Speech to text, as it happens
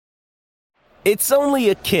It's only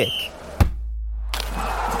a kick,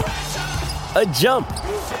 a jump,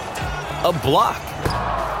 a block.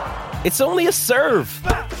 It's only a serve.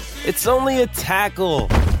 It's only a tackle,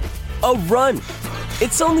 a run.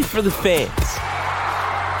 It's only for the fans.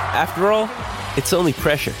 After all, it's only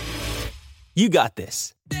pressure. You got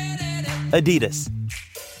this. Adidas.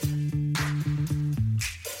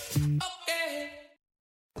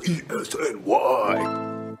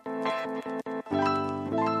 PSNY.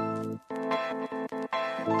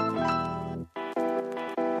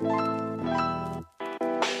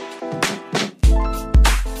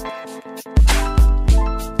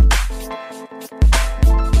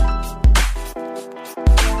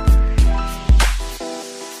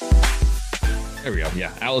 There we go.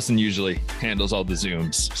 Yeah, Allison usually handles all the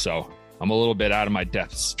Zooms, so I'm a little bit out of my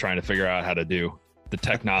depths trying to figure out how to do the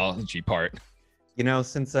technology part. You know,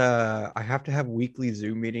 since I have to have weekly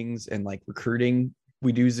Zoom meetings and like recruiting,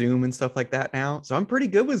 we do Zoom and stuff like that now. So I'm pretty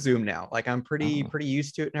good with Zoom now. Like I'm pretty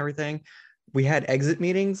used to it and everything. We had exit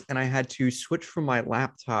meetings and I had to switch from my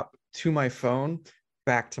laptop to my phone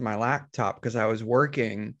back to my laptop because I was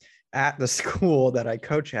working at the school that I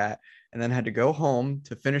coach at, and then had to go home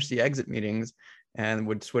to finish the exit meetings and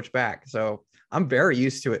would switch back. So I'm very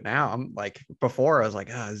used to it now. I'm like, before I was like,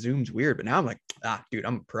 Zoom's weird, but now I'm like, dude,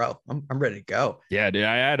 I'm a pro. I'm ready to go. Yeah, dude,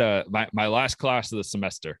 I had my last class of the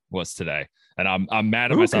semester was today, and I'm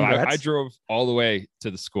mad at myself. I drove all the way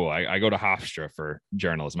to the school. I go to Hofstra for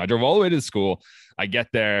journalism. I drove all the way to the school. I get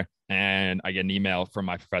there and I get an email from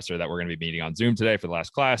my professor that we're going to be meeting on Zoom today for the last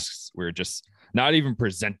class. We're just not even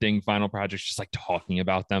presenting final projects, just like talking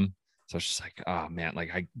about them. So it's just like, oh man,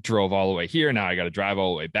 like I drove all the way here. Now I got to drive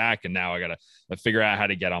all the way back. And now I got to figure out how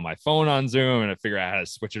to get on my phone on Zoom and I figure out how to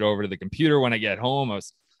switch it over to the computer when I get home.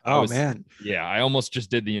 Man. Yeah. I almost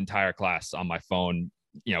just did the entire class on my phone,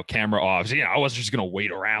 camera off. So, I wasn't just going to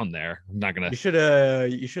wait around there. I'm not going to.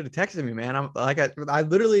 You should have texted me, man. I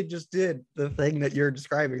literally just did the thing that you're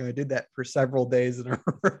describing. I did that for several days in a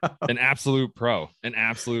row. An absolute pro.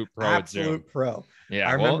 Absolute pro. Yeah.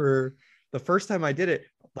 I remember the first time I did it,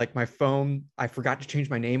 like my phone, I forgot to change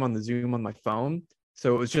my name on the Zoom on my phone.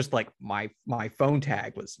 So it was just like my phone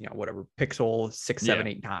tag was, whatever, Pixel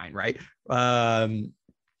 6789, right? And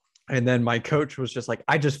then my coach was just like,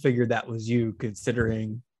 I just figured that was you,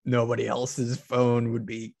 considering nobody else's phone would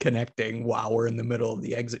be connecting while we're in the middle of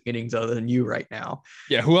the exit meetings other than you right now.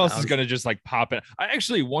 Yeah, who else is going to just like pop in? I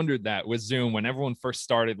actually wondered that with Zoom when everyone first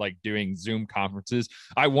started like doing Zoom conferences.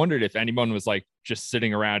 I wondered if anyone was like just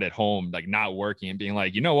sitting around at home, like not working and being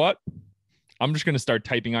like, you know what? I'm just going to start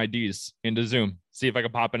typing IDs into Zoom, see if I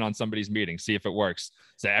can pop in on somebody's meeting, see if it works.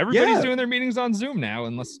 So everybody's doing their meetings on Zoom now,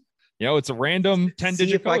 unless it's a random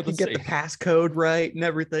 10-digit code. I can get the passcode right and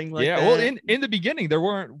everything like that. Well, in the beginning,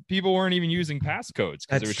 people weren't even using passcodes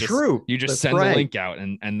because it was just true. You just send the link out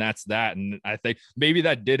and that's that. And I think maybe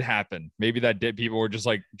that did happen. People were just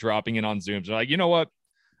like dropping in on Zooms. They're like, you know what?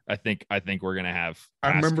 I think we're gonna have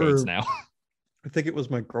passcodes now. I think it was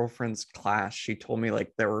my girlfriend's class. She told me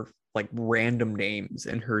like there were like random names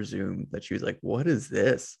in her Zoom that she was like, "What is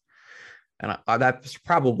this?" And that's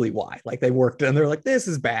probably why. Like they worked and they're like, this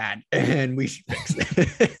is bad and we should fix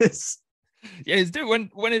this. Yeah, dude,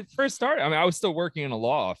 when it first started, I mean, I was still working in a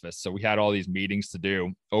law office. So we had all these meetings to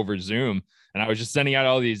do over Zoom and I was just sending out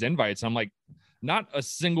all these invites. I'm like, not a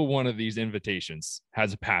single one of these invitations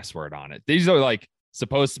has a password on it. These are like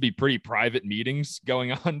supposed to be pretty private meetings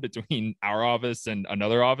going on between our office and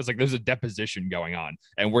another office. Like there's a deposition going on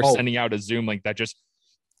and we're sending out a Zoom link that just,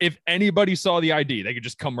 if anybody saw the ID, they could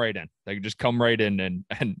just come right in. They could just come right in and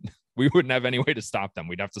we wouldn't have any way to stop them.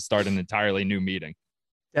 We'd have to start an entirely new meeting.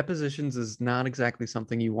 Depositions is not exactly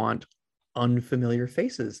something you want unfamiliar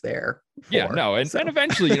faces there for. Yeah, no. And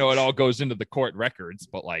eventually, it all goes into the court records,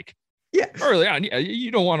 but like early on, you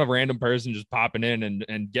don't want a random person just popping in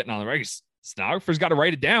and getting on the records. Stenographer's got to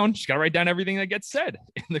write it down. She's got to write down everything that gets said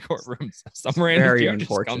in the courtrooms. Some random dude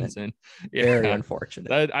just comes in. Yeah, very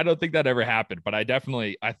unfortunate. I don't think that ever happened, but I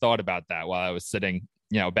thought about that while I was sitting,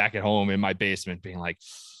 back at home in my basement being like,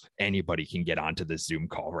 anybody can get onto this Zoom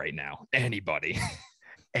call right now. Anybody.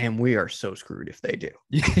 And we are so screwed if they do.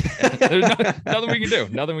 There's nothing we can do.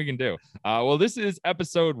 Nothing we can do. Well, this is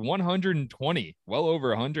episode 120, well over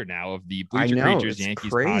 100 now of the Bleacher Creatures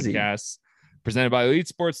Yankees podcast. Presented by Elite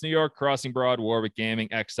Sports New York, Crossing Broad, Warwick Gaming,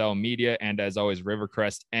 XL Media, and as always,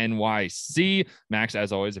 Rivercrest NYC. Max,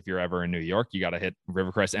 as always, if you're ever in New York, you got to hit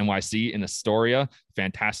Rivercrest NYC in Astoria.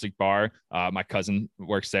 Fantastic bar. My cousin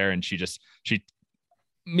works there, and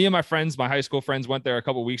me and my friends, my high school friends, went there a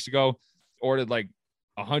couple weeks ago, ordered like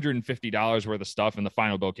 $150 worth of stuff, and the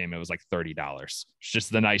final bill came. It was like $30. It's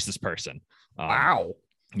just the nicest person. Wow.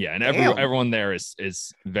 Yeah, and Damn. everyone there is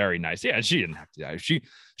very nice. Yeah, she didn't have to. She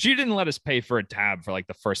didn't let us pay for a tab for like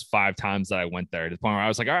the first 5 times that I went there. To the point where I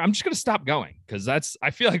was like, all right, I'm just gonna stop going because I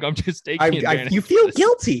feel like I'm just taking advantage. You of feel this.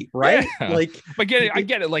 guilty, right? Yeah. Like, But I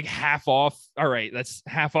get it, like half off. All right, that's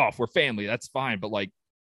half off. We're family. That's fine. But like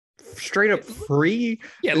straight up free.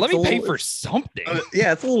 Yeah, let me pay for something.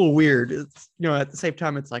 Yeah, it's a little weird. It's, at the same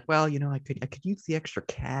time, it's like, well, I could use the extra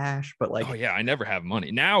cash, but like, oh yeah, I never have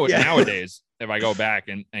money nowadays. If I go back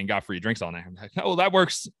and got free drinks all night, I'm like, oh, that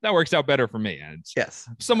works out better for me. And yes,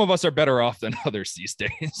 some of us are better off than others these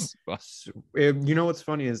days. But what's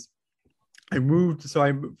funny is I moved.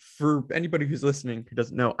 So for anybody who's listening who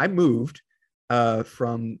doesn't know, I moved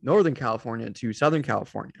from Northern California to Southern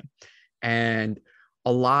California, and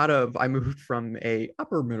I moved from a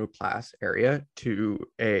upper middle class area to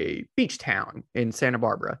a beach town in Santa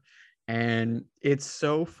Barbara. And it's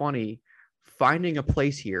so funny. Finding a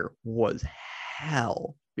place here was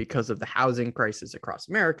hell because of the housing crisis across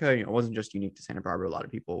America. It wasn't just unique to Santa Barbara. A lot of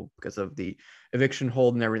people, because of the eviction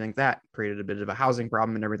hold and everything, that created a bit of a housing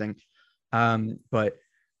problem and everything. But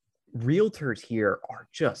realtors here are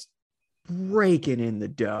just breaking in the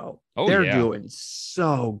dough. They're doing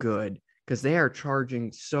so good, because they are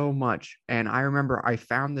charging so much. And I remember I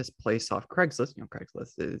found this place off Craigslist.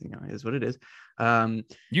 Craigslist is what it is.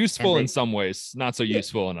 Useful in some ways, not so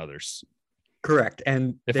useful in others. Correct.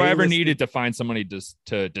 And if I ever needed to find somebody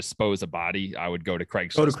to dispose a body, I would go to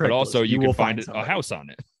Craigslist. But also you can find a house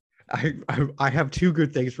on it. I have 2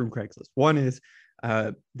 good things from Craigslist. One is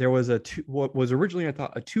there was what was originally, I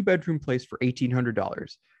thought, a 2-bedroom place for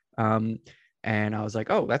 $1,800. And I was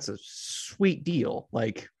like, oh, that's a sweet deal.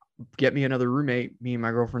 Like, get me another roommate. Me and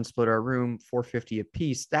my girlfriend split our room, $450 a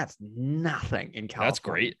piece. That's nothing in California. That's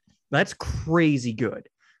great. That's crazy good,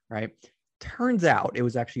 right? Turns out it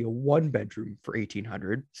was actually a 1-bedroom for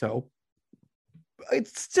 $1,800. So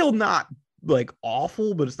it's still not like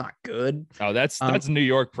awful, but it's not good. Oh, that's New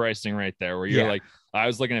York pricing right there, where you're like, I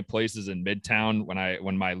was looking at places in Midtown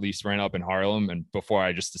when my lease ran up in Harlem, and before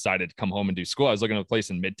I just decided to come home and do school, I was looking at a place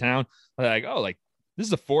in Midtown. I was like, oh, like, this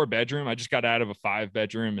is a 4-bedroom. I just got out of a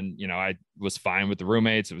 5-bedroom, and I was fine with the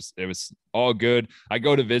roommates. It was all good. I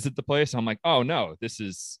go to visit the place. I'm like, oh no, this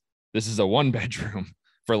is a 1-bedroom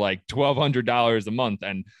for like $1,200 a month,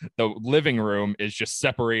 and the living room is just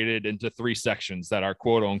separated into 3 sections that are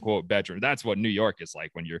quote unquote bedroom. That's what New York is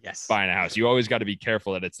like when you're buying a house. You always got to be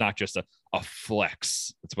careful that it's not just a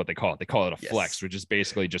flex. That's what they call it. They call it a flex, which is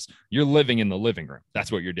basically just you're living in the living room.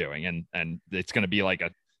 That's what you're doing, and it's going to be like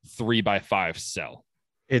a 3x5 cell.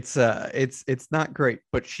 It's not great,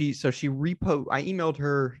 but I emailed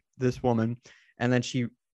her, this woman, and then she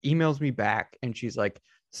emails me back and she's like,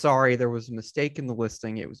 sorry, there was a mistake in the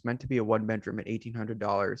listing. It was meant to be a 1-bedroom at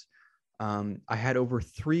 $1,800. I had over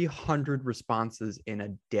 300 responses in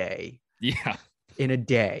a day. Yeah. In a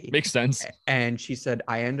day. Makes sense. And she said,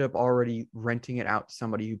 I ended up already renting it out to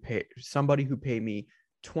somebody who paid me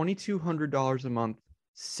 $2,200 a month,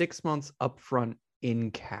 6 months upfront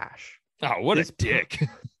in cash. Oh, what a dick.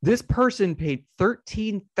 This person paid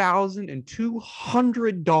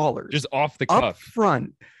 $13,200 just off the cuff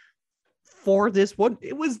upfront for this one.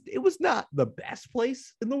 It was not the best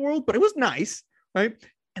place in the world, but it was nice, right?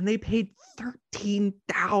 And they paid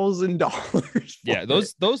 $13,000. Yeah,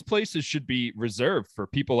 those places should be reserved for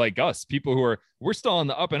people like us, people we're still on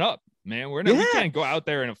the up and up. Man, we can't go out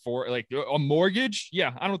there and afford like a mortgage.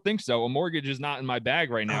 Yeah, I don't think so. A mortgage is not in my bag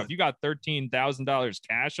right now. If you got $13,000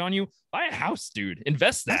 cash on you, buy a house, dude.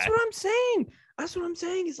 Invest that. That's what I'm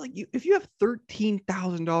saying. Is like, if you have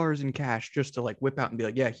 $13,000 in cash just to like whip out and be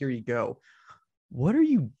like, yeah, here you go. What are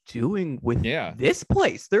you doing with this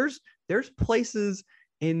place? There's places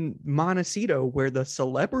in Montecito where the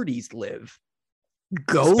celebrities live.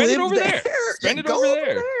 Go spend live it over there. Spend it over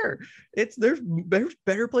there. There's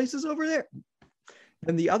better places over there.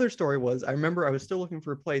 And the other story was, I remember I was still looking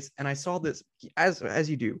for a place, and I saw this, as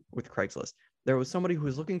you do with Craigslist. There was somebody who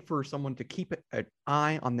was looking for someone to keep an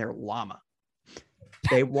eye on their llama.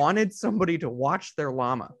 They wanted somebody to watch their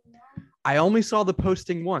llama. I only saw the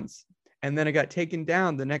posting once, and then it got taken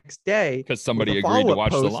down the next day because somebody agreed to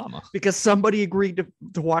watch the llama. Because somebody agreed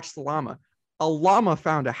to watch the llama. A llama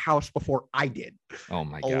found a house before I did. Oh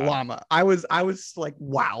my God. A llama. I was like,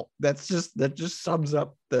 wow, that just sums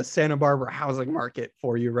up the Santa Barbara housing market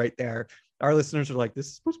for you right there. Our listeners are like, this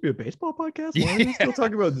is supposed to be a baseball podcast. Why are we still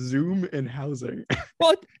talking about Zoom and housing?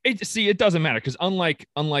 Well, it doesn't matter, because unlike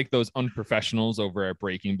those unprofessionals over at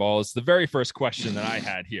Breaking Balls, the very first question that I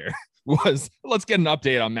had here was, let's get an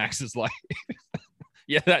update on Max's life.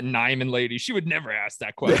 Yeah, that Nyman lady, she would never ask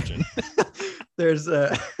that question. There's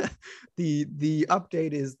The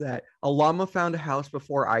update is that a llama found a house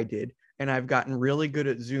before I did, and I've gotten really good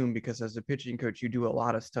at Zoom because as a pitching coach, you do a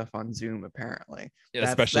lot of stuff on Zoom, apparently. Yeah,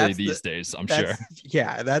 especially these days, I'm sure.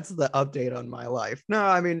 Yeah, that's the update on my life. No,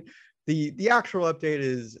 I mean, the actual update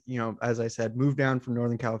is, as I said, moved down from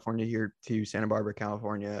Northern California here to Santa Barbara,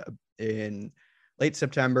 California in late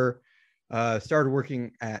September. Started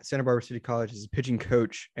working at Santa Barbara City College as a pitching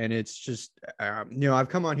coach. And it's just, I've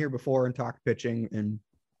come on here before and talked pitching, and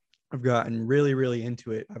I've gotten really, really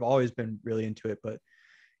into it. I've always been really into it, but,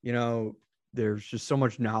 there's just so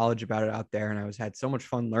much knowledge about it out there. And I had so much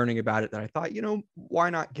fun learning about it that I thought, why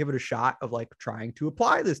not give it a shot of like trying to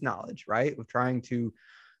apply this knowledge, right? Of trying to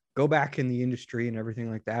go back in the industry and everything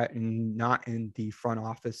like that, and not in the front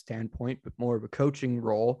office standpoint, but more of a coaching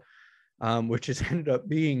role. Which has ended up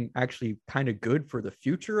being actually kind of good for the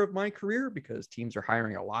future of my career because teams are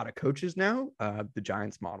hiring a lot of coaches now. The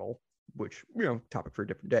Giants model, which, topic for a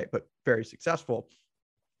different day, but very successful.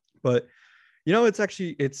 But,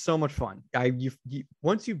 it's so much fun.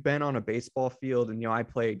 Once you've been on a baseball field, and, I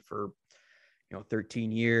played for,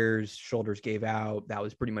 13 years, shoulders gave out. That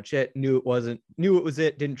was pretty much it. Knew it was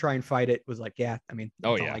it. Didn't try and fight it. Was like, yeah, I mean,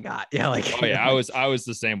 that's all I got. Yeah. Like, I was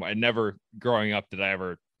the same way. Never growing up did I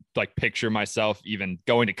ever like picture myself even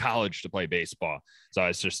going to college to play baseball. So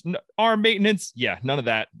it's just arm maintenance. Yeah. None of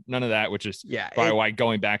that, which is probably why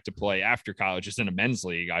going back to play after college, just in a men's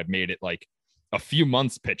league, I've made it like a few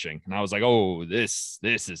months pitching. And I was like, oh, this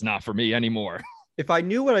is not for me anymore. If I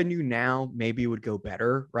knew what I knew now, maybe it would go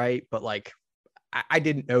better. Right. But like, I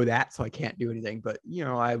didn't know that, so I can't do anything. But,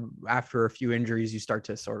 after a few injuries, you start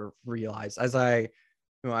to sort of realize, as I've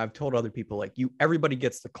told other people, like everybody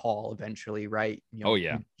gets the call eventually, right?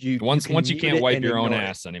 Once you can't wipe your own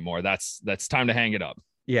ass anymore, that's time to hang it up.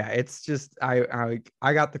 Yeah, it's just I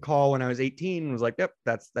got the call when I was 18 and was like, yep,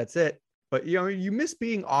 that's it. But you miss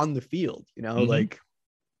being on the field, like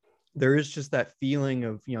there is just that feeling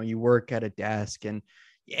of you work at a desk and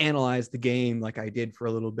you analyze the game like I did for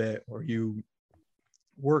a little bit, or you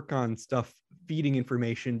work on stuff, feeding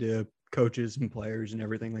information to coaches and players and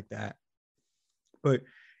everything like that. But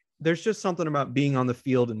there's just something about being on the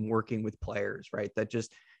field and working with players, right? That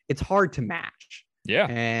just, it's hard to match. Yeah.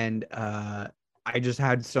 And I just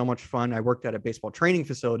had so much fun. I worked at a baseball training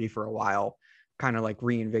facility for a while, kind of like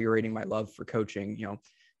reinvigorating my love for coaching,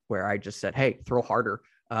 where I just said, hey, throw harder.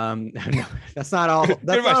 No, that's not all.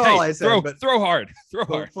 That's not all I said. But throw hard.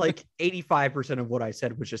 Like 85% of what I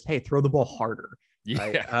said was just, hey, throw the ball harder.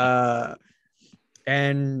 Yeah. Right?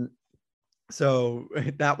 And so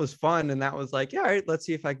that was fun. And that was like, yeah, all right, let's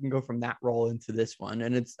see if I can go from that role into this one.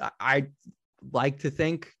 And I like to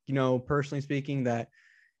think, personally speaking, that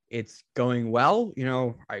it's going well.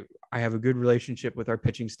 I have a good relationship with our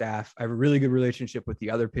pitching staff. I have a really good relationship with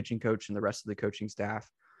the other pitching coach and the rest of the coaching staff.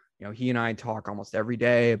 He and I talk almost every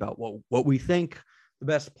day about what we think the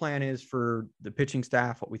best plan is for the pitching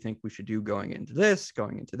staff, what we think we should do going into this,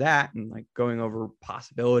 going into that, and like going over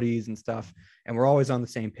possibilities and stuff. And we're always on the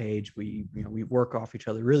same page. We work off each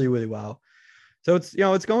other really, really well. So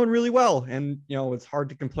it's going really well. And, it's hard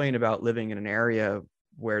to complain about living in an area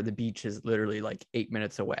where the beach is literally like 8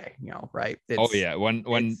 minutes away, right?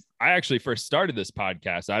 When I actually first started this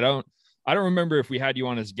podcast, I don't remember if we had you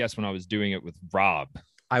on as a guest when I was doing it with Rob.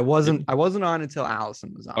 I wasn't on until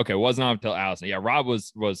Allison was on. Okay. Wasn't on until Allison. Yeah. Rob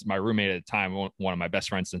was my roommate at the time. One of my best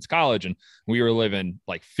friends since college. And we were living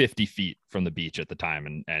like 50 feet from the beach at the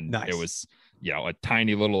time. And nice. It was, a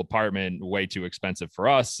tiny little apartment, way too expensive for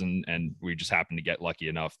us. And we just happened to get lucky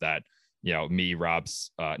enough that, me,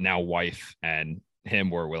 Rob's now wife, and him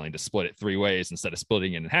were willing to split it 3 ways instead of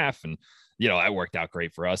splitting it in half. And, that worked out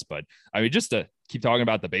great for us. But I mean, just to keep talking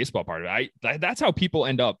about the baseball part of it, that's how people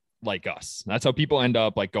end up like us. That's how people end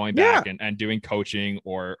up like going back and doing coaching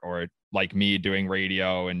or like me doing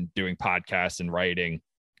radio and doing podcasts and writing.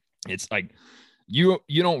 It's like you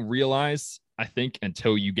don't realize, I think,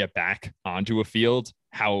 until you get back onto a field,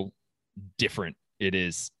 how different it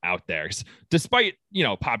is out there. Despite,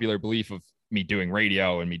 popular belief of me doing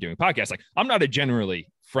radio and me doing podcasts, like I'm not a generally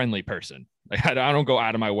friendly person. Like I don't go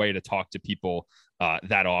out of my way to talk to people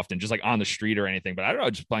that often, just like on the street or anything. But I don't know,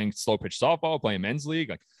 just playing slow pitch softball, playing men's league,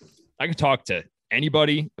 like I can talk to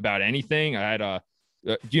anybody about anything. I had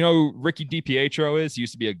do you know who Ricky DiPietro is? He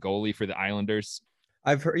used to be a goalie for the Islanders.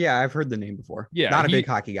 I've heard the name before. Yeah, not a big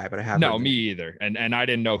hockey guy, but I have. No, me either. And I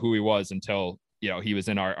didn't know who he was until he was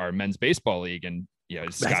in our men's baseball league, and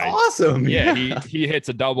this that's guy, awesome. Yeah, he hits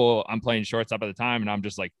a double. I'm playing shortstop at the time, and I'm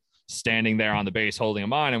just like standing there on the base holding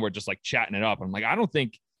him on, and we're just like chatting it up. I'm like, I don't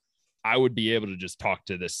think I would be able to just talk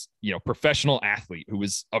to this, professional athlete who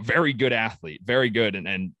was a very good athlete, very good.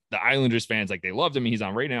 And the Islanders fans, like, they loved him. He's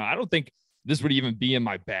on right now. I don't think this would even be in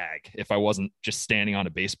my bag if I wasn't just standing on a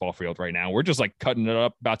baseball field right now. We're just like cutting it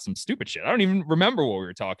up about some stupid shit. I don't even remember what we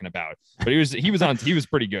were talking about, but he was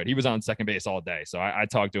pretty good. He was on second base all day. So I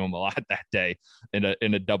talked to him a lot that day in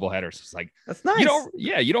a doubleheader. So it's like, that's nice.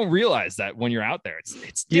 You don't realize that when you're out there,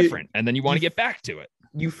 it's different. And then you want to get back to it.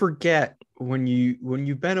 You forget when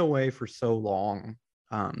you've been away for so long,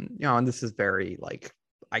 and this is very, like,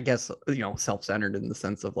 I guess, self-centered in the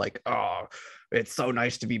sense of like, oh, it's so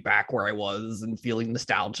nice to be back where I was and feeling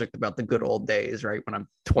nostalgic about the good old days, right? When I'm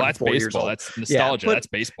 24 years old. That's nostalgia. That's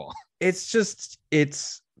baseball.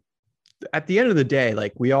 It's at the end of the day,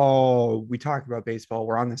 like, we talk about baseball.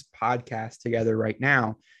 We're on this podcast together right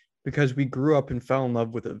now because we grew up and fell in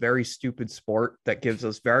love with a very stupid sport that gives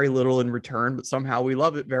us very little in return, but somehow we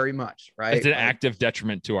love it very much, right? It's an active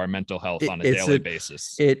detriment to our mental health on a daily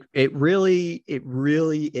basis. It really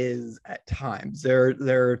is at times.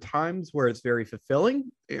 There are times where it's very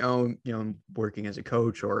fulfilling, working as a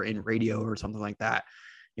coach or in radio or something like that.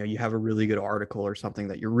 You have a really good article or something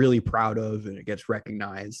that you're really proud of and it gets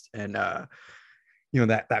recognized, and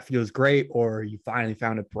that feels great, or you finally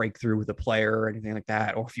found a breakthrough with a player or anything like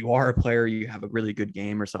that. Or if you are a player, you have a really good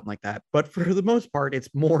game or something like that. But for the most part, it's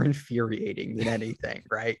more infuriating than anything,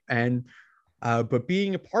 right? And but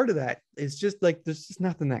being a part of that is just like, there's just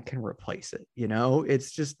nothing that can replace it.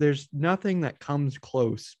 It's just, there's nothing that comes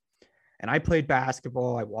close. And I played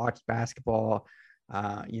basketball. I watched basketball.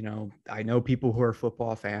 I know people who are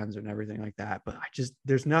football fans and everything like that, but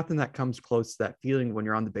there's nothing that comes close to that feeling when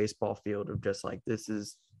you're on the baseball field of just like, this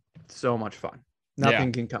is so much fun.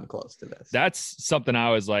 Nothing can come close to this. That's something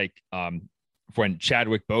I was like, when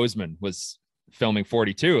Chadwick Boseman was filming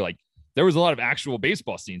 42, like, there was a lot of actual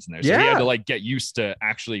baseball scenes in there. So he had to like get used to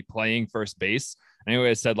actually playing first base. Anyway,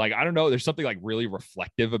 I said, like, I don't know, there's something like really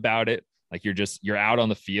reflective about it. Like, you're out on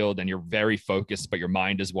the field and you're very focused, but your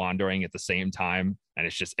mind is wandering at the same time. And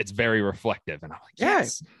it's very reflective. And I'm like,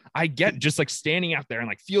 yes, I get just like standing out there and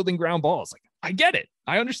like fielding ground balls. Like, I get it.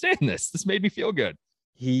 I understand this. This made me feel good.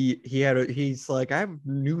 He's like, I have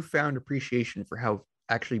newfound appreciation for how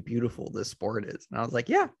actually beautiful this sport is. And I was like,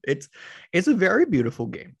 yeah, it's a very beautiful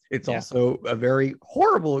game. It's also a very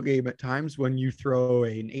horrible game at times when you throw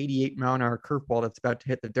an 88-mile-an-hour curveball that's about to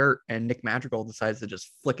hit the dirt and Nick Madrigal decides to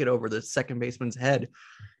just flick it over the second baseman's head.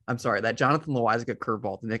 I'm sorry, that Jonathan Loáisiga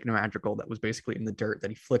curveball to Nick Madrigal that was basically in the dirt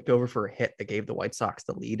that he flicked over for a hit that gave the White Sox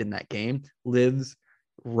the lead in that game lives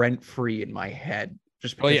rent-free in my head.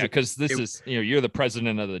 Just because this is, you're the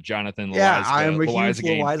president of the Jonathan Loáisiga. Yeah, I am a huge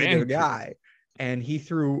Loáisiga guy. And he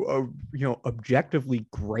threw a, objectively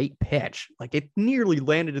great pitch. Like, it nearly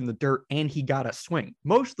landed in the dirt and he got a swing.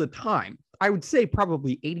 Most of the time, I would say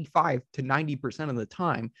probably 85 to 90% of the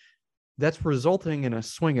time, that's resulting in a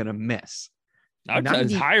swing and a miss.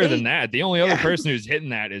 It's higher than that. The only other person who's hitting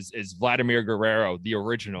that is Vladimir Guerrero, the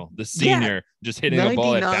original, the senior, just hitting a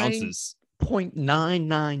ball that bounces.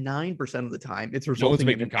 0.999% of the time it's resulting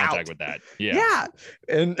in contact with that.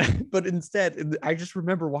 But instead, I just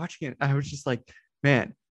remember watching it. I was just like,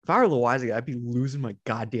 man, if I were Loáisiga, I'd be losing my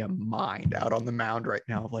goddamn mind out on the mound right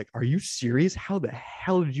now. Like, are you serious? How the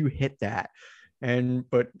hell did you hit that?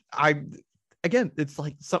 But again, it's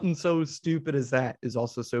like something so stupid as that is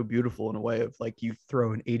also so beautiful in a way of like, you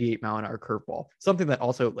throw an 88-mile-an-hour curveball, something that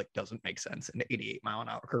also like doesn't make sense, an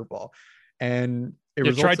 88-mile-an-hour curveball. And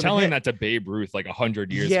try telling that to Babe Ruth like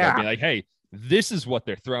 100 years ago. Be like, hey, this is what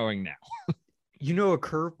they're throwing now. A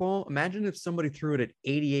curveball. Imagine if somebody threw it at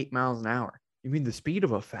 88 miles an hour. You mean the speed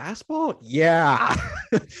of a fastball? Yeah.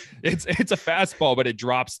 It's a fastball, but it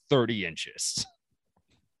drops 30 inches.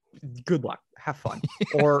 Good luck. Have fun.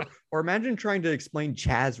 or imagine trying to explain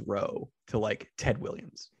Chaz Rowe to like Ted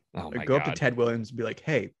Williams. Oh my Go God. up to Ted Williams and be like,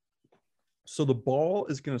 hey, so the ball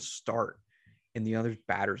is going to start in the other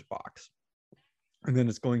batter's box. And then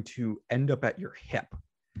it's going to end up at your hip.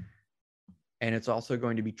 And it's also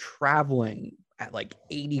going to be traveling at like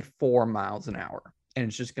 84 miles an hour. And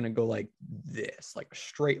it's just going to go like this, like a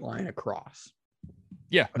straight line across.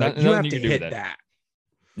 Yeah. You have to hit that.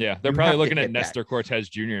 Yeah. They're probably looking at Nestor Cortez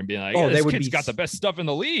Jr. and being like, this kid's got the best stuff in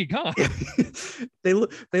the league, huh? They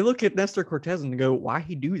look at Nestor Cortez and go, why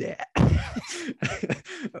he do that?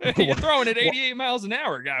 You're throwing at 88 miles an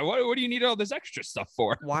hour, guy. What do you need all this extra stuff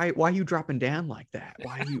for? Why you dropping down like that?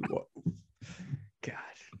 Why you God.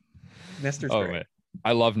 Nestor's great. Man.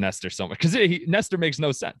 I love Nestor so much because Nestor makes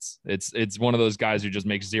no sense. It's one of those guys who just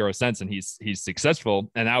makes zero sense, and he's successful.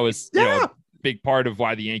 And that was a big part of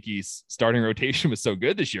why the Yankees starting rotation was so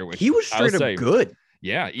good this year. Which he was straight up good.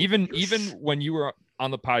 Yeah, even when you were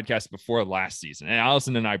on the podcast before last season, and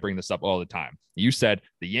Allison and I bring this up all the time. You said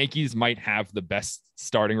the Yankees might have the best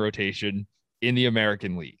starting rotation in the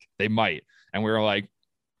American League. They might. And we were like,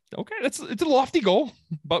 okay, it's a lofty goal,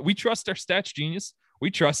 but we trust our stats genius. We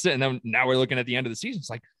trust it. And then now we're looking at the end of the season. It's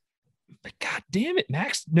like, God damn it,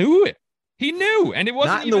 Max knew it. He knew, and it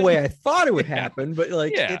wasn't not in the way I thought it would happen, but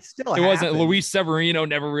like it still happened. Wasn't. Luis Severino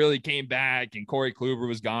never really came back, and Corey Kluber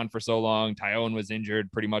was gone for so long. Tyone was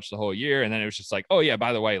injured pretty much the whole year, and then it was just like, oh yeah,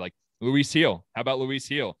 by the way, like Luis Heel. How about Luis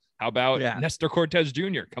Heel? How about Nestor Cortez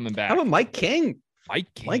Jr. coming back? How about Mike King?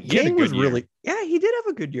 Mike King was really he did have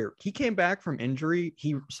a good year. He came back from injury.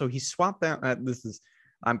 He swapped out.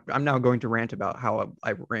 I'm now going to rant about how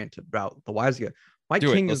I rant about the Loaisiga. Mike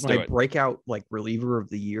King is my breakout like reliever of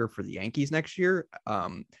the year for the Yankees next year.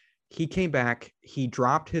 He came back. He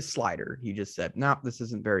dropped his slider. He just said, "No, this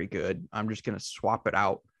isn't very good. I'm just going to swap it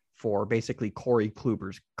out for basically Corey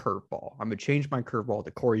Kluber's curveball. I'm going to change my curveball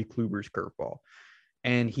to Corey Kluber's curveball."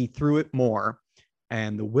 And he threw it more,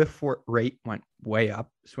 and the whiff rate went way up.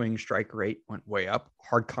 Swing strike rate went way up.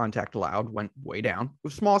 Hard contact allowed went way down.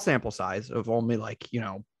 With small sample size of only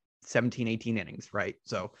 17, 18 innings, right?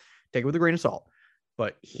 So take it with a grain of salt.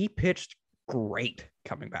 But he pitched great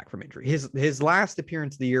coming back from injury. His last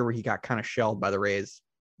appearance of the year where he got kind of shelled by the Rays,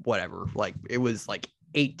 whatever. Like it was like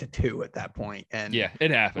 8-2 at that point. And yeah, it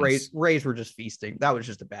happens. Rays were just feasting. That was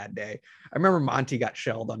just a bad day. I remember Monty got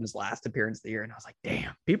shelled on his last appearance of the year, and I was like,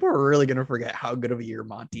 damn, people are really gonna forget how good of a year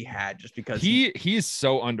Monty had just because he is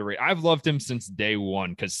so underrated. I've loved him since day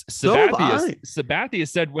one because Sabathia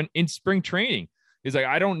said when in spring training, he's like,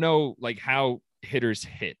 I don't know like how hitters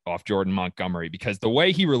hit off Jordan Montgomery because the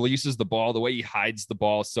way he releases the ball, the way he hides the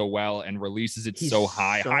ball so well and releases it so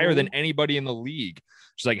high, higher than anybody in the league.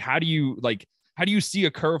 She's like, how do you see a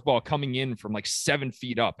curveball coming in from like 7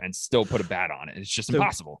 feet up and still put a bat on it? It's just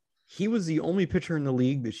impossible. He was the only pitcher in the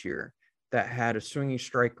league this year that had a swinging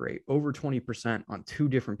strike rate over 20% on 2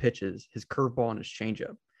 different pitches, his curveball and his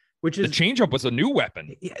changeup. Which is the changeup was a new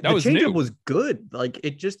weapon. Yeah, the changeup was good. Like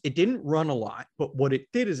it didn't run a lot, but what it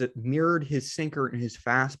did is it mirrored his sinker and his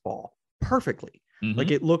fastball perfectly. Mm-hmm.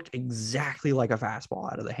 Like it looked exactly like a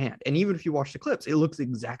fastball out of the hand. And even if you watch the clips, it looks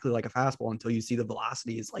exactly like a fastball until you see the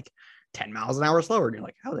velocity is like 10 miles an hour slower. And you're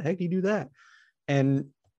like, how the heck do you do that?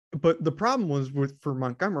 But the problem was for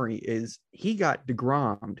Montgomery is he got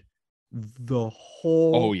DeGrommed the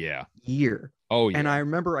whole year. Oh yeah. And I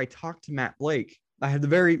remember I talked to Matt Blake. I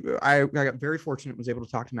got very fortunate, was able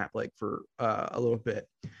to talk to Matt Blake for a little bit.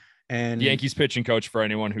 And Yankees pitching coach for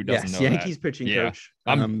anyone who doesn't know. Yankees pitching coach.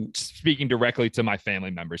 I'm speaking directly to my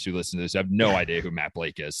family members who listen to this. I have no idea who Matt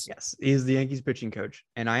Blake is. Yes, he's the Yankees pitching coach.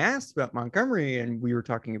 And I asked about Montgomery, and we were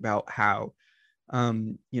talking about how,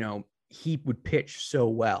 he would pitch so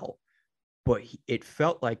well, but it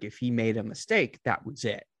felt like if he made a mistake, that was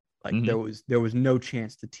it. Like there was no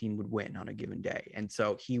chance the team would win on a given day. And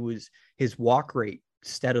so his walk rate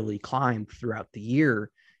steadily climbed throughout the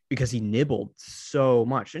year because he nibbled so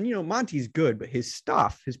much. And, Monty's good, but his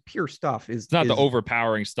pure stuff is not the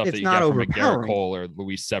overpowering stuff that you get from Garrett Cole or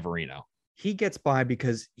Luis Severino. He gets by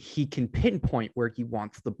because he can pinpoint where he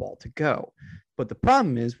wants the ball to go. But the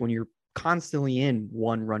problem is when you're constantly in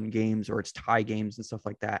 1-run games or it's tie games and stuff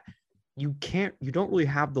like that, you don't really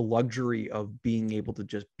have the luxury of being able to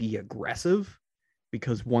just be aggressive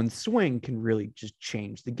because one swing can really just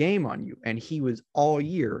change the game on you. And he was all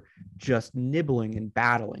year just nibbling and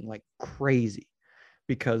battling like crazy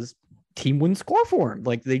because team wouldn't score for him.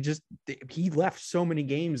 Like he left so many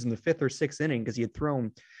games in the 5th or 6th inning because he had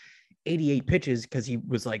thrown 88 pitches because he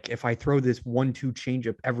was like, if I throw this 1-2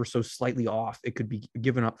 changeup ever so slightly off, it could be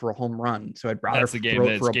given up for a home run. So I'd rather that's the game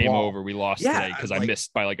that's game ball. Over. We lost today because I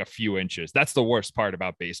missed by like a few inches. That's the worst part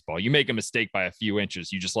about baseball. You make a mistake by a few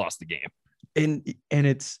inches, you just lost the game. And you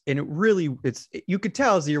could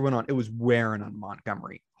tell as the year went on, it was wearing on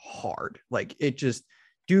Montgomery hard. Like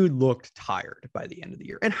dude looked tired by the end of the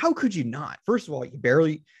year. And how could you not? First of all,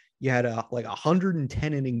 you had a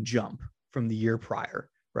 110 inning jump from the year prior.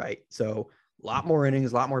 Right. So a lot more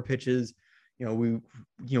innings, a lot more pitches,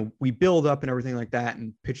 we build up and everything like that.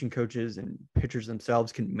 And pitching coaches and pitchers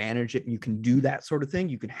themselves can manage it. And you can do that sort of thing.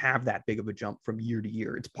 You can have that big of a jump from year to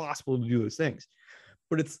year. It's possible to do those things,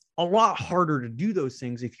 but it's a lot harder to do those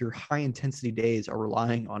things if your high intensity days are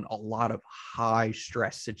relying on a lot of high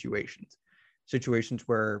stress situations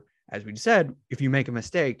where, as we said, if you make a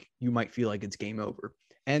mistake, you might feel like it's game over.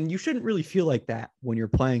 And you shouldn't really feel like that when you're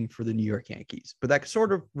playing for the New York Yankees. But that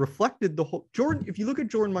sort of reflected the whole Jordan. If you look at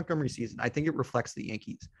Jordan Montgomery's season, I think it reflects the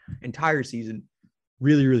Yankees' entire season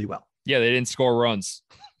really, really well. Yeah, they didn't score runs.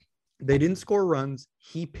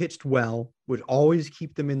 He pitched well, would always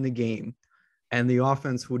keep them in the game. and the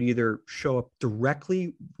offense would either show up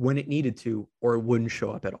directly when it needed to, or it wouldn't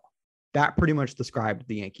show up at all. That pretty much described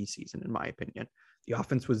the Yankee season, in my opinion. The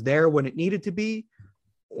offense was there when it needed to be,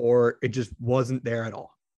 or it just wasn't there at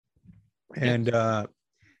all. And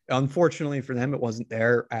unfortunately for them, it wasn't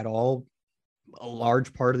there at all a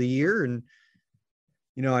large part of the year. And,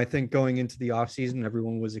 I think going into the offseason,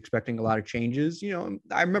 everyone was expecting a lot of changes.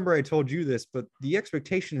 I remember I told you this, but the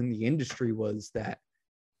expectation in the industry was that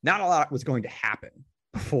not a lot was going to happen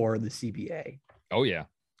before the CBA. Oh, yeah.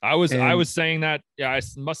 I was saying that. Yeah, I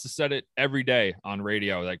must have said it every day on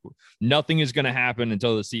radio. Like, nothing is going to happen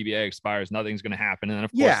until the CBA expires. Nothing's going to happen. And then,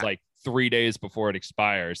 of course, like 3 days before it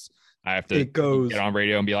expires, I have to get on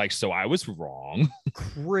radio and be like, so I was wrong.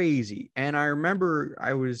 Crazy. And I remember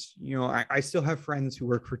I was, I still have friends who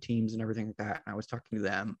work for teams and everything like that. And I was talking to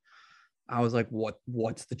them. I was like,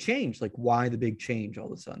 what's the change? Like, why the big change all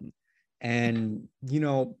of a sudden? And,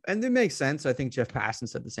 and it makes sense. I think Jeff Passan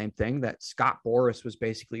said the same thing, that Scott Boras was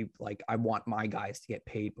basically like, I want my guys to get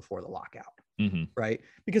paid before the lockout, right?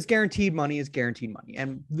 Because guaranteed money is guaranteed money.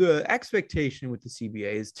 And the expectation with the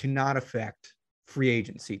CBA is to not affect free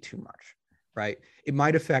agency too much, right? It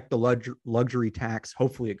might affect the luxury tax.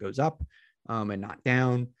 Hopefully it goes up and not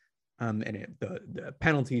down. And the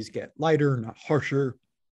penalties get lighter, not harsher.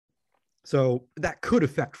 So that could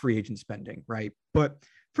affect free agent spending, right? But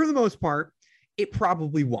for the most part, it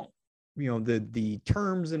probably won't. The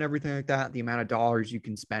terms and everything like that, the amount of dollars you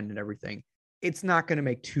can spend and everything, it's not going to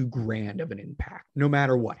make too grand of an impact, no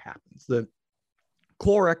matter what happens. The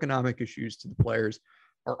core economic issues to the players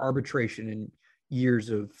are arbitration and years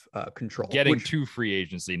of control. Getting to free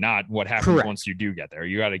agency, not what happens once you do get there.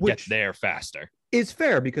 You got to get there faster. It's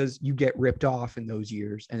fair because you get ripped off in those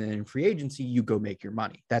years, and then in free agency, you go make your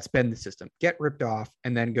money. That's been the system. Get ripped off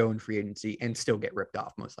and then go in free agency and still get ripped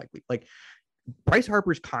off, most likely. Like Bryce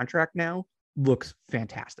Harper's contract now looks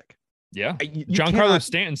fantastic. Yeah. Giancarlo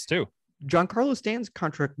Stanton's too. Giancarlo Stanton's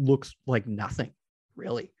contract looks like nothing,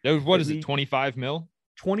 really. What is it, 25 mil?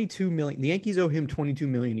 22 million. The Yankees owe him 22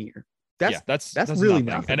 million a year. That's really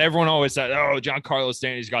nothing. And everyone always said, oh, Giancarlo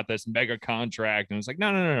Stanton's got this mega contract. And it's like,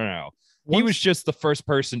 no. He was just the first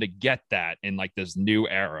person to get that in like this new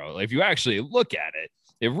era. Like, if you actually look at it,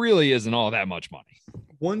 it really isn't all that much money.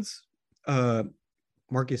 Once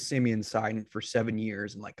Marcus Semien signed for 7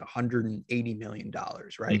 years and like $180 million,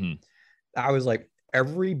 right? I was like,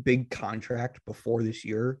 every big contract before this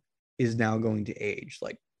year is now going to age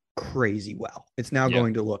like crazy well. It's now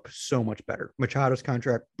going to look so much better. Machado's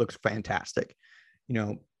contract looks fantastic.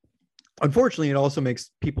 Unfortunately, it also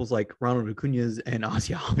makes people's like Ronald Acuña's and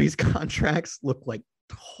Ozzy Albies contracts look like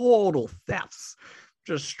total thefts.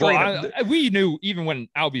 Just straight up. We knew even when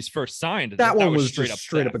Albies first signed, that one was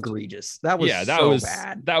straight up egregious. That was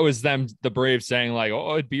bad. That was them, the Braves, saying like,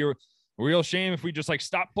 oh, it'd be a real shame if we just like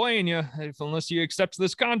stop playing you unless you accept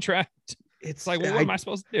this contract. It's like, well, what am I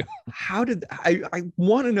supposed to do? How did I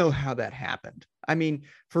want to know how that happened? I mean,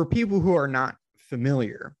 for people who are not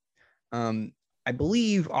familiar, I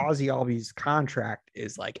believe Ozzy Albies' contract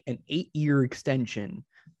is like an 8-year extension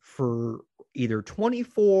for either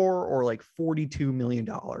 24 or like $42 million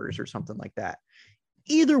or something like that.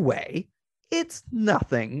 Either way, it's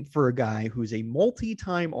nothing for a guy who's a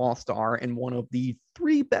multi-time All-Star and one of the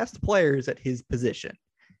 3 best players at his position.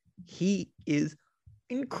 He is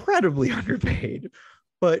incredibly underpaid,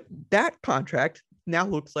 but that contract now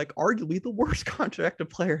looks like arguably the worst contract a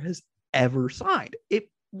player has ever signed. It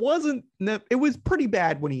was pretty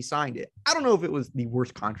bad when he signed it. I don't know if it was the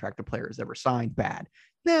worst contract a player has ever signed bad.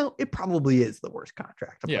 Now it probably is the worst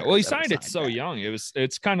contract. Yeah, well, he signed it so young.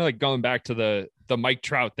 It's kind of like going back to the Mike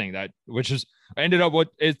Trout thing,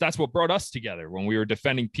 that's what brought us together when we were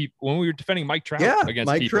defending Mike Trout against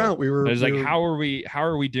Mike people. Trout. How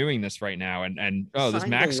are we doing this right now? And this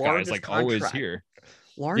Max guy is like always here.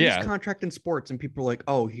 Largest contract in sports, and people are like,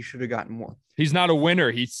 oh, he should have gotten more. He's not a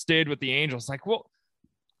winner. He stayed with the Angels. Like, well,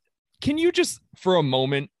 can you just for a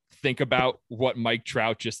moment think about what Mike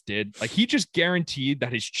Trout just did? Like, he just guaranteed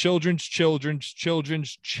that his children's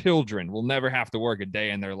children will never have to work a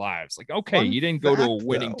day in their lives. Like, okay, you didn't go to a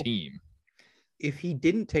winning team. If he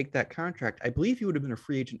didn't take that contract, I believe he would have been a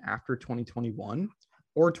free agent after 2021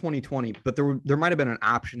 or 2020, but there might have been an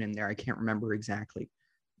option in there. I can't remember exactly.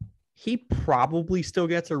 He probably still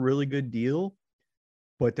gets a really good deal,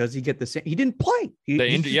 but does he get the same? He didn't play. The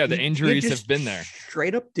injuries have been there.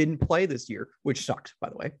 Straight up didn't play this year, which sucks, by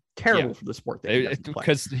the way. Terrible for the sport.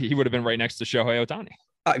 Because he would have been right next to Shohei Ohtani.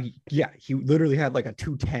 Yeah, he literally had like a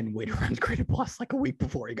 210 weighted runs created plus like a week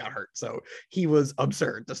before he got hurt. So he was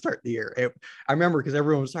absurd to start the year. I remember because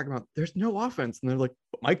everyone was talking about there's no offense, and they're like,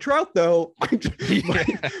 Mike Trout though.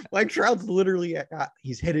 Mike Trout's literally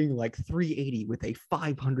he's hitting like 380 with a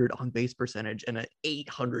 500 on base percentage and an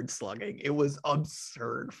 800 slugging. It was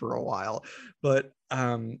absurd for a while, but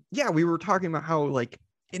yeah, we were talking about how like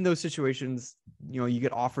in those situations, you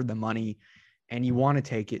get offered the money and you want to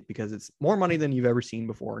take it because it's more money than you've ever seen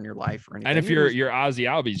before in your life or anything. And if you're Ozzy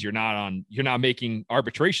Albies, you're not making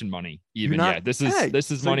arbitration money even yet. This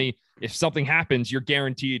is money. If something happens, you're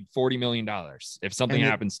guaranteed $40 million. If something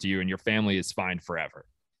happens to you and your family is fined forever.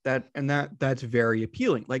 That's very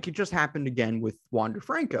appealing. Like it just happened again with Wander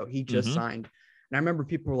Franco. He just signed. And I remember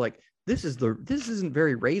people were like, this isn't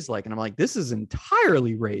very Rays like. And I'm like, this is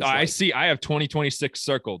entirely Rays. I see. I have 2026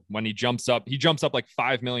 circled when he jumps up like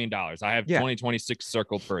 $5 million. I have 2026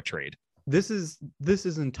 circled for a trade. This is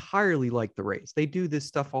entirely like the Rays. They do this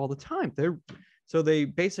stuff all the time. They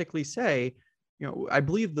basically say, I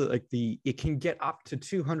believe it can get up to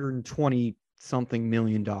 220 something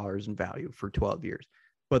million dollars in value for 12 years,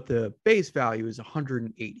 but the base value is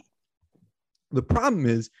 180. The problem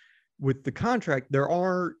is, with the contract, there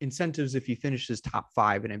are incentives if he finishes top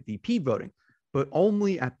 5 in MVP voting, but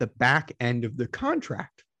only at the back end of the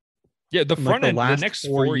contract. Yeah, the front end, the next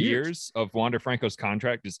 4 years of Wander Franco's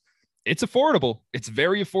contract it's affordable. It's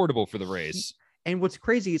very affordable for the Rays. And what's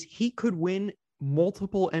crazy is he could win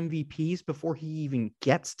multiple MVPs before he even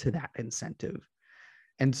gets to that incentive.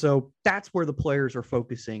 And so that's where the players are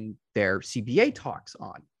focusing their CBA talks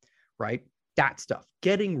on, right? That stuff,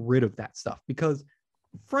 getting rid of that stuff, because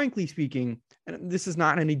frankly speaking, and this is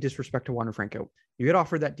not any disrespect to Wander Franco, you get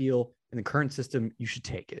offered that deal in the current system, you should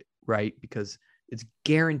take it, right? Because it's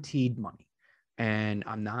guaranteed money. And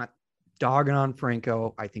I'm not dogging on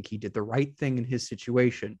Franco. I think he did the right thing in his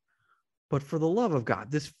situation. But for the love of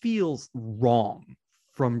God, this feels wrong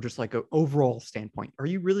from just like an overall standpoint. Are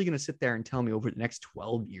you really going to sit there and tell me over the next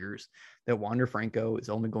 12 years that Wander Franco is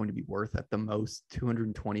only going to be worth at the most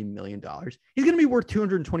 $220 million? He's going to be worth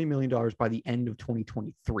 $220 million by the end of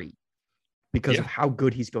 2023 because of how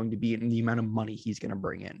good he's going to be and the amount of money he's going to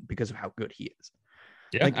bring in because of how good he is.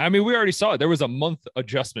 Yeah, I mean, we already saw it. There was a month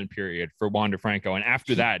adjustment period for Wander Franco. And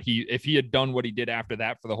after that, if he had done what he did after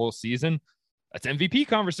that for the whole season, that's MVP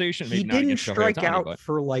conversation. He didn't strike out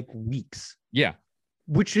for like weeks. Yeah.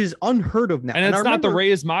 Which is unheard of now. And it's not the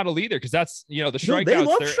Rays model either, because that's, the strikeouts. They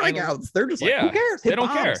love strikeouts. They're just like, who cares? They don't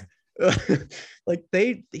care. Like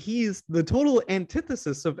he's the total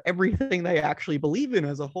antithesis of everything they actually believe in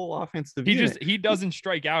as a whole offensive unit. He doesn't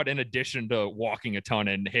strike out in addition to walking a ton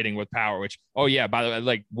and hitting with power, which, by the way,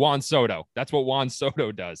 like Juan Soto, that's what Juan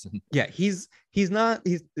Soto does. Yeah, his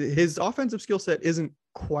offensive skill set isn't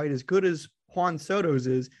quite as good as Juan Soto's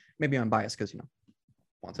is. Maybe I'm biased because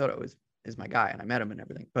Juan Soto is my guy and I met him and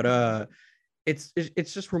everything, but it's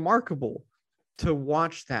just remarkable to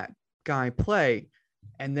watch that guy play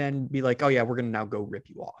and then be like, oh yeah, we're gonna now go rip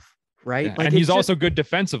you off, right? Yeah. Like, and he's also good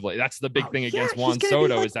defensively. That's the big thing against Juan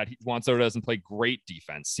Soto is that Juan Soto doesn't play great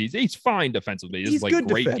defense. He's fine defensively. He's like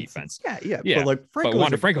great defense. Yeah. But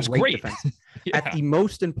Wander Franco's great. At the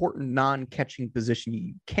most important non-catching position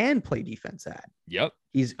you can play defense at. Yep.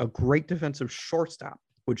 He's a great defensive shortstop,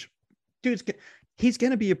 which he's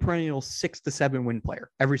going to be a perennial 6 to 7 win player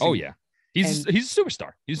every single year. He's a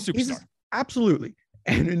superstar. He's a superstar. Absolutely.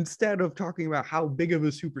 And instead of talking about how big of a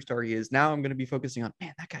superstar he is, now I'm going to be focusing on,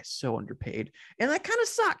 man, that guy's so underpaid. And that kind of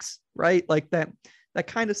sucks, right? Like that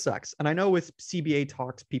kind of sucks. And I know with CBA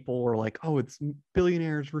talks, people were like, oh, it's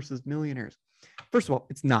billionaires versus millionaires. First of all,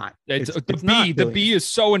 it's not. The B is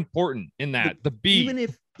so important in that. The B.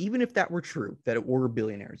 Even if that were true, that it were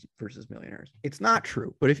billionaires versus millionaires, it's not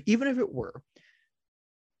true. But even if it were,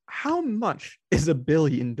 how much is $1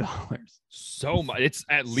 billion? So much. It's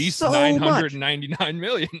at least 999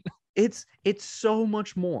 million. It's so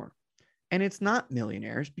much more. And it's not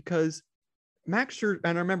millionaires because Max Scherzer,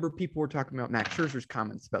 and I remember people were talking about Max Scherzer's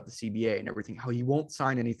comments about the CBA and everything, how he won't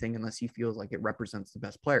sign anything unless he feels like it represents the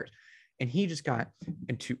best players. And he just got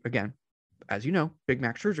into, again, as you know, big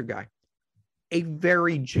Max Scherzer guy, a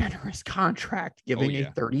very generous contract, giving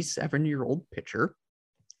a 37-year-old pitcher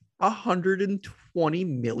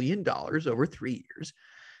 $120 million over 3 years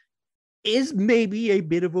is maybe a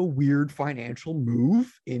bit of a weird financial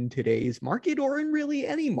move in today's market or in really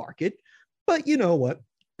any market. But you know what?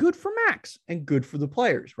 Good for Max and good for the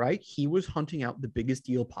players, right? He was hunting out the biggest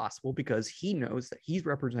deal possible because he knows that he's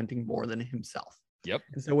representing more than himself. Yep.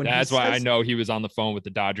 And so that's why I know he was on the phone with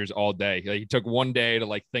the Dodgers all day. Like, he took one day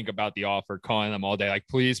to think about the offer, calling them all day, like,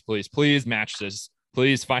 please match this.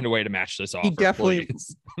 Please find a way to match this offer. He definitely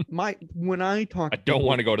please. when I talked, I don't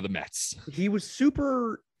want to go to the Mets. He was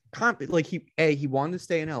super confident. Like he wanted to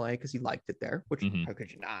stay in LA because he liked it there. Which how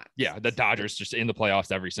could you not? Yeah, the Dodgers just in the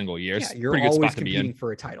playoffs every single year. Yeah, you're always competing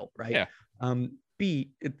for a title, right? Yeah.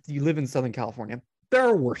 B, if you live in Southern California, there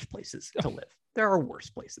are worse places to live. There are worse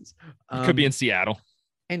places. You could be in Seattle.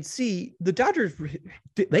 And C, the Dodgers,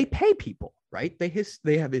 they pay people, right?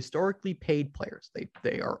 They have historically paid players.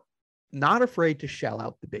 They are not afraid to shell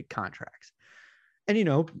out the big contracts.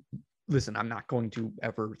 And listen, I'm not going to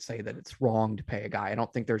ever say that it's wrong to pay a guy. I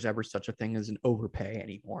don't think there's ever such a thing as an overpay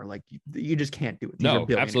anymore. Like you just can't do it. These no,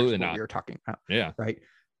 absolutely not. You're talking about, yeah, right.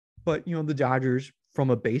 But the Dodgers, from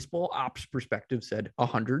a baseball ops perspective, said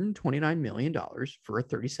 $129 million for a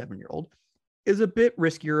 37-year-old is a bit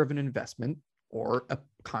riskier of an investment or a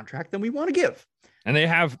contract than we want to give. And they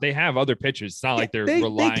have other pitchers. It's not like they're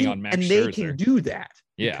relying on Max Scherzer. They can do that.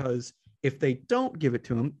 Yeah. Because if they don't give it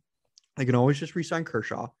to him, they can always just re-sign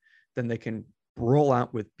Kershaw. Then they can roll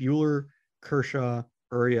out with Buehler, Kershaw,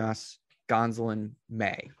 Urias, Gonsolin,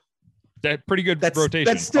 May. That pretty good rotation.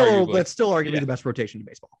 That's still arguably the best rotation in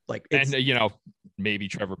baseball. And maybe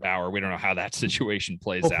Trevor Bauer. We don't know how that situation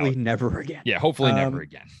plays out. Hopefully never again. Yeah, hopefully never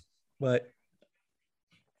again. But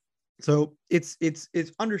so it's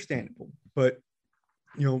understandable. But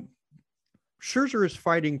Scherzer is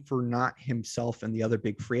fighting for not himself and the other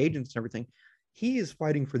big free agents and everything. He is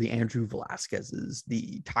fighting for the Andrew Velasquez's,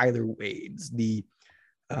 the Tyler Wades, the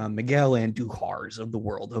Miguel Andújars of the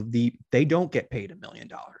world. They don't get paid $1 million.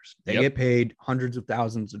 They get paid hundreds of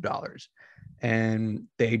thousands of dollars, and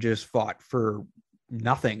they just fought for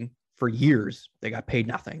nothing for years. They got paid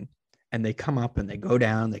nothing, and they come up and they go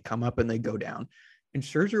down. They come up and they go down. And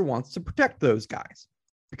Scherzer wants to protect those guys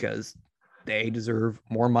because they deserve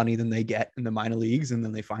more money than they get in the minor leagues, and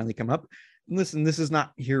then they finally come up. And listen, this is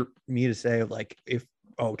not me to say like if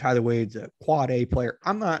Tyler Wade's a quad A player.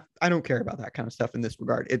 I don't care about that kind of stuff in this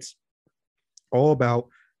regard. It's all about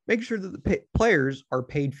making sure that the players are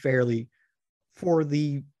paid fairly for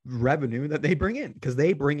the revenue that they bring in, because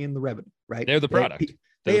they bring in the revenue, right? They're the product.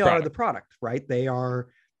 They are the product, right? They are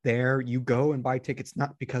there. You go and buy tickets,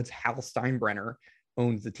 not because Hal Steinbrenner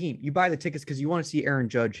owns the team. You buy the tickets because you want to see Aaron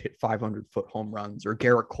Judge hit 500-foot home runs, or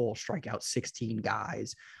Garrett Cole strike out 16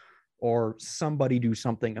 guys, or somebody do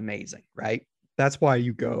something amazing, right? That's why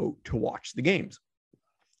you go to watch the games,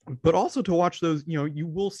 but also to watch those, you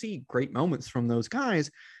will see great moments from those guys.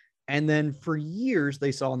 And then for years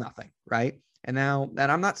they saw nothing, right? And now,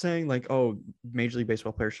 and I'm not saying like, Major League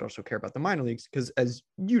Baseball players should also care about the minor leagues, because as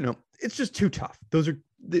it's just too tough. Those are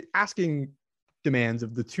the asking demands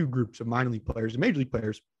of the two groups of minor league players and major league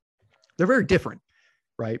players. They're very different,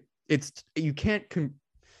 right? You can't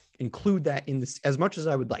include that in this as much as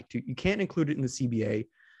I would like to. You can't include it in the CBA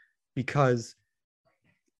because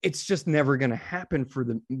it's just never going to happen. For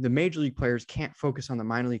the major league players can't focus on the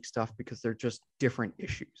minor league stuff because they're just different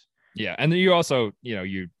issues. Yeah. And then you also,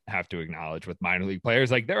 you have to acknowledge with minor league players,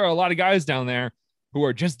 like there are a lot of guys down there who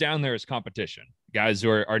are just down there as competition, guys who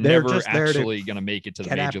are never actually going to make it to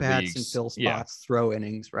the major leagues and fill spots, throw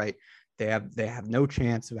innings, right? They have no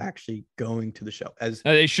chance of actually going to the show. Now,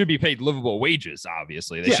 they should be paid livable wages.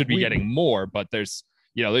 Obviously they should be getting more, but there's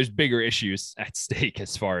bigger issues at stake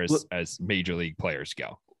as far as major league players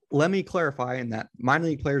go. Let me clarify in that minor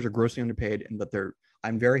league players are grossly underpaid, and that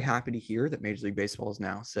I'm very happy to hear that Major League Baseball has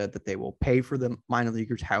now said that they will pay for the minor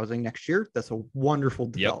leaguers housing next year. That's a wonderful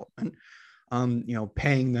development.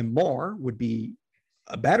 Paying them more would be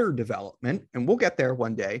a better development, and we'll get there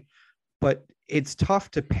one day. But it's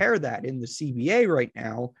tough to pair that in the CBA right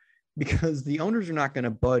now, because the owners are not going to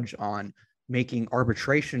budge on making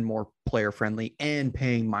arbitration more player friendly and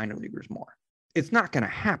paying minor leaguers more. It's not going to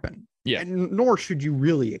happen. Yeah. And nor should you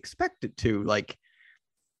really expect it to. Like,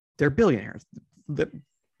 they're billionaires.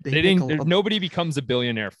 Nobody becomes a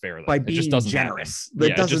billionaire fairly by being it just doesn't generous.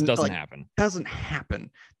 Happen. It just doesn't happen. Doesn't happen.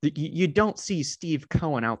 You don't see Steve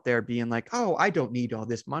Cohen out there being like, "Oh, I don't need all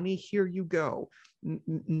this money. Here you go."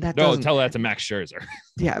 Tell that to Max Scherzer.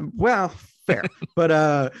 Yeah, well, fair.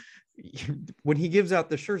 But when he gives out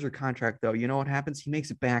the Scherzer contract, though, you know what happens? He makes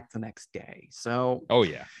it back the next day. So,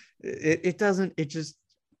 it doesn't. It just,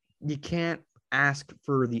 you can't ask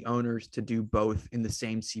for the owners to do both in the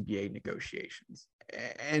same CBA negotiations.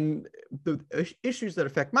 And the issues that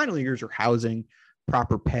affect minor leaguers are housing,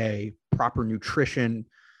 proper pay, proper nutrition,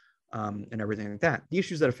 and everything like that. The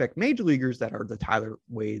issues that affect major leaguers, that are the Tyler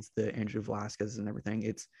Wades, the Andrew Velasquez and everything,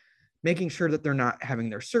 it's making sure that they're not having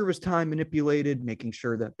their service time manipulated, making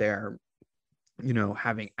sure that they're,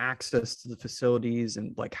 having access to the facilities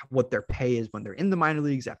and like what their pay is when they're in the minor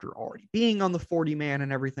leagues after already being on the 40-man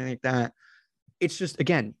and everything like that. it's just,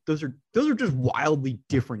 again, those are just wildly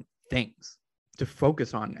different things to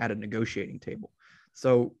focus on at a negotiating table.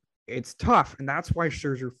 So it's tough, and that's why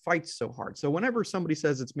Scherzer fights so hard. So whenever somebody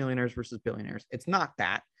says it's millionaires versus billionaires, it's not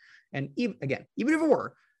that. And even if it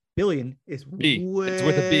were, billion is B. way It's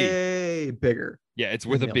with a B. bigger. Yeah, it's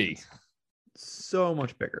with a B. Millions. So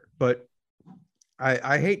much bigger. But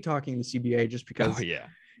I hate talking the CBA just because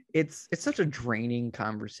it's such a draining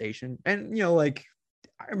conversation. And like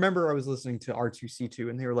I remember I was listening to R2C2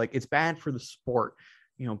 and they were like, it's bad for the sport.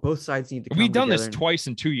 Both sides need to come We've done together. this twice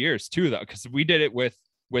in 2 years too, though, because we did it with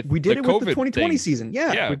we did the it COVID with the 2020 thing. season.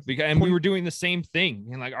 And we were doing the same thing.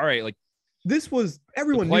 And like, all right, like this was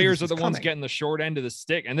everyone. The players knew this are the ones getting the short end of the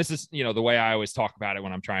stick. And this is, the way I always talk about it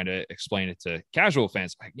when I'm trying to explain it to casual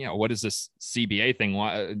fans. Like, what is this CBA thing?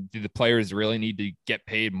 Why do the players really need to get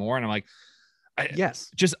paid more? And I'm like, yes,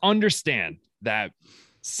 just understand that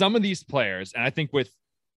some of these players, and I think with,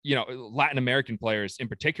 Latin American players in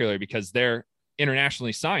particular, because they're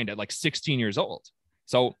internationally signed at like 16 years old.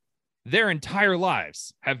 So their entire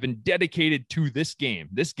lives have been dedicated to this game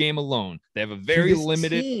alone. They have a very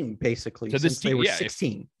limited team, basically, to this team. They were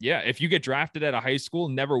 16. If you get drafted at a high school,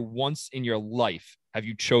 never once in your life have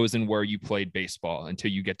you chosen where you played baseball until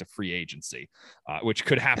you get to free agency, which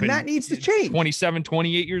could happen. And that needs to change. 27,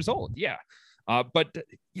 28 years old. Yeah. But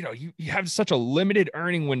you have such a limited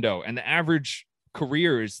earning window, and the average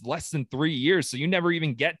career is less than 3 years. So you never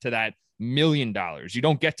even get to that $1 million. You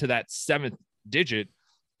don't get to that seventh digit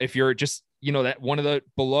if you're just, that one of the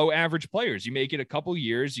below average players. You make it a couple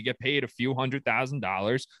years, you get paid a few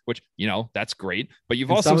 $100,000, which, that's great. But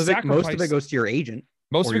you've also sacrificed. Most of it goes to your agent.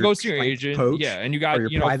 Most of it goes to your agent. Coach, yeah. And you got,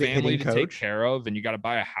 family to coach. take care of, and you got to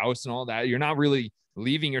buy a house and all that. You're not really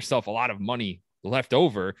leaving yourself a lot of money left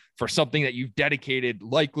over for something that you've dedicated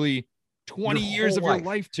likely 20 years of your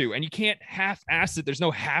life to, and you can't half-ass it. There's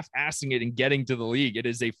no half-assing it and getting to the league. It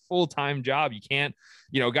is a full-time job. You can't,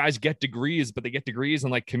 guys get degrees, but they get degrees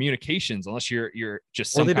in like communications, unless you're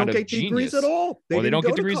just some kind of genius. Degrees at all. They don't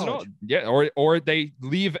get degrees at all. Yeah, or they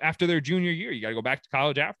leave after their junior year. You got to go back to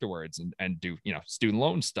college afterwards and do student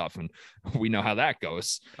loan stuff, and we know how that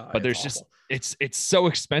goes. But there's awful. Just it's so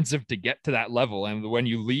expensive to get to that level, and when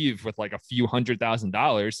you leave with like a few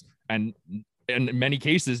 $100,000 and in many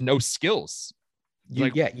cases, no skills. You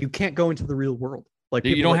can't go into the real world. Like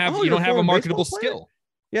you don't have a marketable skill.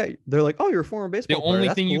 Yeah, they're like, oh, you're a former baseball player. The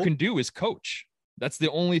only thing you can do is coach. That's the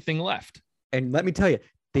only thing left. And let me tell you,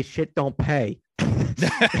 this shit don't pay.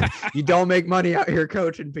 You don't make money out here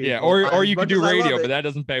coaching people. Yeah, or you can do radio, but that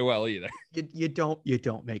doesn't pay well either. You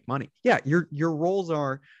don't make money. Yeah, your roles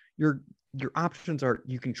are your options are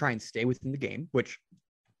you can try and stay within the game, which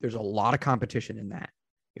there's a lot of competition in that.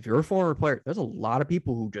 If you're a former player, there's a lot of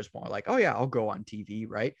people who just want like, oh yeah, I'll go on TV,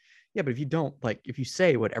 right? Yeah, but if you don't, like, if you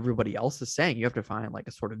say what everybody else is saying, you have to find like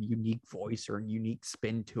a sort of unique voice or a unique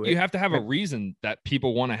spin to it. You have to have a reason that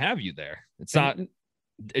people want to have you there. It's not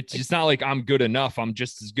like I'm good enough. I'm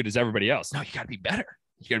just as good as everybody else. No, you got to be better.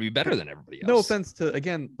 You got to be better than everybody else. No offense to,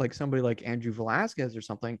 again, like somebody like Andrew Velasquez or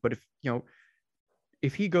something, but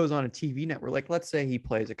if he goes on a TV network, like let's say he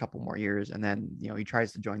plays a couple more years and then, he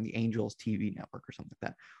tries to join the Angels TV network or something like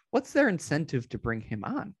that. What's their incentive to bring him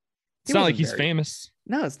on? It's not like he's famous.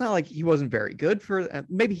 No, it's not like he wasn't very good for,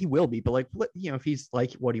 maybe he will be, but like, if he's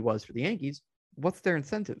like what he was for the Yankees, what's their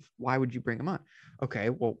incentive? Why would you bring him on? Okay.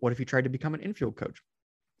 Well, what if he tried to become an infield coach?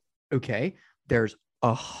 Okay. There's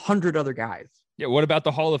 100 other guys. Yeah. What about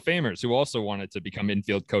the Hall of Famers who also wanted to become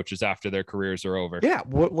infield coaches after their careers are over? Yeah.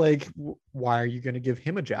 Why are you going to give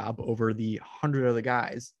him a job over the 100 other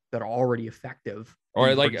guys that are already effective?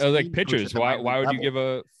 Or like pitchers. Why would you give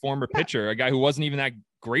a former pitcher, a guy who wasn't even that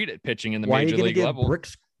great at pitching in the major league level?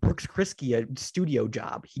 Brooks Kriske a studio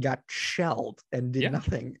job. He got shelled and did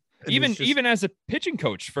nothing. Even as a pitching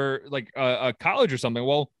coach for like a college or something.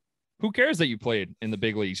 Well, who cares that you played in the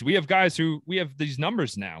big leagues? We have guys we have these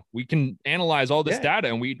numbers now. We can analyze all this data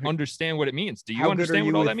and we understand what it means. Do you understand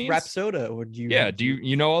what all that means? Rapsoda, or do you? Yeah. Do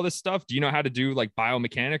you know all this stuff? Do you know how to do like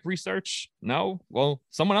biomechanic research? No. Well,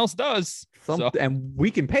 someone else does. And we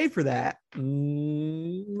can pay for that.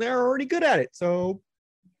 They're already good at it. So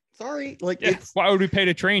sorry. Why would we pay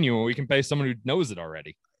to train you when we can pay someone who knows it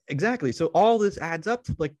already? Exactly. So all this adds up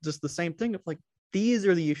to like just the same thing of like, these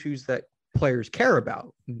are the issues that players care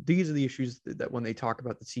about. These are the issues that when they talk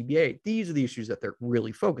about the CBA, these are the issues that they're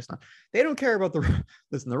really focused on. They don't care about the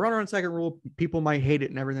runner on second rule. People might hate it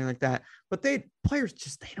and everything like that, but players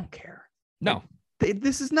they don't care. No,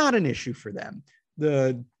 this is not an issue for them.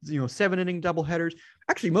 The 7-inning doubleheaders.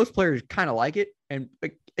 Actually, most players kind of like it, and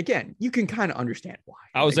again, you can kind of understand why.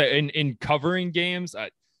 I was in covering games.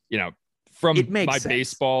 from It makes my sense.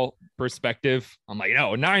 baseball perspective, I'm like,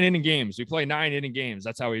 no, 9-inning games. We play 9-inning games.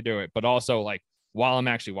 That's how we do it. But also, like, while I'm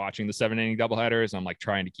actually watching the 7-inning doubleheaders, I'm like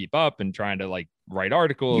trying to keep up and trying to like write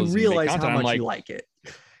articles. You and make realize how content. I'm much like, you like it.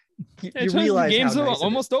 You the realize game's how nice it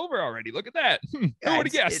almost is. over already. Look at that. Who Yeah, would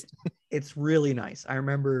have guessed? It's really nice. I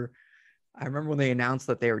remember when they announced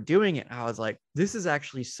that they were doing it, I was like, this is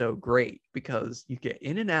actually so great because you get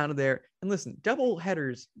in and out of there. And listen, double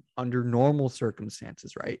headers under normal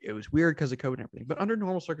circumstances, right? It was weird because of COVID and everything, but under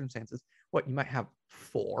normal circumstances, what you might have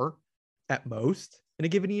 4 at most in a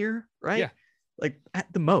given year, right? Yeah. Like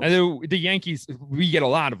at the most. And the Yankees, we get a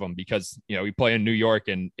lot of them because, you know, we play in New York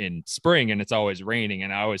in spring and it's always raining.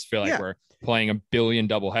 And I always feel like we're playing a billion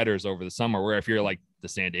double headers over the summer, where if you're like the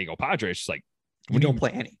San Diego Padres, it's like, you don't play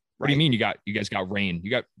any. What do you mean you guys got rain?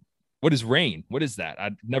 What is rain? What is that?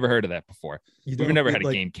 I've never heard of that before. We've never had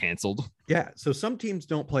a game canceled. Yeah. So some teams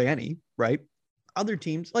don't play any, right? Other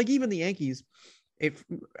teams, like even the Yankees, if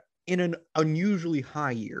in an unusually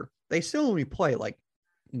high year, they still only play like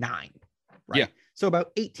 9, right? Yeah. So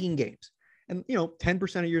about 18 games. And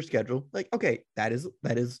 10% of your schedule, like, okay, that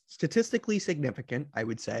is statistically significant, I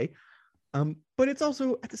would say. But it's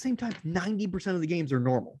also at the same time, 90% of the games are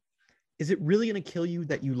normal. Is it really going to kill you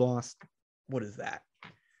that you lost, what is that,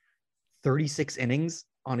 36 innings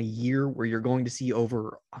on a year where you're going to see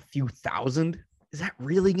over a few thousand? Is that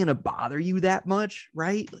really going to bother you that much?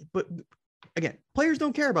 Right. But again, players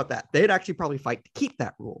don't care about that. They'd actually probably fight to keep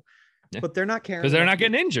that rule, but they're not caring because they're not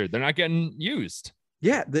getting injured. They're not getting used.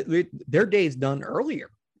 Yeah. Their day's done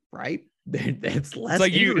earlier, right? It's less.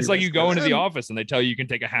 It's like you go into the office and they tell you can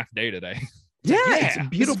take a half day today. It's a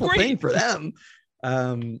beautiful thing for them.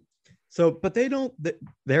 But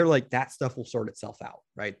they're like, that stuff will sort itself out,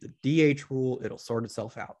 right? The DH rule, it'll sort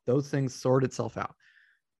itself out. Those things sort itself out.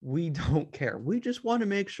 We don't care. We just want to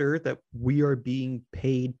make sure that we are being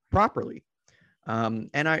paid properly. And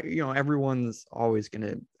everyone's always going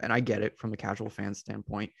to, and I get it from a casual fan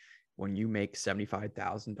standpoint, when you make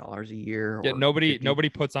 $75,000 a year. Yeah, nobody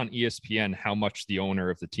puts on ESPN how much the owner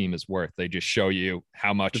of the team is worth. They just show you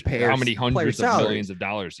how many hundreds of millions of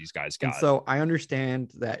dollars these guys got. And so I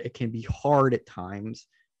understand that it can be hard at times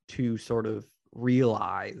to sort of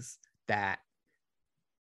realize that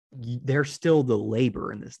they're still the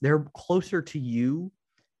labor in this. They're closer to you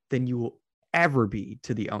than you will ever be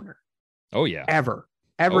to the owner. Oh yeah. Ever.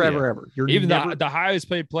 You're even the highest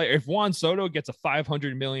paid player. If Juan Soto gets a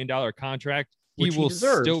 $500 million contract, he will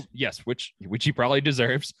still, which he probably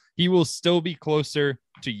deserves. He will still be closer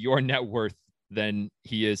to your net worth than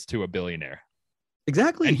he is to a billionaire.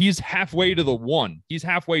 Exactly. And he's halfway to the one. He's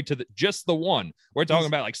halfway to just the one. We're talking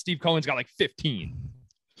about like Steve Cohen's got like 15.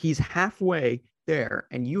 He's halfway there,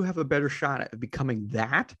 and you have a better shot at becoming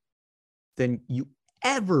that than you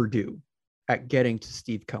ever do at getting to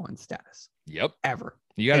Steve Cohen's status. Yep. Ever.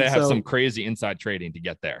 You got to have some crazy inside trading to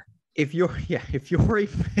get there. If you're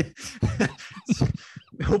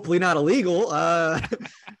hopefully not illegal.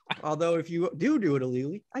 Although if you do it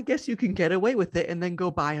illegally, I guess you can get away with it and then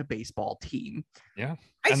go buy a baseball team. Yeah.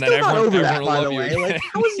 I'm still not over that, by the way. Like,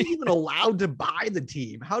 how is he even allowed to buy the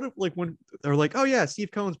team? When they're like, oh yeah,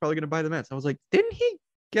 Steve Cohen's probably going to buy the Mets. I was like, didn't he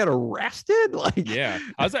get arrested? Like, yeah.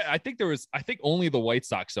 I think only the White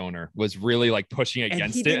Sox owner was really like pushing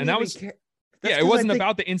against it. And that was, it wasn't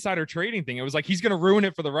about the insider trading thing. It was like, he's going to ruin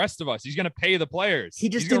it for the rest of us. He's going to pay the players. He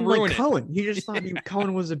just didn't like Cohen. He just thought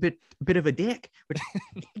Cohen was a bit of a dick, which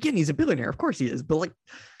again, he's a billionaire. Of course he is. But like,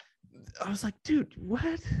 I was like, dude,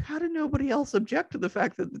 what? How did nobody else object to the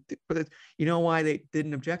fact that, but you know why they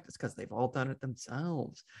didn't object? It's because they've all done it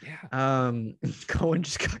themselves. Yeah. Cohen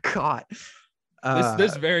just got caught.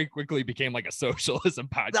 This very quickly became like a socialism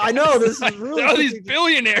podcast. I know, this is really all these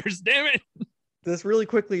billionaires, damn it. This really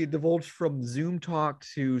quickly divulged from Zoom talk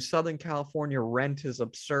to Southern California rent is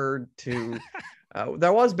absurd to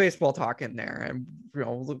there was baseball talk in there, and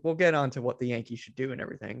we'll get on to what the Yankees should do and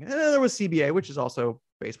everything. There was CBA, which is also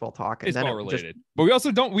baseball talk, and baseball then related. But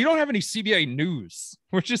we don't have any CBA news.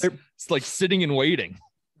 We're just it's like sitting and waiting.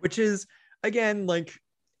 Which is again like,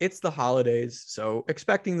 it's the holidays, so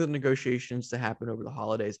expecting the negotiations to happen over the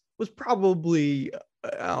holidays was probably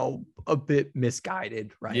a bit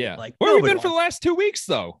misguided, right? Yeah. Like, where have we been for the last 2 weeks,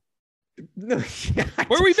 though? No, yeah,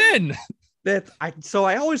 where have we been? So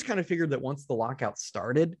I always kind of figured that once the lockout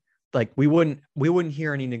started, like we wouldn't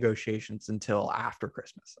hear any negotiations until after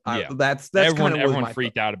Christmas. Yeah. That's everyone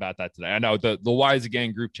freaked out about that today. I know the Wise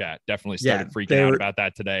Again group chat definitely started freaking out about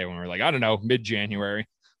that today when we were like, I don't know, mid-January. I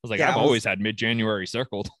was like, I've always had mid-January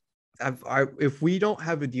circled. if we don't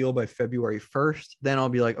have a deal by February 1st, then I'll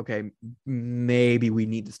be like, okay, maybe we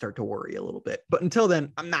need to start to worry a little bit. But until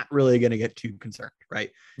then, I'm not really going to get too concerned,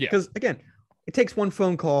 right? Yeah. Because again, it takes one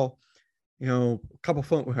phone call, a couple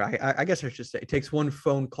phone. I guess I should say it takes one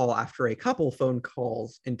phone call after a couple phone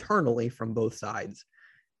calls internally from both sides,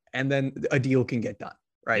 and then a deal can get done.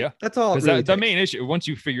 Right. Yeah. That's all. Really the main issue, once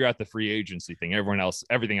you figure out the free agency thing,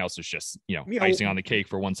 everything else is just, icing on the cake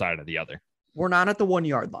for one side or the other. We're not at the 1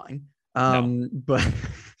 yard line. No. But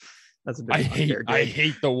that's a bit I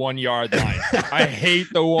hate the 1 yard line. I hate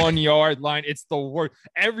the 1 yard line. It's the worst.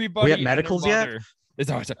 Everybody. We have medicals yet?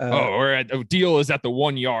 It's always deal is at the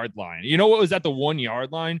 1 yard line. You know what was at the 1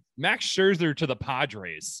 yard line? Max Scherzer to the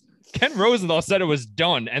Padres. Ken Rosenthal said it was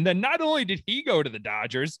done. And then not only did he go to the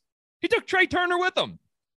Dodgers, he took Trey Turner with him.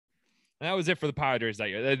 And that was it for the Padres that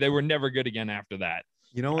year. They were never good again after that.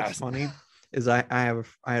 You know what's funny is I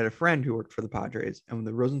had a friend who worked for the Padres, and when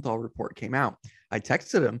the Rosenthal report came out, I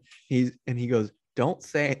texted him. He goes, "Don't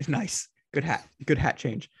say nice, good hat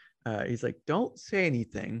change." He's like, "Don't say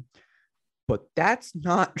anything," but that's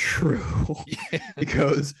not true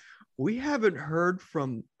because we haven't heard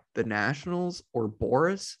from the Nationals or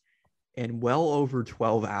Boris in well over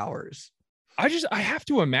 12 hours. I have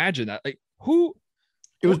to imagine that, like, who.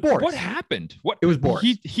 It was Boris. What happened? It was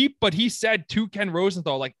Boris. But he said to Ken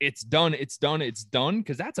Rosenthal, like, it's done.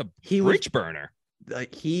 Because that's a bridge burner.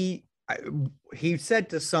 Like he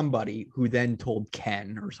said to somebody who then told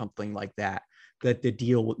Ken or something like that the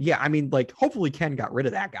deal. Yeah, I mean, like, hopefully Ken got rid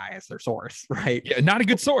of that guy as their source, right? Yeah, not a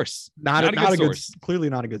good source. Not a good source.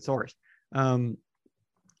 Clearly not a good source.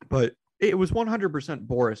 But it was 100%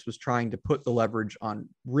 Boris was trying to put the leverage on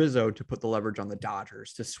Rizzo to put the leverage on the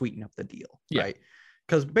Dodgers to sweeten up the deal, right?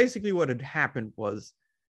 Because basically what had happened was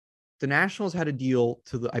the Nationals had a deal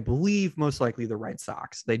to I believe most likely the Red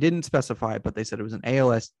Sox. They didn't specify it, but they said it was an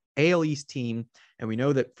AL East team. And we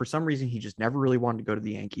know that for some reason, he just never really wanted to go to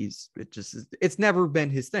the Yankees. It's never been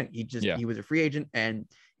his thing. He was a free agent, and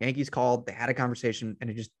Yankees called, they had a conversation,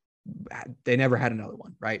 and they never had another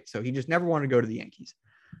one. Right. So he just never wanted to go to the Yankees.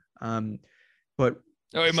 But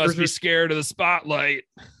he must be scared of the spotlight.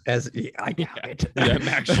 I doubt it. Yeah,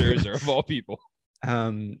 Max Scherzer of all people.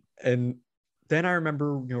 And then I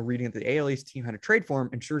remember, reading that the AL East team had a trade for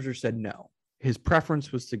him, and Scherzer said no. His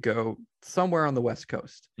preference was to go somewhere on the West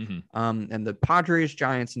Coast. Mm-hmm. And the Padres,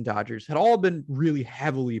 Giants, and Dodgers had all been really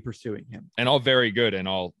heavily pursuing him. And all very good. And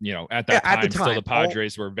all, at that time, still the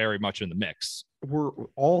Padres were very much in the mix.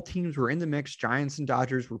 All teams were in the mix. Giants and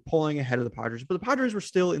Dodgers were pulling ahead of the Padres, but the Padres were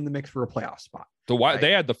still in the mix for a playoff spot.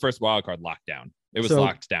 They had the first wild card locked down. It was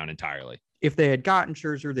locked down entirely. If they had gotten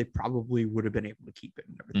Scherzer, they probably would have been able to keep it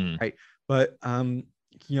and everything, right? But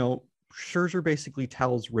Scherzer basically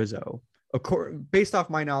tells Rizzo, based off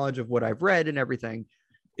my knowledge of what I've read and everything,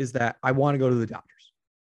 is that I want to go to the Dodgers.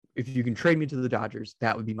 If you can trade me to the Dodgers,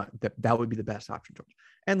 that would be that would be the best option.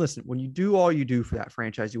 And listen, when you do all you do for that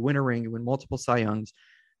franchise, you win a ring, you win multiple Cy Youngs,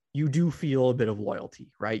 you do feel a bit of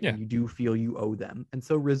loyalty, right? Yeah. And you do feel you owe them. And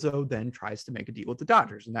so Rizzo then tries to make a deal with the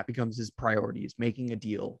Dodgers, and that becomes his priority, is making a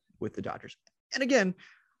deal with the Dodgers. And again,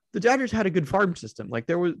 the Dodgers had a good farm system. Like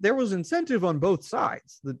there was incentive on both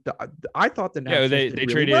sides. I thought the Nationals they did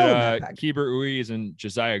really traded well Keibert Ruiz and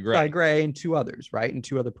Josiah Gray. Josiah Gray and two others, right? And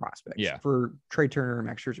two other prospects for Trey Turner and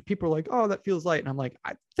Max Scherzer. People are like, oh, that feels light. And I'm like,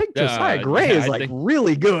 I think Josiah Gray is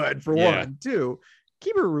really good for one, too.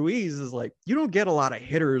 Keibert Ruiz is like, you don't get a lot of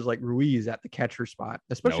hitters like Ruiz at the catcher spot,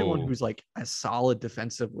 especially one who's like as solid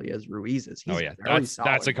defensively as Ruiz is.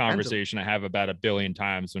 That's a conversation I have about a billion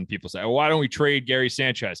times when people say, oh, why don't we trade Gary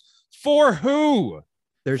Sanchez? For who?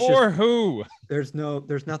 There's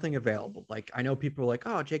nothing available. Like, I know people are like,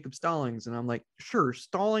 oh, Jacob Stallings. And I'm like, sure.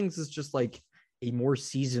 Stallings is just like a more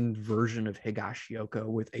seasoned version of Higashioka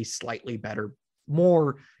with a slightly better,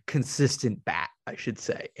 more consistent bat, I should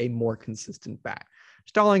say, a more consistent bat.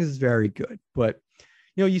 Stallings is very good, but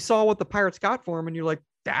you saw what the Pirates got for him, and you're like,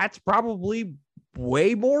 that's probably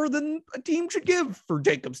way more than a team should give for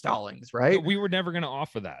Jacob Stallings, right? We were never going to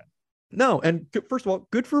offer that. No, and first of all,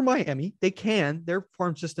 good for Miami. Their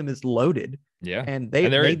farm system is loaded. Yeah, and they're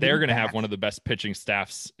going to have one of the best pitching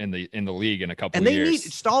staffs in the league in a couple of years.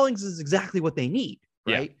 And Stallings is exactly what they need,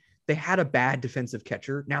 right? Yeah. They had a bad defensive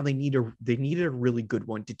catcher. Now they needed a really good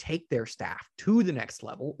one to take their staff to the next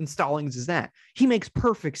level. And Stallings is that. He makes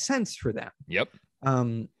perfect sense for them. Yep.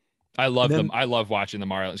 I love them. I love watching the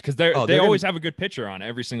Marlins because they always have a good pitcher on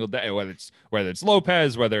every single day, whether it's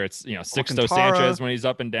Lopez, whether it's Sixto Sanchez when he's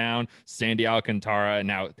up and down, Sandy Alcantara, and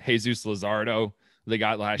now Jesus Luzardo they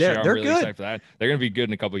got last year. I'm really excited for that. They're going to be good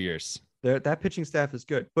in a couple of years. That pitching staff is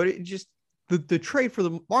good, but it just the trade for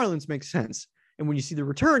the Marlins makes sense. And when you see the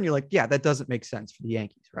return, you're like, yeah, that doesn't make sense for the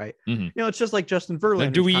Yankees, right? Mhm. You know, it's just like Justin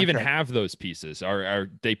Verlander. Do we even have those pieces? Are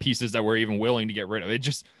they pieces that we're even willing to get rid of? It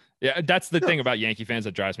just, yeah, that's the thing about Yankee fans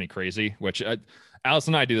that drives me crazy, which Alice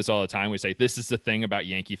and I do this all the time. We say, this is the thing about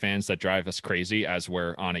Yankee fans that drive us crazy as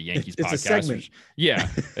we're on a Yankees it's podcast. A segment. Yeah,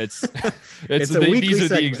 it's It's a weekly these are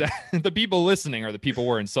segment. the exact, the people listening are the people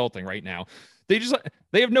we're insulting right now.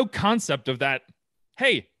 They have no concept of that.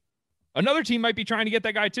 Hey, another team might be trying to get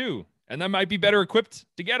that guy too. And that might be better equipped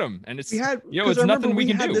to get him. And it's, it's nothing we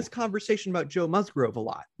can do. We had this conversation about Joe Musgrove a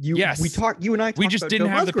lot. Yes. You and I talked we just about didn't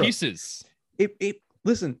Joe have Musgrove. the pieces.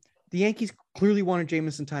 Listen, the Yankees clearly wanted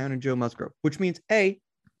Jameson Taillon and Joe Musgrove, which means, A,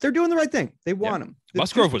 they're doing the right thing. They want him.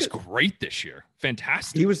 Musgrove was great this year.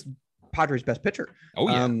 Fantastic. He was Padres' best pitcher. Oh,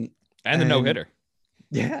 yeah. And the no-hitter.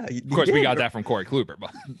 Yeah. Of course, we got that from Corey Kluber.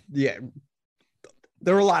 But yeah.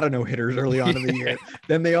 There were a lot of no-hitters early on in the year.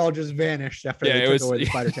 Then they all just vanished after they took away the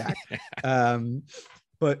spider tack.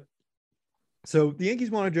 But so the Yankees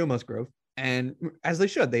wanted Joe Musgrove, and as they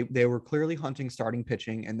should, they were clearly hunting starting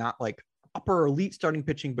pitching, and not like upper elite starting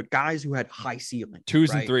pitching, but guys who had high ceiling. Twos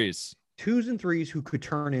and threes who could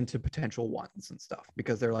turn into potential ones and stuff,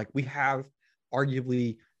 because they're like, we have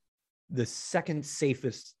arguably the second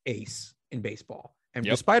safest ace in baseball. And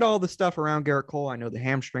despite all the stuff around Garrett Cole, I know the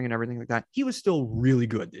hamstring and everything like that, he was still really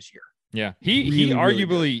good this year. Yeah, he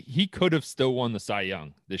arguably he could have still won the Cy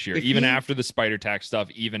Young this year, after the spider tack stuff,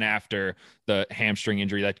 even after the hamstring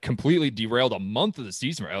injury that completely derailed a month of the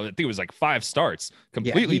season. I think it was like 5 starts,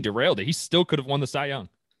 completely derailed it. He still could have won the Cy Young.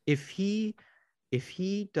 If he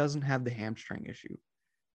doesn't have the hamstring issue,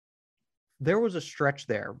 there was a stretch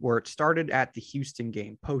there where it started at the Houston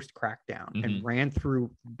game post crackdown and ran through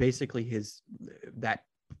basically the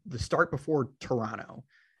start before Toronto.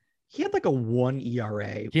 He had like a 1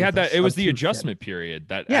 ERA. He had that. It was the adjustment period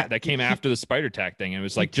that came after the spider tack thing. And it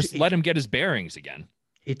was like, just let him get his bearings again.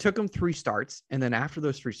 It took him 3 starts. And then after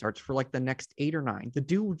those 3 starts, for like the next 8 or 9, the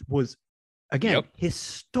dude was, again,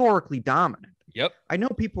 historically dominant. Yep. I know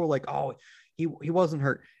people are like, oh, he wasn't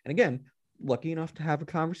hurt. And again, lucky enough to have a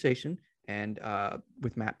conversation and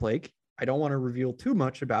with Matt Blake. I don't want to reveal too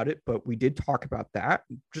much about it, but we did talk about that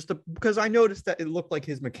because I noticed that it looked like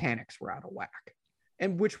his mechanics were out of whack.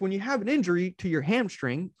 And which, when you have an injury to your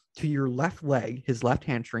hamstring, to your left leg, his left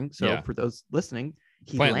hamstring. So for those listening,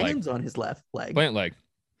 he lands on his left leg. Plant leg.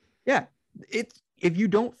 Yeah. If you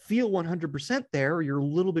don't feel 100% there, or you're a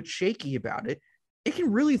little bit shaky about it, it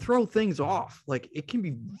can really throw things off. Like, it can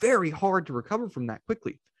be very hard to recover from that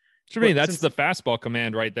quickly. To me, that's the fastball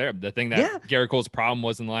command right there. The thing that Garrett Cole's problem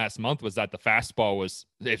was in the last month was that the fastball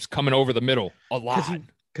it's coming over the middle a lot.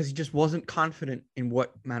 Because he just wasn't confident in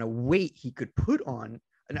what amount of weight he could put on.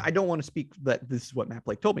 And I don't want to speak that this is what Matt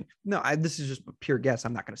Blake told me. No, this is just a pure guess.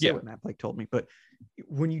 I'm not going to say what Matt Blake told me. But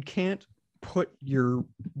when you can't put your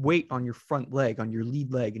weight on your front leg, on your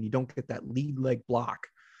lead leg, and you don't get that lead leg block,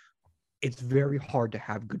 it's very hard to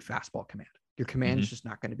have good fastball command. Your command is just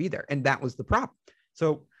not going to be there. And that was the problem.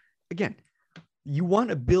 So again, you want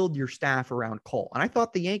to build your staff around Cole. And I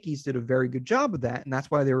thought the Yankees did a very good job of that. And that's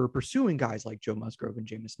why they were pursuing guys like Joe Musgrove and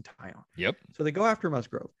Jameson Taillon. Yep. So they go after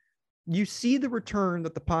Musgrove. You see the return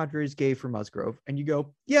that the Padres gave for Musgrove, and you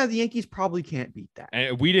go, yeah, the Yankees probably can't beat that.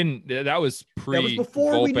 And we didn't, that was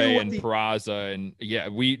before Volpe and Peraza.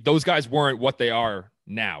 And those guys weren't what they are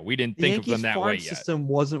now. We didn't think of them that way yet. The Yankees system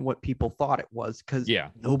wasn't what people thought it was, because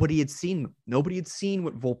nobody had seen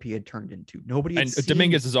what Volpe had turned into.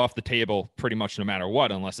 Dominguez is off the table pretty much no matter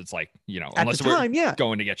what, unless it's like, unless we're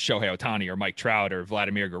going to get Shohei Ohtani or Mike Trout or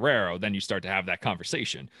Vladimir Guerrero, then you start to have that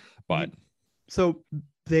conversation. But so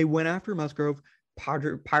they went after Musgrove.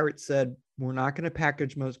 Pirates said, we're not going to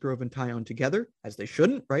package Musgrove and Taillon together, as they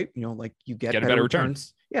shouldn't, right? Like you get better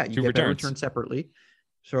returns. Yeah, you get better returns separately.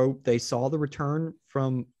 So they saw the return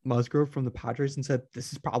from Musgrove from the Padres and said,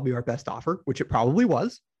 this is probably our best offer, which it probably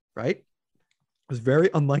was, right? It was very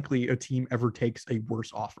unlikely a team ever takes a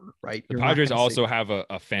worse offer, right? The Padres also have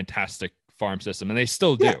a fantastic farm system, and they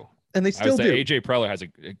still do. Yeah, and they still do. AJ Preller has a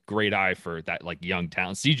great eye for that, like, young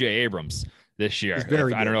talent. CJ Abrams this year.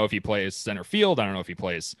 I don't know if he plays center field. I don't know if he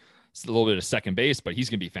plays a little bit of second base, but he's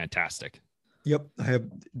going to be fantastic. Yep. I have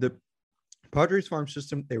the Padres farm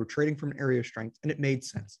system. They were trading from an area of strength, and it made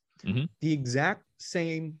sense. The exact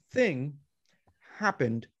same thing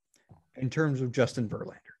happened in terms of Justin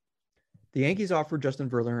Verlander. The Yankees offered Justin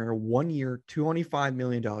Verlander a 1-year, $25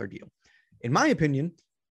 million deal. In my opinion,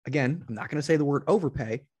 again, I'm not going to say the word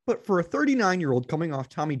overpay, but for a 39-year-old coming off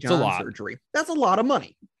Tommy John surgery, that's a lot of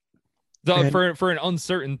money. For an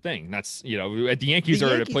uncertain thing. That's, the Yankees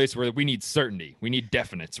are at a place where we need certainty. We need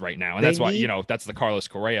definites right now. And that's why, that's the Carlos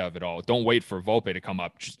Correa of it all. Don't wait for Volpe to come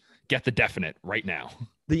up. Just get the definite right now.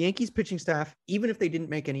 The Yankees pitching staff, even if they didn't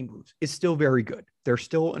make any moves, is still very good. They're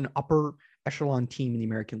still an upper echelon team in the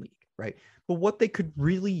American League, right? But what they could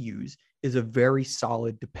really use is a very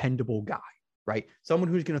solid, dependable guy, right? Someone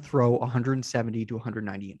who's going to throw 170 to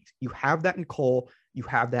 190 innings. You have that in Cole. You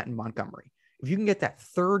have that in Montgomery. If you can get that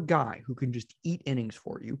third guy who can just eat innings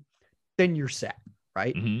for you, then you're set,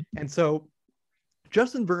 right? Mm-hmm. And so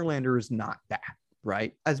Justin Verlander is not that,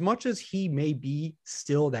 right? As much as he may be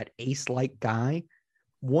still that ace-like guy,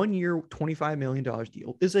 1 year, $25 million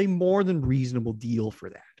deal is a more than reasonable deal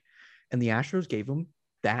for that. And the Astros gave him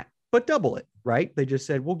that, but double it, right? They just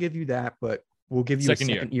said, we'll give you that, but we'll give you a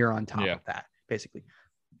second year on top of that, basically.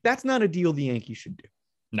 That's not a deal the Yankees should do.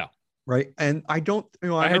 No. Right. And I don't,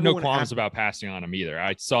 I had no qualms about passing on him either.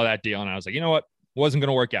 I saw that deal and I was like, you know what? Wasn't going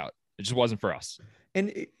to work out. It just wasn't for us.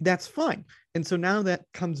 And that's fine. And so now that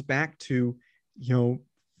comes back to,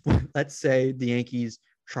 let's say the Yankees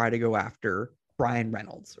try to go after Brian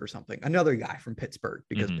Reynolds or something, another guy from Pittsburgh,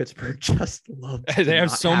 because Pittsburgh just loves. They have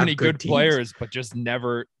so many good players, but just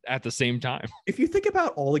never at the same time. If you think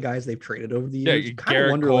about all the guys they've traded over the years, you kind of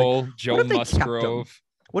Garrett wonder, Cole, Joe Musgrove.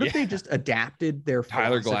 What if they just adapted their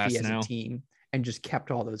Tyler philosophy Glass as a team and just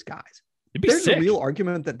kept all those guys? There's a real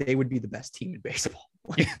argument that they would be the best team in baseball.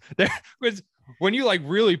 When you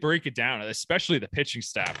really break it down, especially the pitching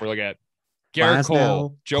staff, we're looking at Garrett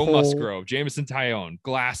Cole, Joe Musgrove, Jameson Tyone,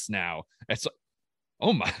 Glasnow. It's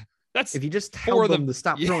that's if you just tell them to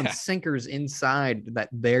stop throwing sinkers inside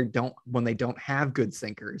when they don't have good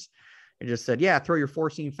sinkers, and just said, throw your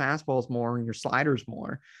 4-seam fastballs more and your sliders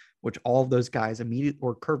more, which all of those guys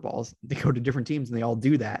or curveballs, they go to different teams and they all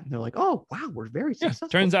do that. And they're like, oh, wow, we're very successful.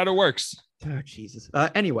 Turns out it works. Oh, Jesus.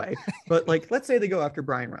 Anyway, but let's say they go after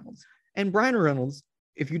Brian Reynolds. And Brian Reynolds,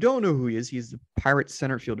 if you don't know who he is, he's the Pirates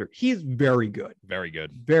center fielder. He is very good. Very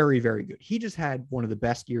good. Very, very good. He just had one of the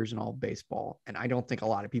best years in all of baseball. And I don't think a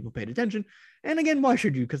lot of people paid attention. And again, why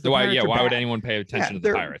should you? Because why would anyone pay attention to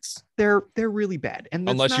the Pirates? They're really bad. And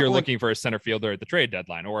unless you're looking for a center fielder at the trade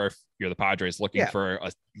deadline, or if you're the Padres looking for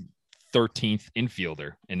a 13th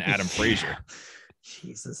infielder in Adam Frazier.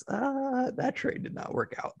 Jesus, that trade did not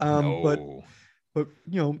work out. No. But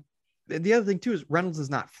the other thing too is Reynolds is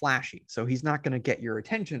not flashy, so he's not going to get your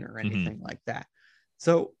attention or anything like that.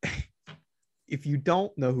 So if you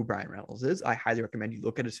don't know who Brian Reynolds is, I highly recommend you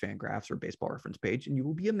look at his Fangraphs or Baseball Reference page, and you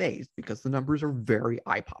will be amazed because the numbers are very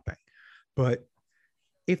eye-popping. But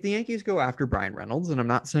if the Yankees go after Brian Reynolds, and I'm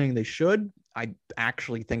not saying they should, I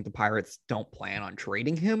actually think the Pirates don't plan on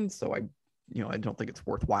trading him. So I don't think it's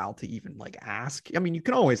worthwhile to even ask. I mean, you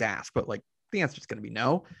can always ask, but the answer is going to be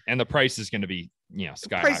no. And the price is going to be,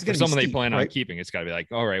 sky high. For someone they plan on keeping, it's got to be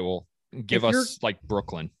all right, well, give us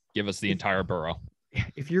Brooklyn, give us the entire borough.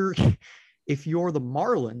 If you're the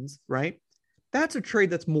Marlins, right, that's a trade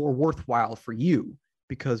that's more worthwhile for you,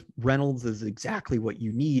 because Reynolds is exactly what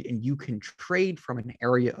you need. And you can trade from an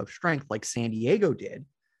area of strength like San Diego did,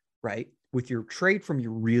 right, with your trade from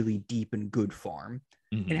your really deep and good farm,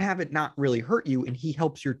 and have it not really hurt you. And he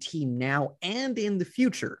helps your team now and in the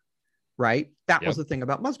future, right? That was the thing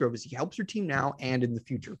about Musgrove, is he helps your team now and in the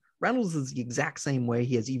future. Reynolds is the exact same way.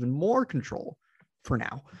 He has even more control for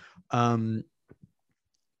now. And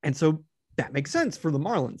so that makes sense for the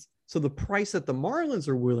Marlins. So the price that the Marlins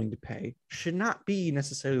are willing to pay should not be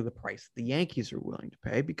necessarily the price the Yankees are willing to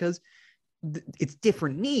pay, because it's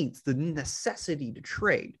different needs, the necessity to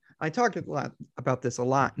trade. I talked about this a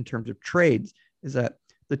lot in terms of trades, is that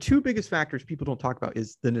the two biggest factors people don't talk about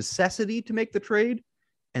is the necessity to make the trade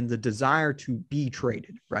and the desire to be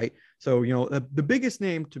traded, right? So, the biggest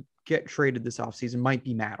name to get traded this offseason might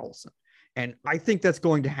be Matt Olson. And I think that's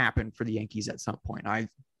going to happen for the Yankees at some point. I've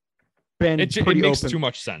been it makes too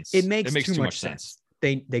much sense. It makes too much sense.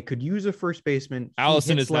 They could use a first baseman.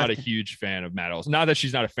 Allison is not a huge fan of Matt Olson. Not that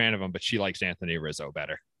she's not a fan of him, but she likes Anthony Rizzo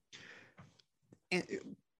better.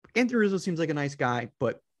 Anthony Rizzo seems like a nice guy,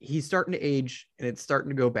 but he's starting to age and it's starting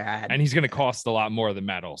to go bad. And he's going to cost a lot more than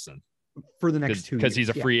Matt Olson for the next 2 years. Because he's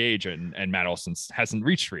a free agent and Matt Olson hasn't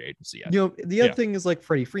reached free agency yet. The other thing is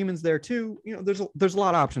Freddie Freeman's there too. There's a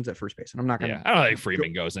lot of options at first base, and I'm not going to. I don't think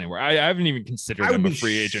Freeman goes anywhere. I haven't even considered him a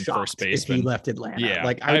free agent first baseman. If he left Atlanta. Yeah.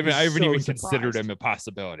 I haven't even considered him a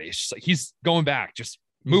possibility. It's just he's going back. Just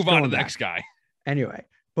move on to the next guy. Anyway,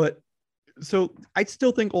 but so I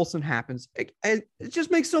still think Olson happens. It just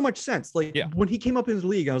makes so much sense. When he came up in the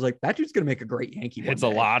league, I was like, that dude's going to make a great Yankee. It's a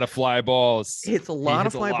lot of fly balls. It's a lot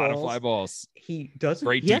of fly balls. He doesn't.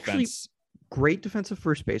 Great defense. Great defensive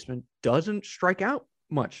first baseman. Doesn't strike out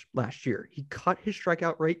much last year. He cut his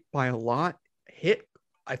strikeout rate by a lot. Hit,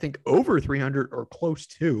 I think, over 300 or close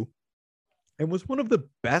to, and was one of the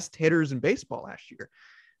best hitters in baseball last year.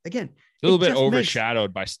 again, a little it bit just makes-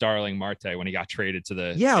 overshadowed by Starling Marte when he got traded to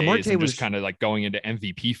the Yeah, A's Marte and was just kind of like going into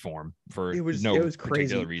MVP form for it was no crazy.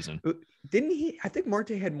 particular reason. Didn't he? I think Marte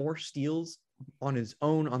had more steals on his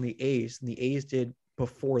own on the A's than the A's did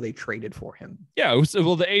before they traded for him. Yeah,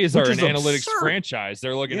 well, the A's Which are is an analytics absurd. franchise.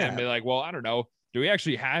 They're looking at it and Yeah. be like, well, I don't know. Do we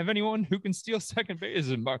actually have anyone who can steal second base?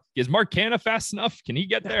 Is Mark Canha fast enough? Can he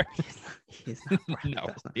get there? He's not No. fast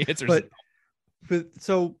enough. The answer is But, no. but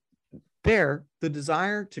so there, the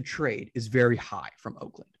desire to trade is very high from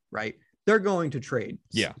Oakland, right? They're going to trade.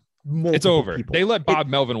 Yeah. multiple It's over. people. They let Bob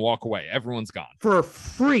Melvin walk away. Everyone's gone. For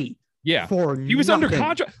free. Yeah. For He was under nothing.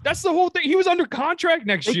 contract. That's the whole thing. He was under contract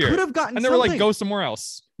next They year. could have gotten And they were like, something. go somewhere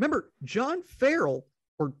else. Remember, John Farrell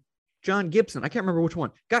or John Gibson, I can't remember which one,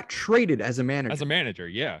 got traded as a manager. As a manager,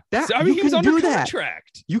 yeah. That- So, I mean, you he was can under do that.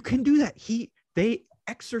 contract. You can do that. They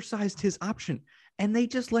exercised his option and they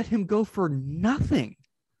just let him go for nothing.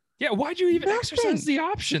 Yeah, why'd you even Nothing. exercise the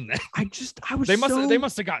option then? I was They so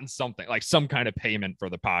must have gotten something, like some kind of payment for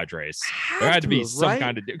the Padres. had There had to be have, some right?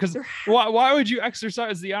 kind of because There had- why would you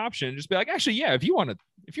exercise the option and just be like, actually, yeah, if you want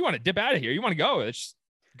to dip out of here, you want to go, it's just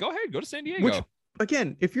go ahead, go to San Diego. Which,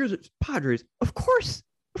 again, if you're the Padres, of course,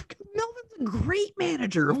 Melvin's a great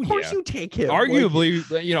manager. Of Oh, course, yeah. you take him. Like,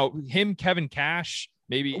 Arguably, him, Kevin Cash,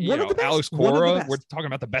 maybe One of the best. Alex One of the Cora. best. We're talking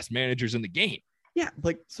about the best managers in the game. yeah,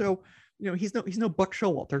 like so. He's no Buck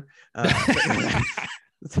Showalter.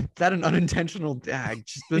 Is that an unintentional?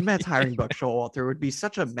 Just the Mets hiring Buck Showalter would be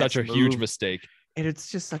such a Such a huge mistake. and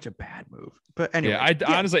it's just such a bad move. But anyway, Yeah,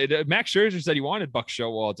 honestly, Max Scherzer said he wanted Buck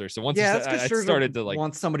Showalter. So once that's I 'cause Scherzer started to like,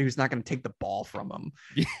 wants somebody who's not going to take the ball from him.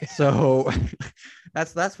 Yeah. So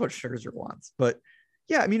that's what Scherzer wants. But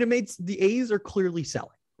yeah, I mean, the A's are clearly selling,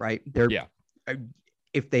 right? Yeah.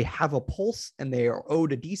 If they have a pulse and they are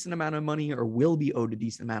owed a decent amount of money or will be owed a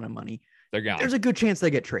decent amount of money, they're gone. there's a good chance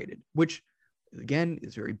they get traded, which again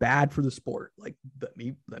is very bad for the sport. Like, let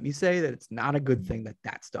me say that it's not a good thing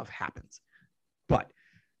that stuff happens, but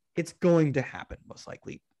it's going to happen most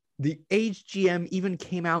likely. The A's GM even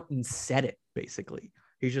came out and said it. Basically,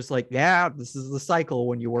 he's just like, yeah, this is the cycle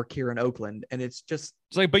when you work here in Oakland, and it's just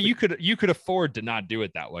It's like, but you could afford to not do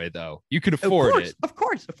it that way, though. You could afford it. Of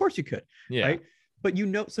course you could. Yeah. Right. But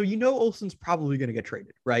Olsen's probably going to get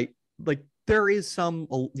traded, right? Like there is some,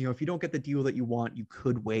 if you don't get the deal that you want, you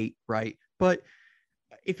could wait, right? But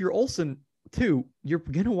if you're Olsen too, you're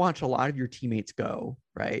going to watch a lot of your teammates go,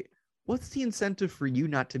 right? What's the incentive for you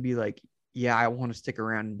not to be like, yeah, I want to stick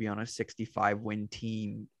around and be on a 65-win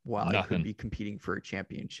team while I Nothing. could be competing for a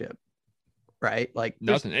championship, right? Like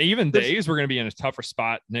Nothing. Even the there's- A's were going to be in a tougher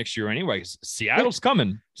spot next year anyway. Seattle's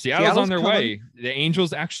coming. Seattle's on their Seattle's way. The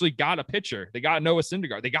Angels actually got a pitcher. They got Noah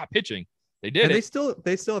Syndergaard. They got pitching. They did And it.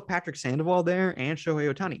 they still have Patrick Sandoval there and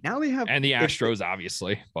Shohei Ohtani. Now they have And the if- Astros,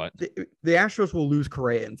 obviously, but the Astros will lose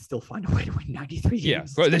Correa and still find a way to win 93 games. yeah,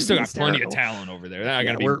 It's but they gonna still be got plenty of hysterical. talent over there. They're not Yeah,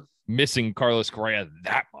 going to we're- be missing Carlos Correa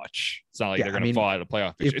that much. It's not like Yeah, they're I going to mean, fall out of the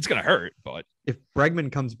playoff picture. if- It's going to hurt, but If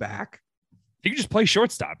Bregman comes back, he can just play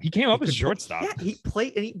shortstop. He came up he as could play- shortstop. Yeah, he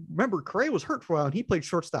played, and remember Correa was hurt for a while, and he played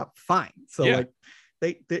shortstop fine. So Yeah.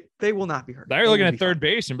 like they will not be hurt. They're They looking will at be third fine.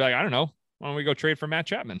 base and be like, I don't know. Why don't we go trade for Matt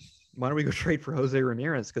Chapman? Why don't we go trade for Jose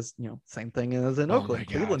Ramirez? Because same thing as in Oh my Oakland.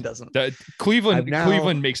 God. Cleveland doesn't. Cleveland I've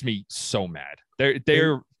now- makes me so mad.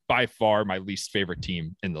 They're by far my least favorite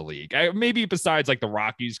team in the league. Maybe besides like the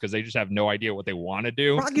Rockies, because they just have no idea what they want to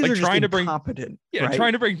do. Rockies like are just trying to bring incompetent.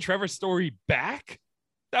 trying to bring Trevor Story back.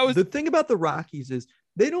 That was The thing about the Rockies is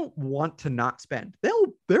they don't want to not spend.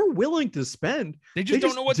 They're willing to spend. they They just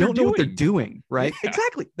don't know what they're know doing. what they're doing, right? Yeah.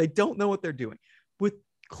 Exactly. They don't know what they're doing. With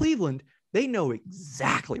Cleveland, they know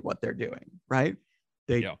exactly what they're doing, right?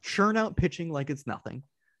 They Yeah. churn out pitching like it's nothing.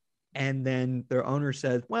 And then their owner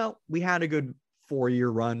says, well, we had a good 4-year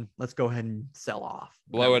run. Let's go ahead and sell off.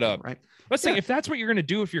 Blow it up. Right. Let's say Yeah. if that's what you're going to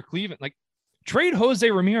do, if you're Cleveland, like trade Jose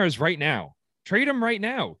Ramirez right now. Trade him right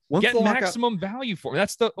now. Once Get the lockout- maximum value for him.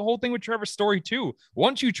 That's the whole thing with Trevor Story too.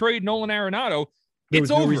 Once you trade Nolan Arenado, There it's was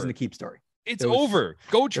no over. reason to keep Story. It's there was- over.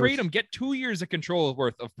 Go there trade was- him. Get 2 years of control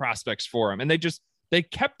worth of prospects for him. And they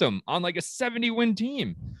kept him on like a 70-win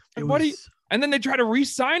team. It And what do you, was- and then they try to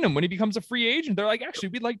re-sign him when he becomes a free agent. They're like, actually,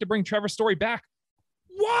 we'd like to bring Trevor Story back.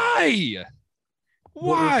 Why? What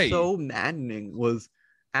Why? was so maddening was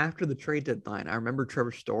after the trade deadline, I remember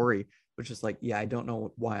Trevor Story was just like, yeah, I don't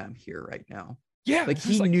know why I'm here right now. Yeah. Like it's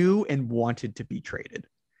he just knew and wanted to be traded.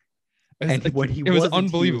 it's And like- when he it was wasn't, he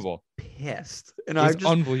unbelievable. pissed. And It I was just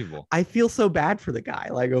unbelievable. I feel so bad for the guy.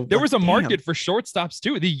 Like There was a damn. market for shortstops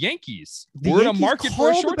too. The Yankees The were in a Yankees market for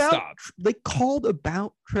a called about- shortstop. They called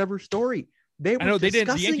about Trevor Story. They were I know they didn't.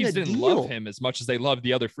 The discussing Yankees a didn't deal. love him as much as they loved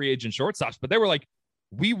the other free agent shortstops, but they were like,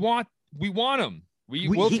 "We want him.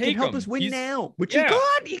 We'll he take can help him. us win He's- now, which yeah.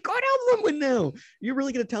 he could help them win now. You're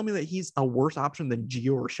really gonna tell me that he's a worse option than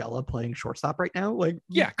Gio Urshela playing shortstop right now? Like,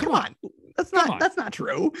 Yeah, come on. That's Come not on. that's not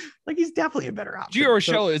true. Like, he's definitely a better option. Gio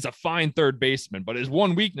So, Urshela is a fine third baseman, but his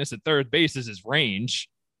one weakness at third base is his range.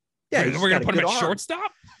 yeah, We're going to put him at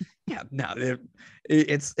shortstop? Yeah, no,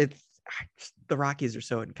 it's the Rockies are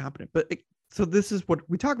so incompetent. But so this is what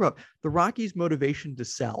we talk about. The Rockies' motivation to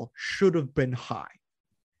sell should have been high,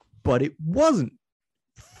 but it wasn't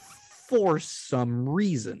for some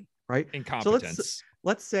reason, right? Incompetence.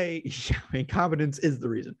 Let's say incompetence is the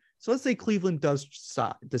reason. So let's say Cleveland does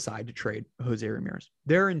decide to trade Jose Ramirez.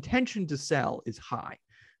 Their intention to sell is high,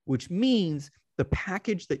 which means the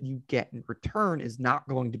package that you get in return is not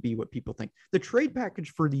going to be what people think. The trade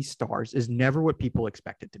package for these stars is never what people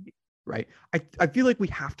expect it to be, right? I feel like we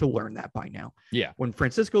have to learn that by now. Yeah. When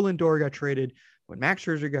Francisco Lindor got traded, when Max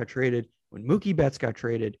Scherzer got traded, when Mookie Betts got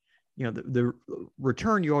traded, the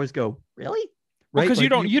return, you always go, really? Right? Because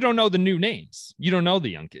Like, you don't know the new names. You don't know the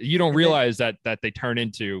young kids. You don't realize that they turn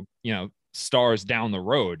into, stars down the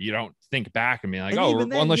road. You don't think back and be like, and oh, even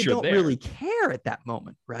then, unless you you're don't there. really care at that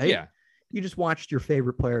moment, right? Yeah. You just watched your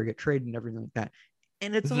favorite player get traded and everything like that.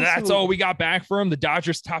 And it's also, That's all we got back for him. The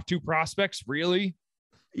Dodgers' top 2 prospects. Really?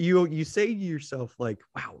 you say to yourself, like,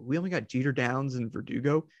 wow, we only got Jeter, Downs, and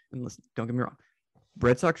Verdugo. And listen, don't get me wrong,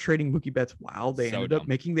 Red Sox trading Mookie Betts, wow, they ended up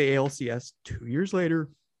making the ALCS 2 years later.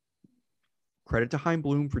 Credit to Chaim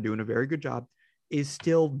Bloom for doing a very good job. Is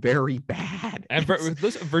still very bad. And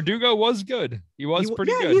listen, Verdugo was good. He was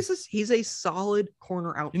pretty good. He's a solid corner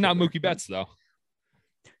outfielder. He's not Mookie Betts though.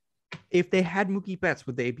 If they had Mookie Betts,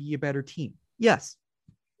 would they be a better team? Yes.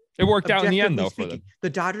 It worked out in the end though for them. The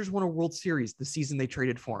Dodgers won a World Series the season they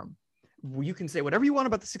traded for him. You can say whatever you want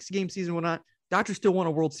about the 60-game season, whatnot. Dodgers still won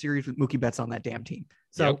a World Series with Mookie Betts on that damn team.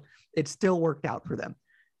 So It still worked out for them.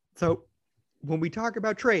 So when we talk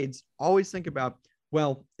about trades, always think about,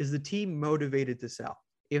 well, is the team motivated to sell?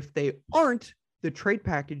 If they aren't, the trade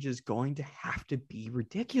package is going to have to be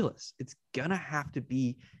ridiculous. It's going to have to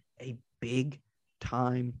be a big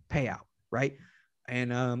time payout, right?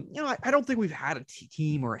 And, I don't think we've had a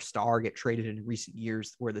team or a star get traded in recent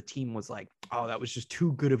years where the team was like, oh, that was just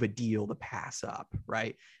too good of a deal to pass up,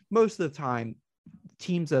 right? Most of the time,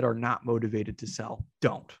 teams that are not motivated to sell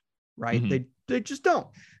don't, right? Mm-hmm. They just don't.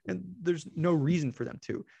 And there's no reason for them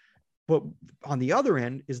to. But on the other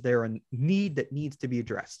end, is there a need that needs to be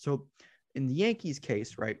addressed? So in the Yankees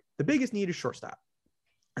case, right, the biggest need is shortstop.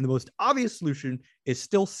 And the most obvious solution is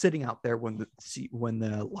still sitting out there when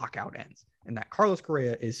the lockout ends, and that Carlos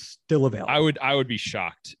Correa is still available. I would be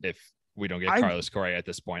shocked if we don't get Carlos Correa at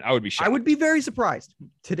this point. I would be shocked. I would be very surprised.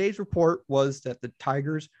 Today's report was that the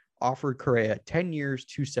Tigers offered Correa 10 years,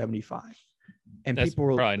 $275. And that's people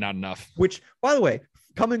were probably not enough. Which, by the way,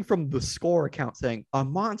 coming from the Score account saying a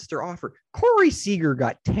monster offer, Corey Seager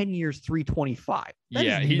got 10 years, $325.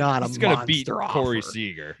 He's gonna beat Corey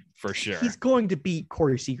Seager for sure. He's going to beat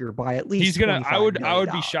Corey Seager by at least. He's gonna. I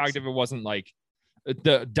would be shocked if it wasn't like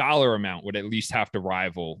the dollar amount would at least have to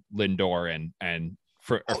rival Lindor and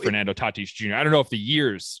Fernando Tatis Jr. I don't know if the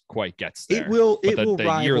years quite gets there. It will. But It will the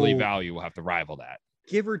rival, yearly value will have to rival that.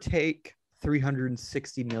 Give or take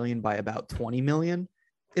 360 million by about 20 million.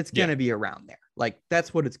 It's going to be around there. Like,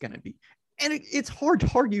 that's what it's going to be. And it's hard to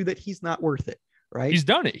argue that he's not worth it, right? He's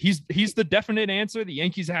done it. He's the definite answer. The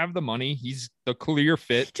Yankees have the money. He's the clear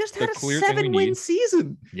fit. He just had a clear 7-win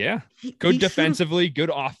season. Yeah. Good defensively, good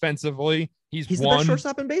offensively. He's the best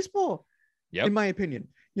shortstop in baseball. Yep. In my opinion.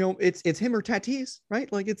 It's him or Tatis,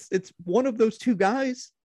 right? Like, it's one of those two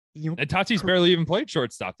guys. And Tatis barely even played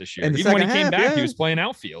shortstop this year. Even when he came back, he was playing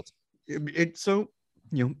outfield.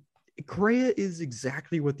 Correa is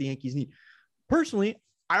exactly what the Yankees need. Personally,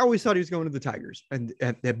 I always thought he was going to the Tigers, and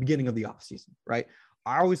at the beginning of the offseason, right?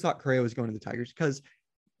 I always thought Correa was going to the Tigers because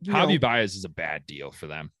Javi Baez is a bad deal for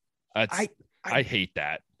them. I hate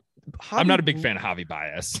that. I'm not a big fan of Javi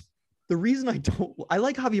Baez. The reason I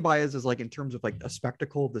like Javi Baez is like in terms of like a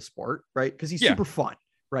spectacle of the sport, right? Because he's super fun,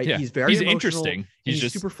 right? Yeah. He's very emotional, interesting. He's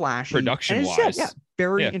just super flashy, production wise.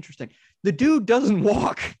 Very interesting. The dude doesn't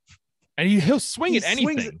walk, and he'll swing at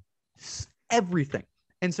anything. Everything.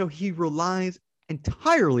 And so he relies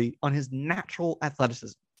entirely on his natural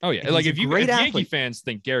athleticism. Oh yeah. And like if Yankee fans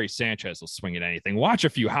think Gary Sanchez will swing at anything, watch a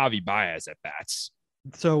few Javi Baez at bats.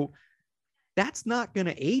 So that's not going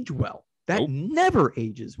to age well. That never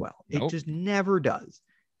ages well. It just never does.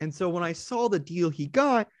 And so when I saw the deal he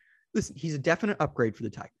got, listen, he's a definite upgrade for the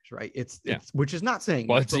Tigers, right? It's which is not saying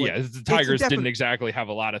much, the Tigers didn't exactly have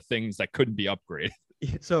a lot of things that couldn't be upgraded.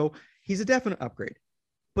 So he's a definite upgrade.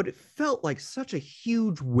 But it felt like such a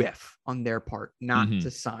huge whiff on their part not to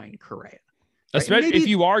sign Correa. Especially if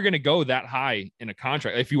you are going to go that high in a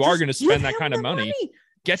contract, if you are going to spend that kind of money,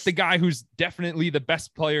 get the guy who's definitely the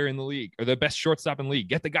best player in the league or the best shortstop in the league.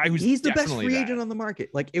 Get the guy who's he's the best free agent on the market.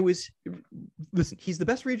 Like listen, he's the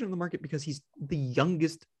best free agent on the market because he's the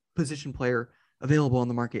youngest position player available on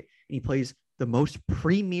the market, and he plays the most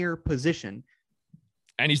premier position.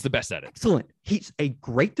 And he's the best at it. Excellent. He's a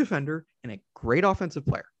great defender and a great offensive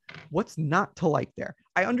player. What's not to like there?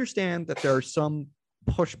 I understand that there are some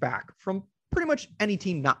pushback from pretty much any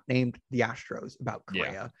team not named the Astros about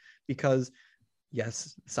Correa because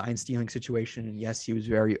yes, sign stealing situation. And yes, he was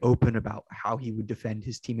very open about how he would defend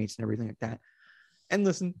his teammates and everything like that. And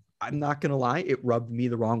listen, I'm not going to lie. It rubbed me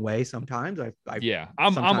the wrong way sometimes.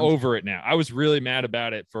 I'm over it now. I was really mad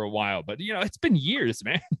about it for a while, but it's been years,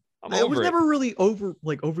 man. I was never really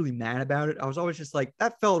overly mad about it. I was always just like,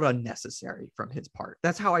 that felt unnecessary from his part.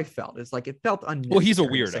 That's how I felt. It's like, it felt unnecessary. Well, he's a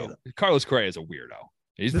weirdo. Carlos Correa is a weirdo.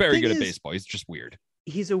 He's very good at baseball. He's just weird.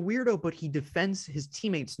 He's a weirdo, but he defends his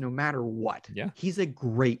teammates no matter what. Yeah. He's a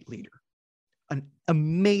great leader, an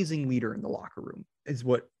amazing leader in the locker room is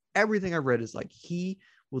what everything I've read is like. He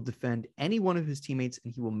will defend any one of his teammates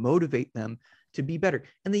and he will motivate them to be better.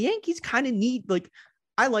 And the Yankees kind of need,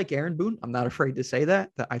 I like Aaron Boone. I'm not afraid to say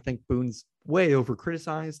that I think Boone's way over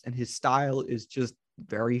criticized and his style is just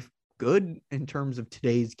very good in terms of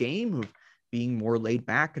today's game of being more laid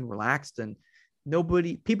back and relaxed, and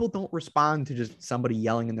people don't respond to just somebody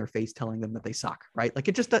yelling in their face, telling them that they suck, right? Like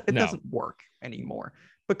it doesn't work anymore.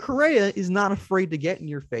 But Correa is not afraid to get in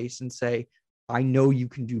your face and say, I know you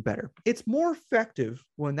can do better. It's more effective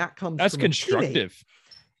when that comes That's from constructive.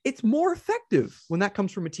 It's more effective when that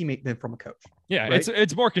comes from a teammate than from a coach. Yeah, right?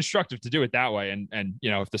 it's more constructive to do it that way. And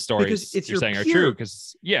if the stories you're saying are true,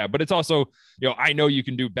 because but it's also, I know you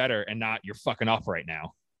can do better and not you're fucking off right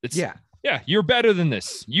now. You're better than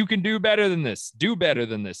this. You can do better than this. Do better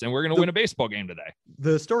than this. And we're going to win a baseball game today.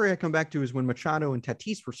 The story I come back to is when Machado and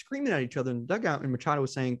Tatis were screaming at each other in the dugout, and Machado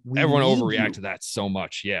was saying, everyone overreacted to that so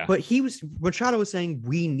much. Yeah. But Machado was saying,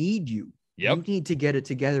 we need you. Yep. You need to get it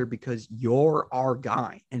together because you're our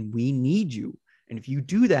guy and we need you. And if you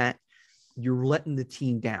do that, you're letting the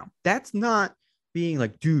team down. That's not being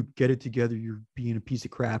like, dude, get it together. You're being a piece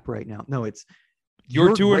of crap right now. No, it's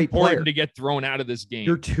you're too important to get thrown out of this game.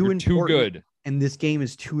 You're too good. And this game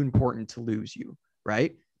is too important to lose you,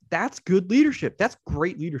 right? That's good leadership. That's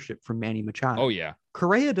great leadership from Manny Machado. Oh, yeah.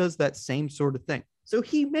 Correa does that same sort of thing. So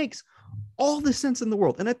he makes all the sense in the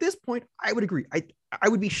world. And at this point, I would agree. I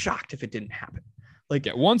would be shocked if it didn't happen.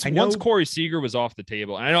 Once Corey Seager was off the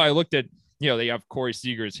table, and I know I looked at, they have Corey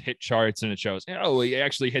Seager's hit charts and it shows, he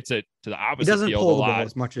actually hits it to the opposite field. He doesn't pull a lot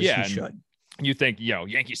as much as he should. You think,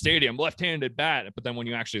 Yankee Stadium, left-handed bat, but then when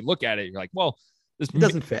you actually look at it, you're like, well, this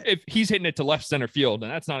doesn't fit. If he's hitting it to left center field,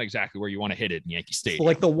 and that's not exactly where you want to hit it in Yankee Stadium.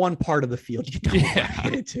 So the one part of the field you don't want to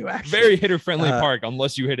hit it to, actually. Very hitter-friendly park,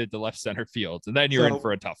 unless you hit it to left center field, and then you're in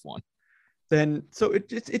for a tough one. So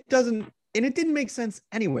it doesn't, and it didn't make sense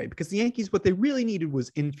anyway, because the Yankees, what they really needed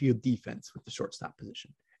was infield defense with the shortstop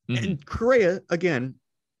position. Mm-hmm. And Correa, again,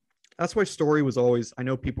 that's why Story was always, I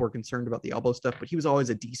know people were concerned about the elbow stuff, but he was always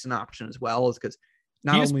a decent option as well, is because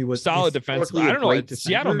not only was solid defensively. I don't know. The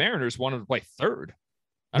Seattle Mariners wanted to play third.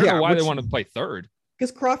 I don't know why they wanted to play third.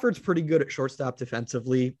 Because Crawford's pretty good at shortstop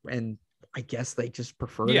defensively, and I guess they just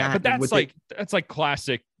prefer that. Yeah, but that's like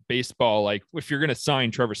classic baseball. Like if you're going to sign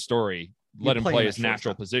Trevor Story, let him play his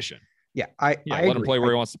natural position. Yeah, I let him play where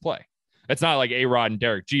he wants to play. It's not like A-Rod and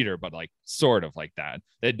Derek Jeter, but sort of like that.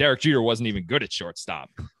 Derek Jeter wasn't even good at shortstop.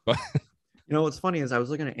 But what's funny is I was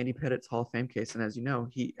looking at Andy Pettit's Hall of Fame case, and as you know,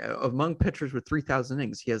 he among pitchers with 3,000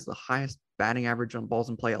 innings, he has the highest batting average on balls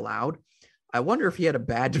in play allowed. I wonder if he had a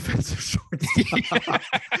bad defensive shortstop.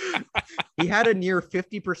 He had a near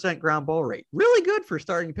 50% ground ball rate. Really good for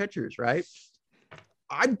starting pitchers, right?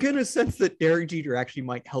 I'm going to sense that Derek Jeter actually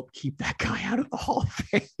might help keep that guy out of the Hall of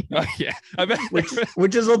Fame. Yeah. I bet.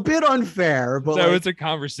 which is a bit unfair. But so it's a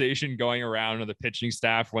conversation going around with the pitching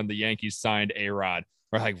staff when the Yankees signed A-Rod.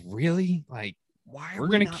 We're like, really? Why are we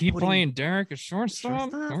going to keep playing Derek as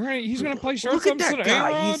shortstop? He's going to play shortstop. Look at that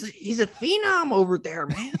guy. He's a phenom over there,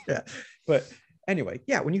 man. Yeah. But anyway,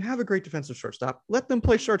 when you have a great defensive shortstop, let them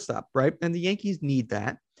play shortstop, right? And the Yankees need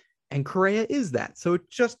that. And Correa is that. So it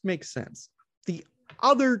just makes sense. The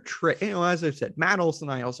other trick, as I've said, Matt Olson,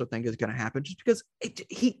 I also think is going to happen just because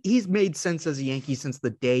he's made sense as a Yankee since the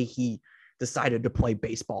day he decided to play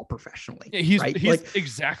baseball professionally. Yeah, he's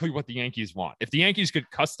exactly what the Yankees want. If the Yankees could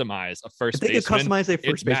customize a first baseman, it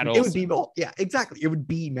would be exactly. It would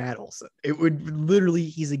be Matt Olson. It would literally,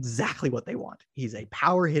 he's exactly what they want. He's a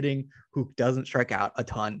power hitting who doesn't strike out a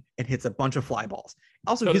ton and hits a bunch of fly balls.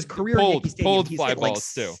 Also, So his career in pulled- Yankee Stadium, pulled he's fly hit like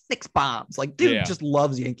balls, too. 6 bombs. Like, dude Yeah. just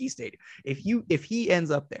loves Yankee Stadium. If he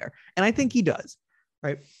ends up there, and I think he does,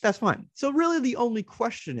 right? That's fine. So really, the only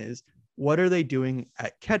question is, what are they doing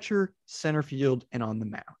at catcher, center field, and on the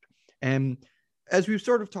mound? And as we've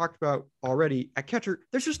sort of talked about already, at catcher,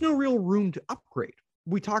 there's just no real room to upgrade.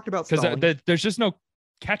 We talked about Because Stallings. there's just no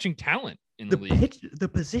catching talent in the league. The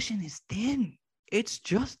position is thin. It's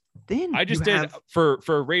just thin. I just You did have-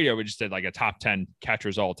 for radio. We just did like a top 10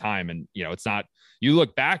 catchers all time. And, it's not, you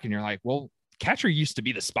look back and you're like, well, catcher used to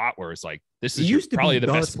be the spot where it's like, this It is used to be probably the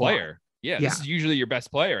the best spot. player. Yeah, Yeah. this is usually your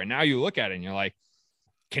best player. And now you look at it and you're like,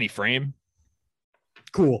 can he frame?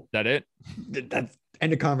 cool. That it? That's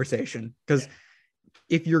end of conversation. Because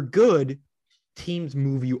if you're good, teams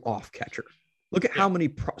move you off catcher. Look at how many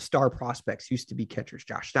star prospects used to be catchers: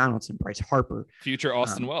 Josh Donaldson, Bryce Harper, Future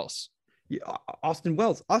Austin Wells. Austin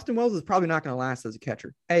Wells. Austin Wells is probably not going to last as a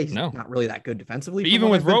catcher. He's not really that good defensively. Even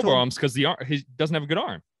with robo arms, because he doesn't have a good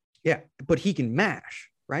arm. Yeah, but he can mash,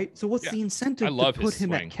 right? So what's the incentive to put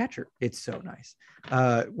him swing. at catcher? It's so nice.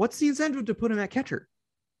 What's the incentive to put him at catcher?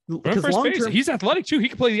 Because he's athletic too. He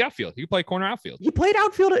can play the outfield. He can play corner outfield. He played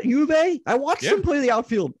outfield at U of A. I watched him play the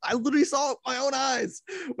outfield. I literally saw it with my own eyes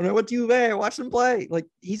when I went to U of A. I watched him play. Like,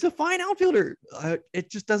 he's a fine outfielder. It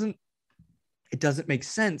just doesn't make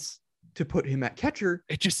sense to put him at catcher.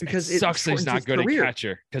 It just because it sucks that he's not good at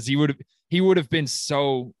catcher, because he would have been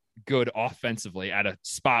so good offensively at a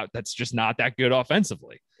spot that's just not that good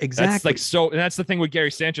offensively. Exactly. And that's the thing with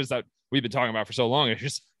Gary Sanchez that we've been talking about for so long.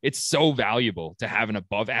 It's so valuable to have an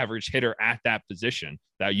above average hitter at that position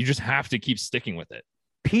that you just have to keep sticking with it.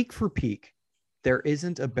 Peak for peak, there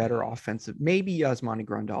isn't a better offensive. Maybe Yasmani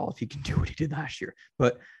Grandal if he can do what he did last year,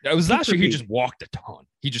 but that was last year. He just walked a ton.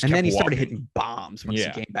 And then he started hitting bombs once he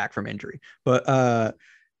came back from injury. But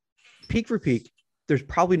peak for peak, there's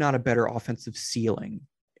probably not a better offensive ceiling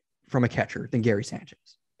from a catcher than Gary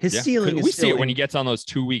Sanchez. His ceiling is we see it when he gets on those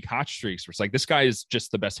 2-week hot streaks where it's like, this guy is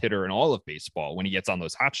just the best hitter in all of baseball. When he gets on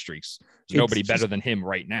those hot streaks, there's nobody better than him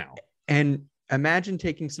right now. And imagine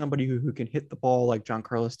taking somebody who can hit the ball like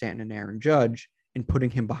Giancarlo Stanton and Aaron Judge and putting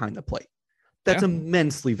him behind the plate. That's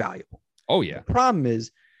immensely valuable. Oh yeah. The problem is,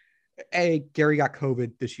 Gary got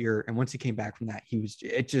COVID this year, and once he came back from that,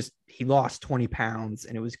 he lost 20 pounds,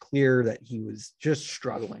 and it was clear that he was just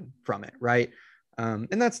struggling from it, right?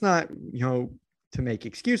 And that's not, to make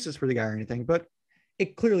excuses for the guy or anything, but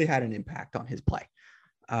it clearly had an impact on his play.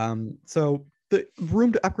 So the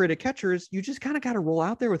room to upgrade at catchers, you just kind of got to roll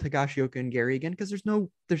out there with Higashioka and Gary again, because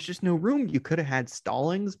there's just no room. You could have had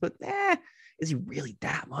Stallings, but is he really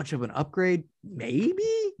that much of an upgrade?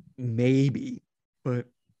 Maybe, but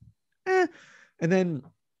and then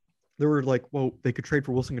they were like, well, they could trade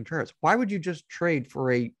for Wilson Contreras. Why would you just trade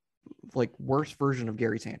for a worse version of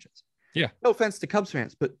Gary Sanchez? Yeah. No offense to Cubs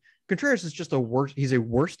fans, but Contreras is just he's a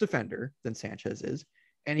worse defender than Sanchez is,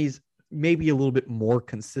 and he's maybe a little bit more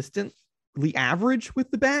consistently average with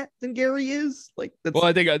the bat than Gary is. I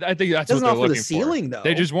think that's what they're looking for. Ceiling, though.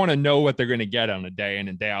 They just want to know what they're going to get on a day in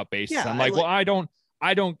and day out basis. Yeah, I'm like, well, I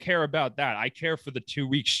don't care about that. I care for the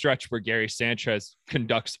 2-week stretch where Gary Sanchez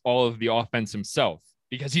conducts all of the offense himself,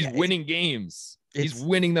 because he's winning games. He's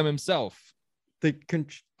winning them himself. The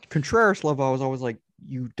Contreras love, I was always like,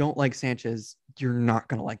 you don't like Sanchez, you're not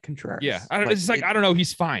going to like Contreras. Yeah. I don't know.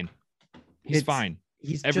 He's fine. He's fine.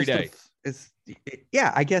 He's every day.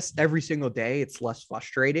 I guess every single day it's less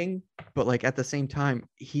frustrating, but at the same time,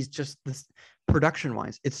 he's just this production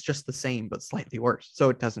wise, it's just the same, but slightly worse. So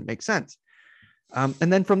it doesn't make sense. And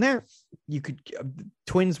then from there,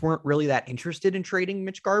 Twins weren't really that interested in trading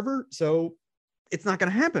Mitch Garver. So it's not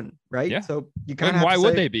going to happen. Right. Yeah. So you kind of, why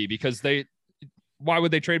would they be? Because why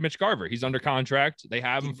would they trade Mitch Garver? He's under contract. They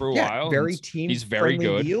have him for a while. He's very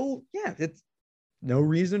good. Deal. Yeah. It's no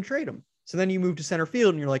reason to trade him. So then you move to center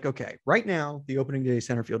field and you're like, okay, right now the opening day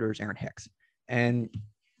center fielder is Aaron Hicks. And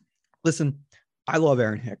listen, I love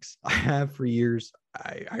Aaron Hicks. I have for years.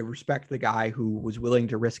 I respect the guy who was willing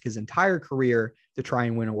to risk his entire career to try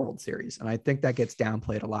and win a World Series. And I think that gets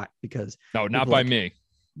downplayed a lot because not by me.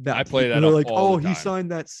 I play that up like, all the time. He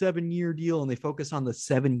signed that 7-year deal, and they focus on the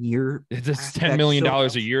 7-year. It's $10 million a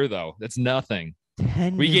year, though. That's nothing.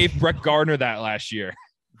 We gave Brett Gardner that last year.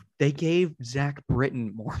 They gave Zach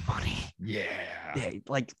Britton more money. Yeah.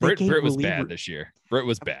 Britt was bad this year. Britt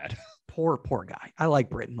was bad. Poor guy. I like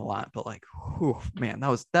Britton a lot, but man,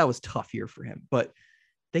 that was tough year for him. But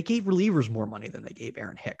they gave relievers more money than they gave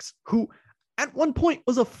Aaron Hicks, who at one point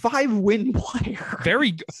was a 5-win player.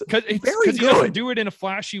 Very good. Because he doesn't do it in a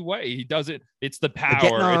flashy way. He does it. It's the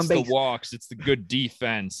power. It's the walks. It's the good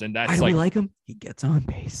defense. And that's we like him. He gets on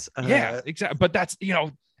base. Yeah, exactly. But that's,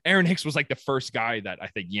 Aaron Hicks was like the first guy that I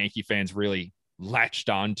think Yankee fans really latched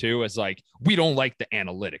onto as like, we don't like the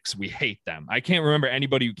analytics. We hate them. I can't remember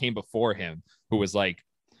anybody who came before him who was like,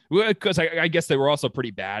 because I guess they were also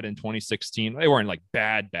pretty bad in 2016. They weren't like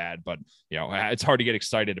bad, but it's hard to get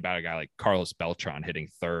excited about a guy like Carlos Beltran hitting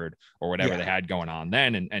third or whatever they had going on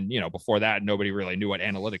then. And before that, nobody really knew what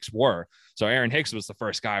analytics were. So Aaron Hicks was the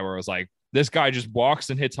first guy where it was like, this guy just walks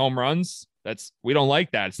and hits home runs. We don't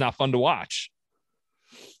like that. It's not fun to watch.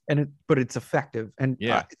 But it's effective. And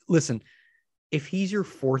listen, if he's your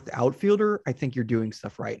fourth outfielder, I think you're doing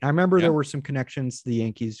stuff right. I remember there were some connections to the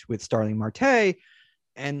Yankees with Starling Marte.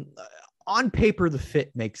 And on paper, the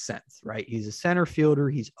fit makes sense, right? He's a center fielder.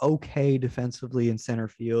 He's okay defensively in center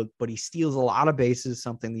field, but he steals a lot of bases,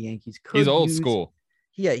 something the Yankees could He's old use. school.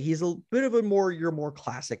 Yeah, he's a bit of your more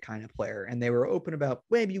classic kind of player. And they were open about,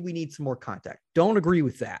 maybe we need some more contact. Don't agree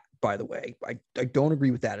with that, by the way. I don't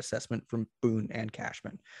agree with that assessment from Boone and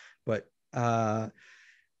Cashman, but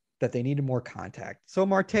that they needed more contact. So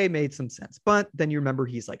Marte made some sense, but then you remember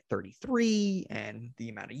he's like 33 and the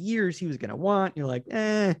amount of years he was going to want. You're like,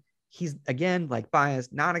 he's again, like Baez,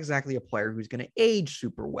 not exactly a player who's going to age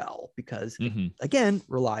super well because again,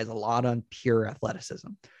 relies a lot on pure athleticism.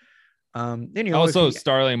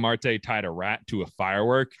 Starling Marte tied a rat to a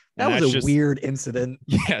firework. That was a weird incident.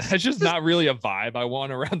 Yeah. That's just not really a vibe I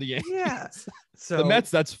want around the Yankees. Yeah. So the Mets,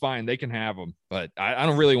 that's fine. They can have them, but I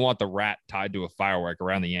don't really want the rat tied to a firework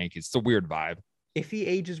around the Yankees. It's a weird vibe. If he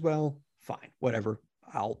ages well, fine, whatever.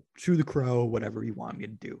 I'll chew the crow, whatever you want me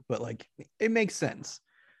to do. But like, it makes sense.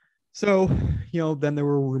 So, then there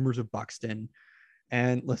were rumors of Buxton.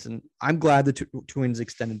 And listen, I'm glad the Twins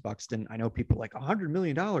extended Buxton. I know people like $100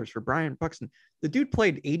 million for Brian Buxton. The dude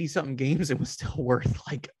played 80 something games and was still worth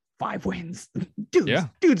like 5 wins.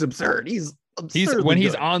 Dude's absurd. He's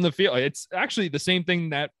on the field. It's actually the same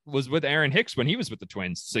thing that was with Aaron Hicks when he was with the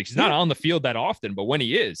Twins. So he's not on the field that often, but when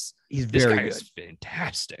he is, he's very good. Is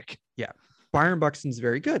fantastic. Yeah. Byron Buxton's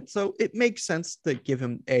very good. So it makes sense to give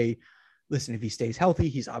him listen, if he stays healthy,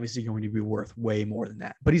 he's obviously going to be worth way more than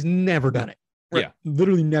that, but he's never done it. Yeah.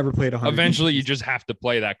 Literally never played 100. Eventually you just have to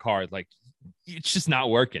play that card. Like it's just not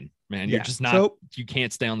working, man. You're just not, you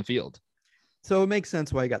can't stay on the field. So it makes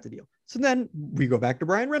sense why you got the deal. So then we go back to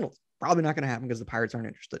Brian Reynolds. Probably not going to happen because the Pirates aren't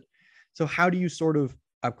interested. So how do you sort of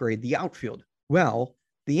upgrade the outfield? Well,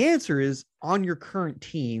 the answer is on your current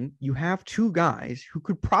team, you have 2 guys who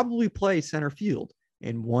could probably play center field.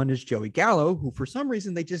 And one is Joey Gallo, who for some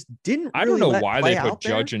reason they just didn't. I don't know why they put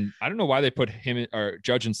Judge in. I don't know why they put him or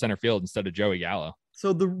Judge in center field instead of Joey Gallo.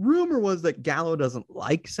 So the rumor was that Gallo doesn't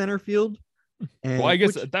like center field. And I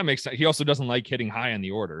guess that makes sense. He also doesn't like hitting high in the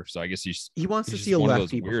order. So I guess he wants to see a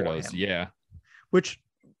lefty weirdos. Yeah. Which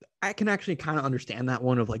I can actually kind of understand that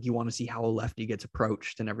one of like, you want to see how a lefty gets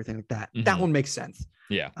approached and everything like that. That one makes sense.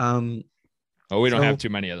 Yeah. We don't have too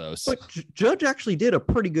many of those. But Judge actually did a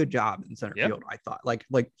pretty good job in center field, I thought.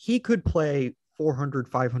 Like he could play 400,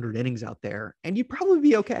 500 innings out there, and you'd probably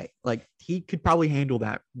be okay. Like he could probably handle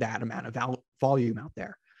that amount of volume out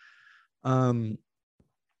there,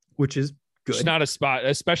 which is good. It's not a spot,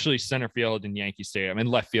 especially center field in Yankee Stadium, and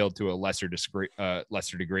left field to a lesser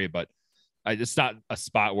degree. But it's not a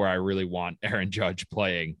spot where I really want Aaron Judge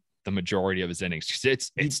playing the majority of his innings.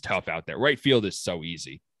 It's tough out there. Right field is so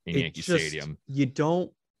easy in Yankee Stadium. You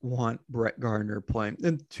don't want Brett Gardner playing.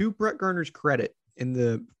 And to Brett Gardner's credit,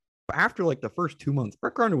 after like the first 2 months,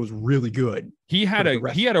 Brett Gardner was really good. He had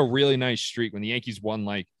a really nice streak when the Yankees won.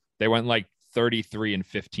 Like they went like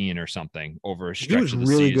 33-15 or something over a stretch of the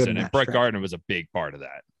season, and Brett Gardner was a big part of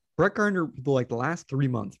that. Brett Gardner, like the last 3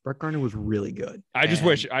 months, Brett Gardner was really good. I just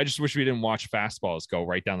wish we didn't watch fastballs go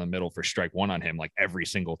right down the middle for strike 1 on him like every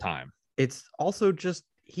single time. It's also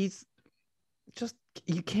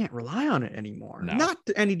you can't rely on it anymore. No. Not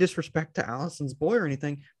any disrespect to Allison's boy or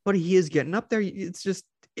anything, but he is getting up there. It's just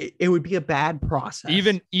it would be a bad process.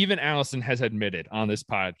 Even Allison has admitted on this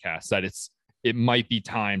podcast that it might be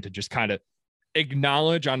time to just kind of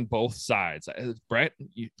acknowledge on both sides. Brett,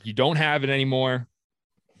 you don't have it anymore.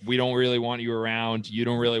 We don't really want you around. You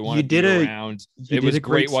don't really want to be around. It was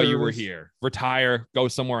great while you were here. Retire, go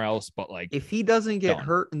somewhere else. But like, if he doesn't get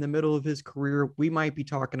hurt in the middle of his career, we might be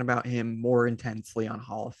talking about him more intensely on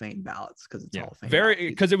Hall of Fame ballots because it's Hall of Fame.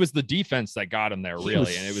 Because it was the defense that got him there,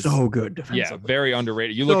 really. And it was so good defensively. Yeah, very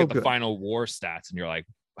underrated. You look at the final WAR stats and you're like,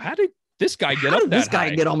 how did this guy get up that this guy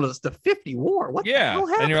high? Get almost to 50 WAR? What the hell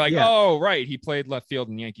happened? And you're like, oh, right. He played left field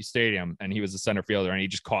in Yankee Stadium and he was a center fielder and he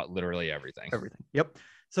just caught literally everything. Yep.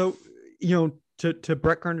 So, to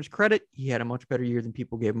Brett Gardner's credit, he had a much better year than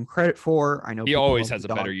people gave him credit for. I know he always has a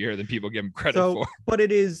better year than people give him credit for. But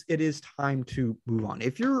it is time to move on.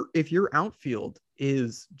 If your outfield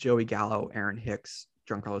is Joey Gallo, Aaron Hicks,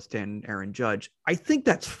 Giancarlo Stanton, Aaron Judge, I think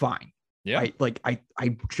that's fine. Yeah.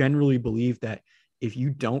 I generally believe that if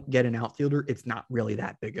you don't get an outfielder, it's not really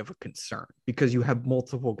that big of a concern because you have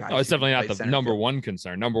multiple guys. Oh, it's definitely not the number one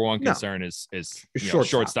concern. Number one concern is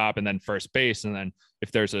shortstop and then first base. And then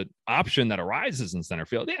if there's an option that arises in center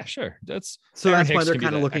field, yeah, sure. That's why they're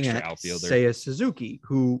kind of looking at Seiya Suzuki,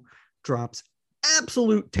 who drops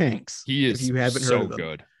absolute tanks. He is if you haven't so heard of him.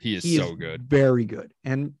 good. He is so good. Very good.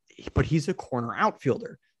 But he's a corner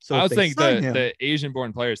outfielder. So I think the Asian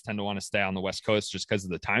born players tend to want to stay on the West Coast just because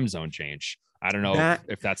of the time zone change. I don't know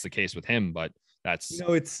if that's the case with him, but that's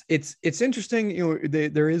it's interesting.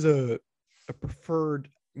 There is a preferred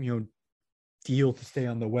deal to stay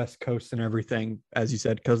on the West Coast and everything, as you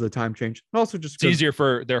said, because of the time change. And also just it's easier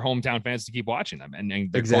for their hometown fans to keep watching them, and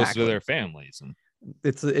they're closer to their families. And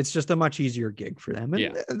it's just a much easier gig for them,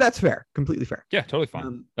 and that's fair, completely fair. Yeah, totally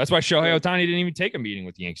fine. That's why Shohei Ohtani didn't even take a meeting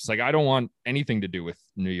with the Yankees. Like, I don't want anything to do with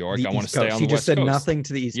New York. I want to stay on the West Coast. He just said nothing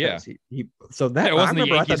to the East Coast. It wasn't the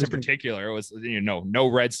Yankees in particular. It was no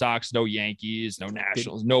Red Sox, no Yankees, no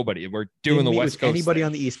Nationals, nobody. We're doing the West Coast. Anybody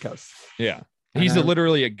on the East Coast? Yeah, he's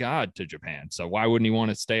literally a god to Japan. So why wouldn't he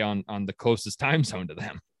want to stay on the closest time zone to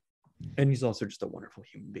them? And he's also just a wonderful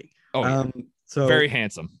human being. Oh, so very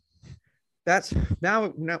handsome. That's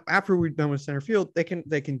now after we're done with center field, they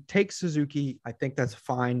can take Suzuki. I think that's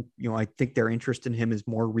fine. I think their interest in him is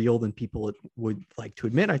more real than people would like to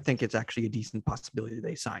admit. I think it's actually a decent possibility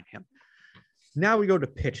they sign him. Now we go to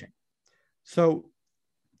pitching. So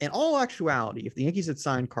in all actuality, if the Yankees had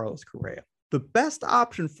signed Carlos Correa, the best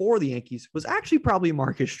option for the Yankees was actually probably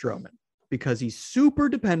Marcus Stroman because he's super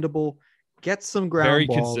dependable, gets some ground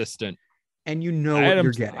balls, very consistent. And what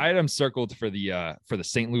you're getting. I had him circled for the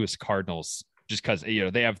St. Louis Cardinals just because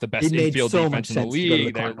they have the best infield defense in the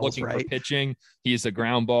league. They're looking for pitching. He's a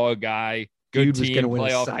ground ball guy. Good team,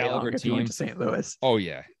 playoff caliber team. To St. Louis. Oh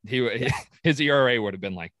yeah, his ERA would have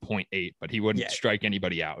been like 0.8, but he wouldn't strike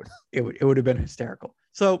anybody out. It would have been hysterical.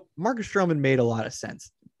 So Marcus Stroman made a lot of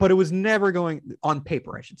sense, but it was never going on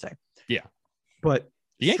paper, I should say. Yeah, but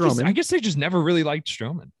the Yankees, I guess they just never really liked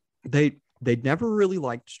Stroman. They never really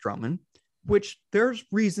liked Stroman. Which there's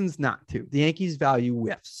reasons not to. The Yankees value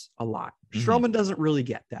whiffs a lot. Stroman doesn't really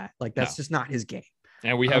get that. Like, that's just not his game.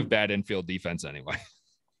 And we have bad infield defense anyway.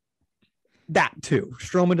 That too.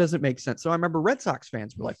 Stroman doesn't make sense. So I remember Red Sox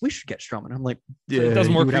fans were like, we should get Stroman. I'm like, it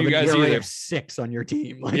doesn't work for you guys either. 6 on your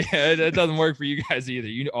team. Like, yeah, it doesn't work for you guys either.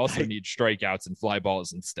 You also need strikeouts and fly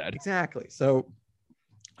balls instead. Exactly. So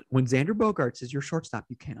when Xander Bogaerts is your shortstop,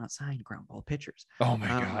 you cannot sign ground ball pitchers. Oh my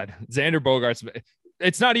God. Xander Bogaerts.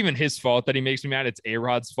 It's not even his fault that he makes me mad. It's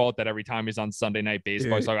A-Rod's fault that every time he's on Sunday Night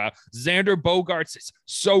Baseball, he's talking about Xander Bogaerts is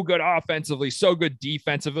so good offensively, so good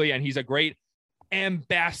defensively, and he's a great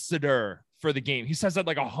ambassador for the game. He says that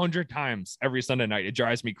like 100 times every Sunday night. It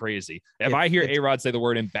drives me crazy. If I hear A-Rod say the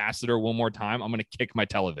word ambassador one more time, I'm going to kick my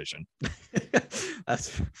television.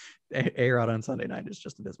 That's A-Rod on Sunday night is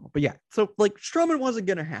just abysmal. But yeah, so like Stroman wasn't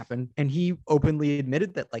going to happen. And he openly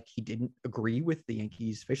admitted that like he didn't agree with the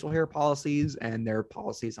Yankees facial hair policies and their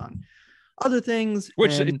policies on other things.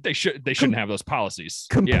 Which they shouldn't have those policies.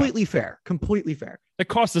 Completely fair. Completely fair. It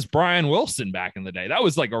cost us Brian Wilson back in the day. That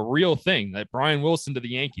was like a real thing that Brian Wilson to the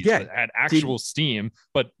Yankees had actual steam,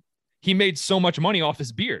 but he made so much money off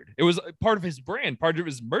his beard. It was part of his brand, part of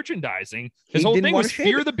his merchandising. His whole thing was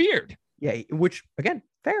fear the beard. Yeah, which again,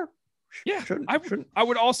 fair. Yeah, I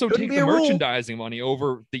would also take the merchandising money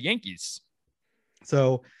over the Yankees.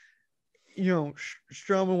 So,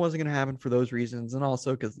 Stroman wasn't going to happen for those reasons, and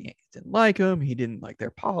also because the Yankees didn't like him. He didn't like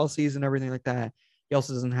their policies and everything like that. He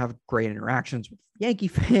also doesn't have great interactions with Yankee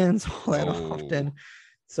fans all that often.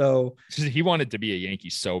 So he wanted to be a Yankee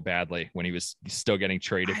so badly when he was still getting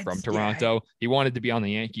traded from Toronto. He wanted to be on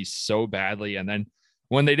the Yankees so badly, and then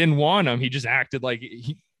when they didn't want him, he just acted like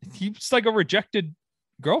he's like a rejected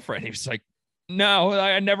girlfriend. He was like, "No,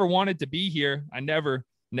 I never wanted to be here. I never.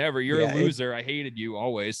 You're a loser. I hated you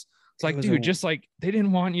always." It's like, dude, just like they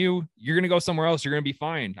didn't want you. You're going to go somewhere else. You're going to be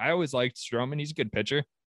fine. I always liked Stroman. He's a good pitcher.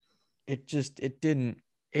 It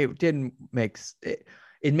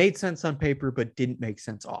made sense on paper, but didn't make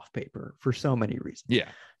sense off paper for so many reasons. Yeah.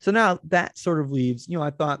 So now that sort of leaves, I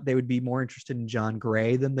thought they would be more interested in John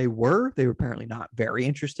Gray than they were. They were apparently not very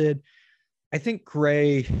interested. I think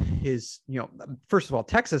Gray is, first of all,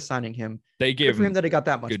 Texas signing him. They gave him that he got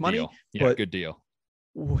that much money. Deal. Yeah, good deal.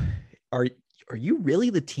 Are are you really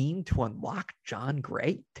the team to unlock John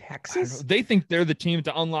Gray, Texas? They think they're the team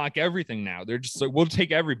to unlock everything now. They're just like, we'll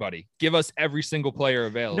take everybody. Give us every single player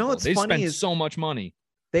available. what's They funny spend is so much money.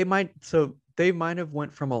 they might have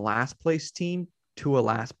went from a last place team to a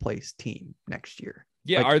last place team next year.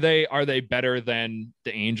 Yeah, Like, are they better than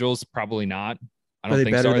the Angels? Probably not. I don't they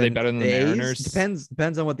think so. better Are they than better than the A's? Mariners?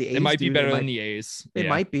 Depends on what the A's They might be do. better than the A's. They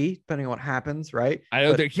might be, depending on what happens, right? I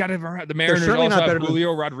know But they got the Mariners certainly also not have better than-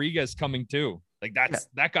 Julio Rodriguez coming too. Like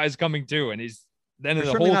that guy's coming too, and he's then they're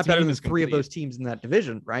the certainly whole not better team than is 3 of complete. those teams in that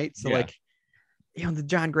division, right? So Yeah. like, the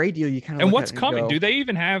John Gray deal, you kind of And what's coming? Do they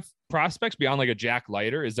even have prospects beyond like a Jack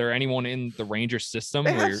Leiter? Is there anyone in the Ranger system?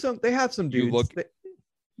 They where have some. They have some you dudes. look-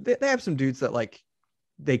 They have some dudes that like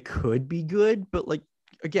they could be good, but like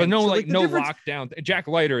again, but no, so, like the no difference- lockdown. Jack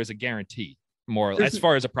Leiter is a guarantee, more There's as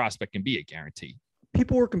far as a prospect can be a guarantee.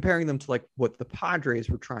 People were comparing them to like what the Padres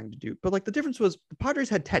were trying to do, but like the difference was the Padres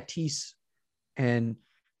had Tatis, and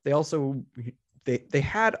they also they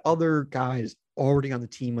had other guys already on the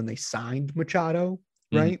team when they signed Machado,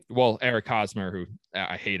 right? Well, Eric Hosmer, who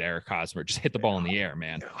I hate Eric Hosmer, just hit the ball in the air,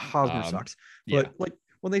 man. Hosmer sucks, Yeah, but like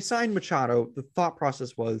when they signed Machado, the thought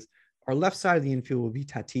process was our left side of the infield will be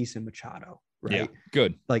Tatis and Machado, right? yeah,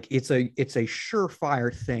 good. Like it's a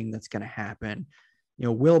surefire thing that's going to happen.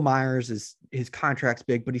 Will Myers his contract's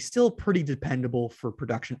big, but he's still pretty dependable for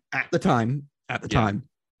production at the time.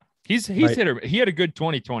 He's Right. he had a good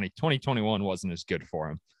 2020. 2021 wasn't as good for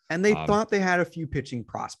him. And they thought they had a few pitching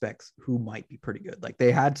prospects who might be pretty good. Like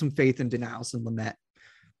they had some faith in Danaus and Lamet,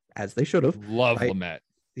 as they should have. Love Right. Lamet.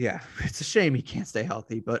 Yeah, it's a shame he can't stay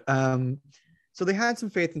healthy, but so they had some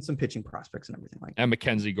faith in some pitching prospects and everything like that. And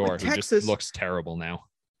Mackenzie Gore, who Texas- just looks terrible now.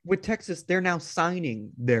 With Texas, they're now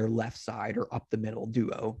signing their left side or up the middle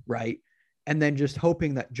duo, right? And then just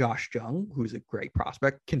hoping that Josh Jung, who's a great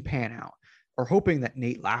prospect, can pan out, or hoping that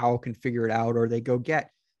Nate Lau can figure it out, or they go get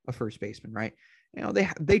a first baseman, right?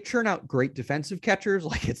 They churn out great defensive catchers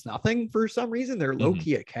like it's nothing for some reason. They're low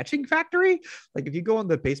key a catching factory. Like if you go on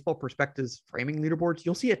the Baseball Prospectus framing leaderboards,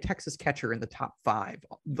 you'll see a Texas catcher in the top 5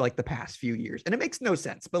 like the past few years, and it makes no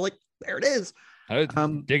sense. But like there it is. They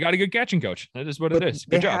got a good catching coach. That is what it But is.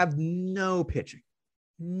 They Good job. have no pitching.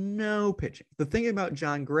 The thing about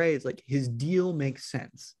John Gray is like his deal makes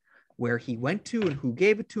sense. Where he went to and who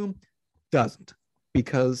gave it to him doesn't,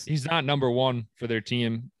 because He's not number one for their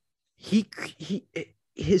team.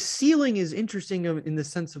 his ceiling is interesting in the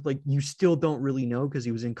sense of like you still don't really know because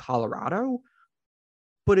he was in Colorado,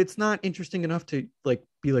 but it's not interesting enough to like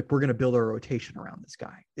be like we're going to build our rotation around this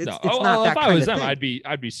guy. It's not that if I kind was of them, thing.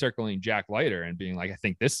 I'd be circling Jack Leiter and being like, I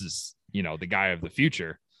think this is the guy of the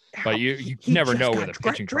future. But you He never just know got with a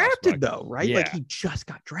pitching drafted prospect. though, right? Yeah. Like he just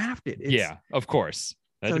got drafted. Yeah, of course.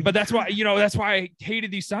 So But that's why I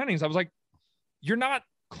hated these signings. I was like, you're not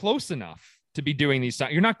close enough to be doing these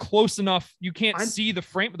signings. You're not close enough. You can't see the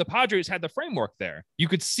frame. The Padres had the framework there. You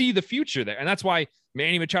could see the future there. And that's why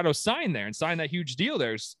Manny Machado signed there and signed that huge deal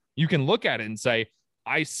there. You can look at it and say,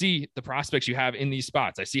 I see the prospects you have in these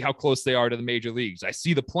spots. I see how close they are to the major leagues. I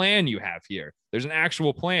see the plan you have here. There's an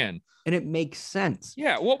actual plan. And it makes sense.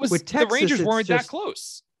 Yeah. What was With the Texas, Rangers it's weren't that just-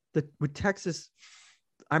 close. With Texas,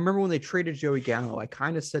 I remember when they traded Joey Gallo, I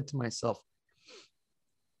kind of said to myself,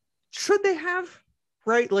 should they have?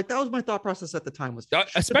 Right? Like that was my thought process at the time was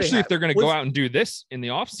Especially if they're going to go out and do this in the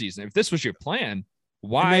offseason. If this was your plan,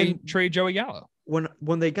 why then- trade Joey Gallo?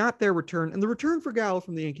 when they got their return, and the return for Gallo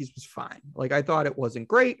from the Yankees was fine. Like I thought it wasn't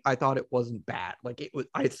great. I thought it wasn't bad. Like it was,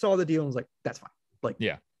 I saw the deal and was like, that's fine. Like,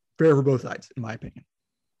 yeah, fair for both sides, in my opinion.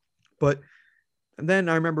 But then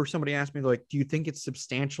I remember somebody asked me, like, do you think it's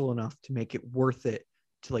substantial enough to make it worth it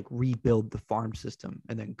to like rebuild the farm system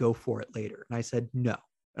and then go for it later? And I said, no.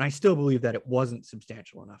 And I still believe that it wasn't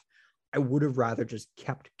substantial enough. I would have rather just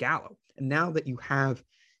kept Gallo. And now that you have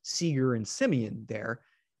Seager and Simeon there,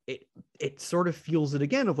 it sort of feels it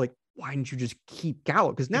again of like, why didn't you just keep Gallo?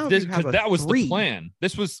 Because now that was three, the plan.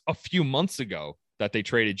 This was a few months ago that they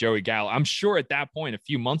traded Joey Gallo. I'm sure at that point, a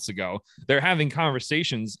few months ago, they're having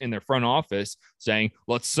conversations in their front office saying,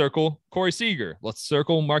 let's circle Corey Seager. Let's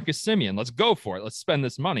circle Marcus Simeon. Let's go for it. Let's spend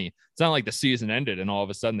this money. It's not like the season ended and all of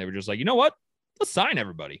a sudden they were just like, you know what? Let's sign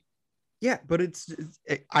everybody. Yeah, but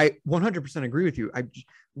I 100% agree with you. I'm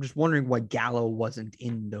just wondering why Gallo wasn't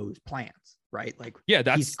in those plans, right? Like, yeah,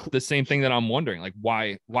 that's the same thing that I'm wondering. Like,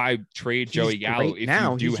 why trade Joey Gallo if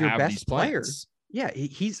now. you do He's your have best these plans? player. Yeah,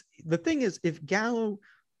 he's the thing is, if Gallo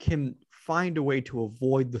can find a way to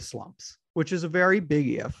avoid the slumps, which is a very big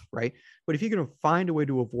if, right? But if you can find a way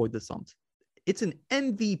to avoid the slumps, it's an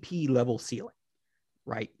MVP level ceiling.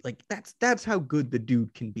 Right. Like that's how good the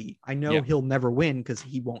dude can be. I know he'll never win because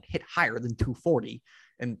he won't hit higher than 240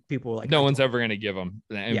 And people were like, no one's ever going to give him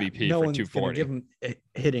the MVP no for one's 240. give him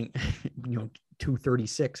hitting,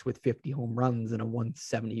 236 with 50 home runs and a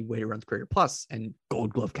 170 weighted runs created plus and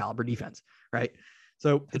Gold Glove caliber defense, right?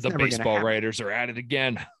 So the baseball writers are at it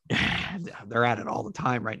again. They're at it all the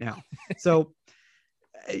time right now. So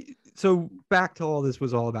back to all this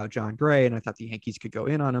was all about John Gray, and I thought the Yankees could go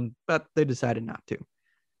in on him, but they decided not to.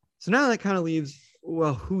 So now that kind of leaves,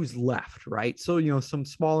 well, who's left, right? So, some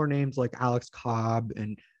smaller names like Alex Cobb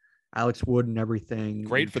and Alex Wood and everything.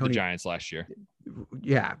 Great and for the Giants last year.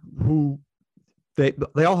 Yeah. Who they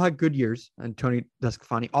all had good years, and Tony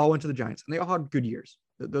Desclafani all went to the Giants and they all had good years.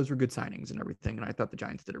 Those were good signings and everything. And I thought the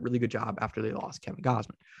Giants did a really good job after they lost Kevin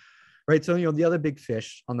Gausman, right? So, the other big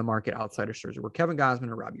fish on the market outside of Scherzer were Kevin Gausman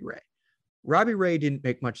and Robbie Ray. Robbie Ray didn't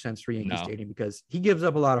make much sense for Yankee Stadium because he gives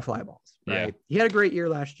up a lot of fly balls, right? Yeah. He had a great year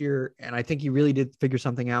last year, and I think he really did figure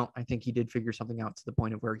something out. I think he did figure something out to the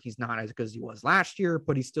point of where he's not as good as he was last year,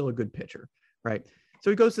 but he's still a good pitcher, right? So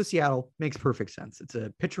he goes to Seattle, makes perfect sense. It's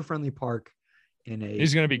a pitcher-friendly park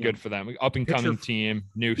he's going to be good for them. Up-and-coming team,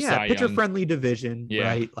 new Cy Young. Pitcher-friendly division,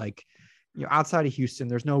 right? Like, outside of Houston,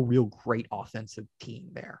 there's no real great offensive team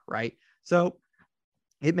there, right? So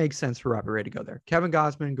it makes sense for Robbie Ray to go there. Kevin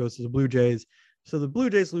Gausman goes to the Blue Jays. So the Blue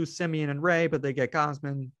Jays lose Semien and Ray, but they get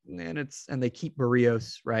Gausman, and they keep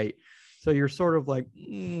Barrios, right? So you're sort of like,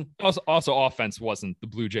 Also, offense wasn't the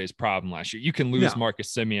Blue Jays' problem last year. You can lose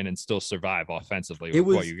Marcus Semien and still survive offensively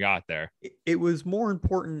with what you got there. It was more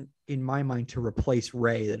important in my mind to replace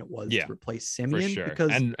Ray than it was to replace Semien. For sure.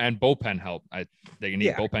 Because and bullpen help. They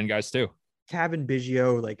need bullpen guys too. Kevin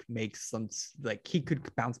Biggio makes some he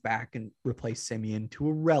could bounce back and replace Semien to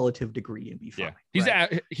a relative degree and be fine.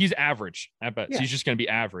 Yeah. He's average. I bet he's just going to be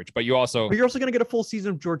average. But you're also going to get a full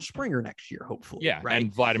season of George Springer next year, hopefully. Yeah, right?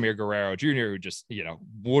 And Vladimir Guerrero Jr., who just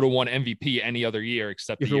would have won MVP any other year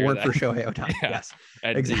except if the it year weren't for Shohei Ohtani. Yeah. Yes,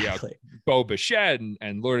 and exactly. Bo Bichette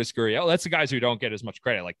and Lourdes Gurriel. That's the guys who don't get as much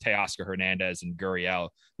credit, like Teoscar Hernandez and Gurriel,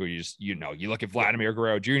 who you just you look at Vladimir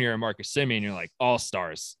Guerrero Jr. and Marcus Semien, you're like, all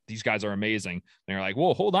stars. These guys are amazing. And you're like,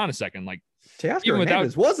 well, hold on a second. Like Teoscar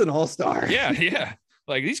Hernandez was an all-star. Yeah.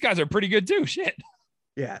 Like these guys are pretty good too. Shit.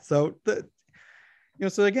 Yeah. So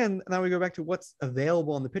so again, now we go back to what's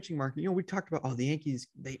available on the pitching market. We talked about, the Yankees,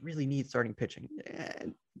 they really need starting pitching.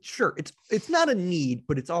 And sure, it's not a need,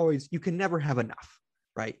 but it's always, you can never have enough,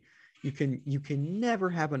 right? You can never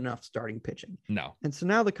have enough starting pitching. No. And so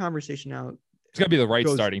now the conversation it's got to be the right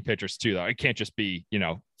starting pitchers too, though. It can't just be,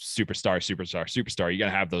 superstar. You got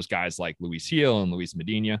to have those guys like Luis Gil and Luis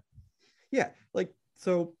Medina. Yeah.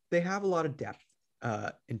 So they have a lot of depth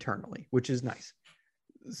internally, which is nice.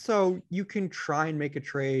 So you can try and make a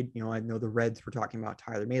trade. I know the Reds were talking about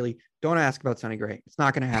Tyler Mahle. Don't ask about Sonny Gray. It's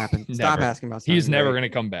not going to happen. Stop asking about Sonny Gray. He's never going to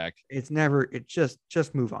come back. It's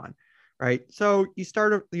just move on. Right. So you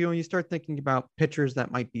start thinking about pitchers that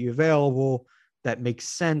might be available that makes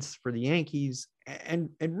sense for the Yankees. And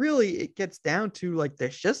really it gets down to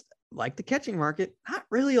there's just like the catching market, not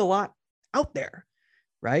really a lot out there,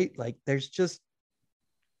 right? There's just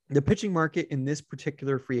the pitching market in this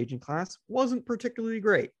particular free agent class wasn't particularly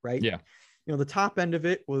great, right? Yeah. The top end of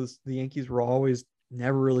it was the Yankees were always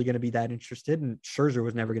never really going to be that interested, and Scherzer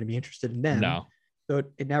was never going to be interested in them. No. So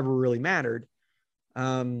it never really mattered.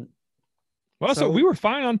 So we were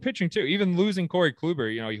fine on pitching too. Even losing Corey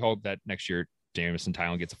Kluber, you hope that next year Jameson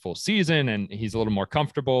Tylen gets a full season and he's a little more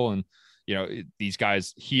comfortable. And these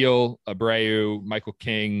guys, Heel, Abreu, Michael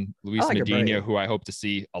King, Luis Medina, who I hope to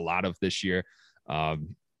see a lot of this year.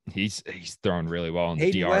 He's throwing really well in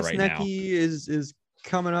the DR right now. is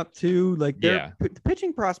coming up too. The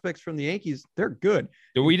pitching prospects from the Yankees, they're good.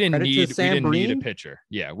 We didn't need a pitcher.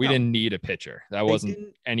 Yeah, we didn't need a pitcher. That wasn't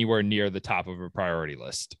anywhere near the top of a priority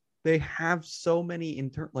list. They have so many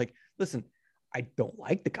listen, I don't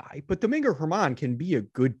like the guy, but Domingo Germán can be a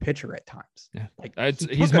good pitcher at times. Yeah,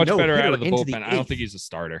 he's much better out of the bullpen. I don't think he's a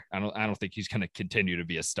starter. I don't think he's going to continue to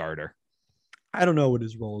be a starter. I don't know what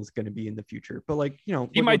his role is going to be in the future, but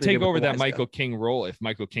he might take over that Michael King role. If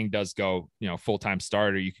Michael King does go, full-time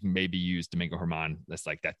starter, you can maybe use Domingo Germán. That's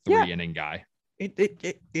like that 3-inning guy.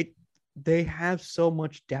 They have so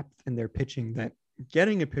much depth in their pitching that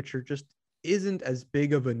getting a pitcher just isn't as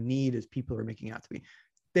big of a need as people are making out to be.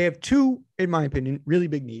 They have two, in my opinion, really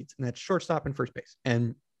big needs, and that's shortstop and first base.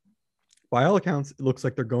 And by all accounts, it looks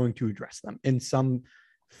like they're going to address them in some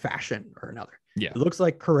fashion or another. Yeah. It looks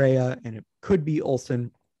like Correa, and it could be Olsen,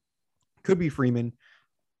 could be Freeman.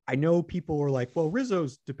 I know people were like, well,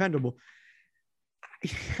 Rizzo's dependable.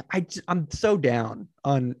 I'm so down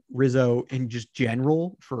on Rizzo in just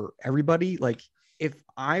general for everybody. If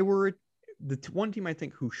I were the one team I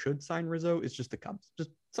think who should sign Rizzo is just the Cubs. Just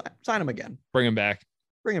sign him again. Bring him back.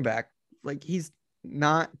 bring him back. Like, he's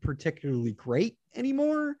not particularly great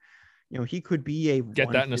anymore. He could be a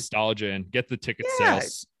get that nostalgia and get the ticket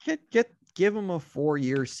sales. Give him a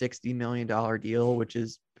 4-year, $60 million deal, which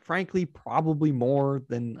is frankly probably more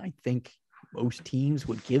than I think most teams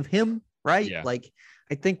would give him. Right? Yeah. Like,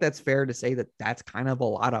 I think that's fair to say that that's kind of a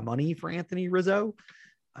lot of money for Anthony Rizzo.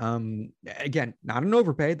 Again, not an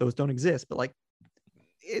overpay; those don't exist. But like,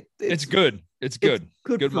 it's good. It's good.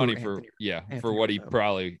 Good money Anthony for what Rizzo. he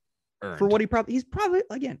probably earned. For what he's probably,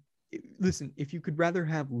 again. Listen, if you could rather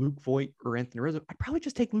have Luke Voit or Anthony Rizzo, I'd probably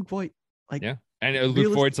just take Luke Voit. Like, yeah, and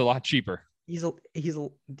Luke Voigt's a lot cheaper. He's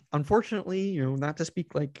unfortunately, not to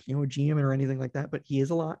speak like a GM or anything like that, but he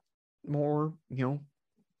is a lot more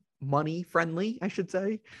money friendly, I should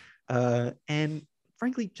say, and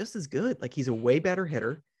frankly just as good. Like, he's a way better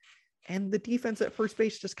hitter, and the defense at first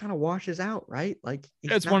base just kind of washes out, right? Like,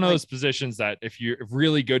 it's one of those positions that if you're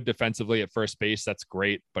really good defensively at first base, that's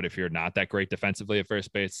great. But if you're not that great defensively at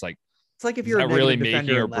first base, it's like if you're really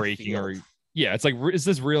making or breaking, or it's like, is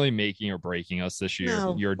this really making or breaking us this year?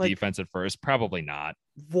 No, your defense at first, probably not.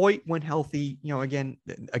 Voit, when healthy, again,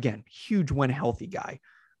 huge when healthy guy.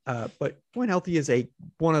 But when healthy is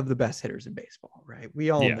one of the best hitters in baseball, right? We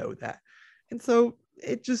all know that. And so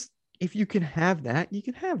if you can have that, you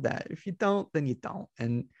can have that. If you don't, then you don't.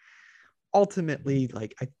 And ultimately,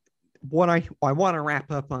 like, I want to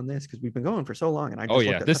wrap up on this because we've been going for so long.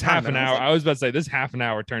 And this half an hour. I was about to say this half an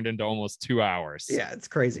hour turned into almost 2 hours. Yeah, it's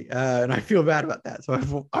crazy. And I feel bad about that. So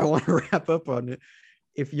I want to wrap up on it.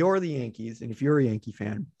 If you're the Yankees and if you're a Yankee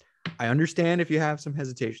fan, I understand if you have some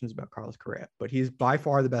hesitations about Carlos Correa, but he's by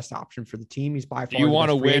far the best option for the team. He's by far. Do you want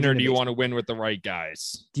to win, or do you want to win with the right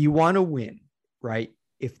guys? Do you want to win? Right.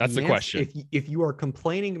 That's the question. If you are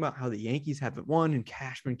complaining about how the Yankees haven't won and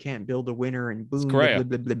Cashman can't build a winner and boom, Correa.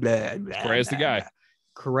 blah, blah, blah, blah, blah, Correa's the guy.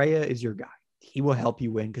 Correa is your guy. He will help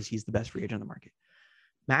you win because he's the best free agent on the market.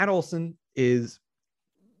 Matt Olson is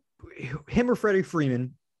him, or Freddie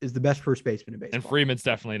Freeman is the best first baseman in baseball. And Freeman's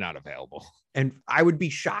definitely not available. And I would be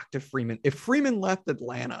shocked if Freeman left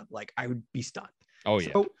Atlanta, like, I would be stunned. Oh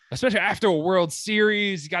yeah. Especially after a World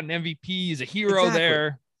Series, he got an MVP. He's a hero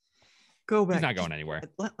there. Go back. He's not going anywhere.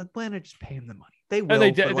 Atlanta, just pay him the money. They will.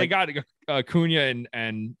 And they got Acuna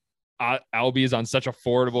and Albies on such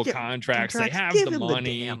affordable contracts. They have Give the him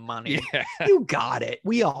money. The damn money. Yeah. You got it.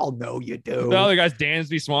 We all know you do. The other guys,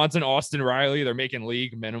 Dansby Swanson, Austin Riley, they're making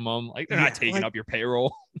league minimum. Like, they're not taking up your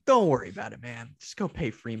payroll. Don't worry about it, man. Just go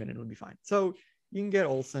pay Freeman and it'll be fine. So you can get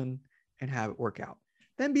Olson and have it work out.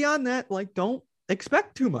 Then beyond that, like, don't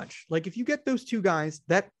expect too much. Like, if you get those two guys,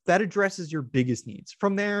 that addresses your biggest needs.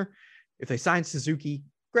 From there, if they sign Suzuki,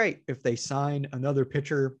 great. If they sign another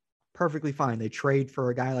pitcher, perfectly fine. They trade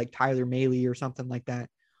for a guy like Tyler Mahle or something like that,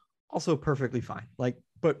 also perfectly fine. Like,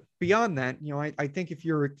 but beyond that, I think if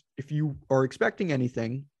you are expecting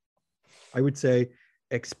anything, I would say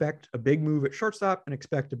expect a big move at shortstop and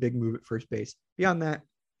expect a big move at first base. Beyond that,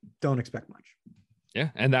 don't expect much. Yeah,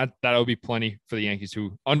 and that'll be plenty for the Yankees,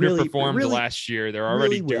 who underperformed last year. They're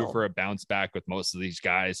already due for a bounce back with most of these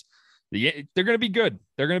guys. They're going to be good.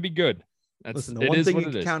 They're going to be good. Listen, the one thing you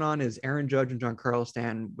can count on is Aaron Judge and Giancarlo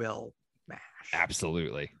Stanton will mash.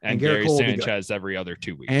 Absolutely. And Gary Sanchez every other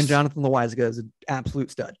 2 weeks. And Jonathan Loaizaga is an absolute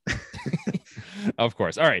stud. Of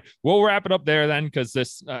course. All right. We'll wrap it up there then,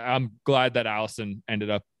 because I'm glad that Allison ended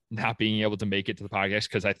up not being able to make it to the podcast,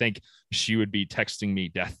 because I think she would be texting me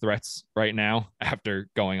death threats right now after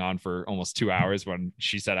going on for almost 2 hours when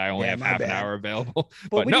she said I only have half an hour available.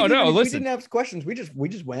 But listen, we didn't have questions. We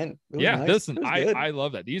just went. Nice. Listen, I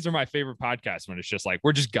love that. These are my favorite podcasts when it's just like,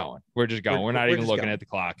 we're just going. We're not even looking at the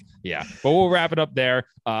clock. Yeah. But we'll wrap it up there.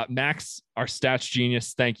 Max, our stats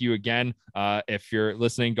genius, thank you again. If you're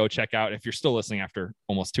listening, go check out, if you're still listening after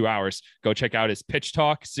almost 2 hours, go check out his Pitch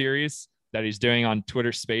Talk series that he's doing on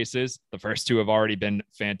Twitter Spaces. The first two have already been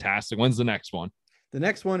fantastic. When's the next one? The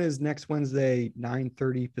next one is next Wednesday,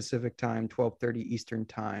 9:30 Pacific time, 12:30 Eastern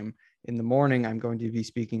time. In the morning, I'm going to be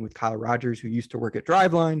speaking with Kyle Rogers, who used to work at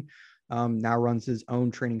Driveline, now runs his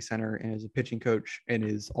own training center and is a pitching coach, and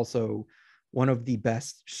is also one of the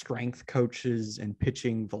best strength coaches and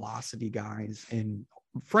pitching velocity guys in,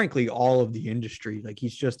 frankly, all of the industry. Like,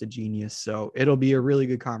 he's just a genius. So it'll be a really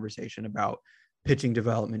good conversation about pitching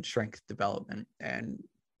development, strength development, and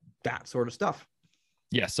that sort of stuff.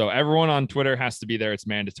 Yeah. So everyone on Twitter has to be there. It's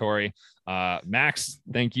mandatory. Max,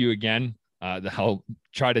 thank you again. I'll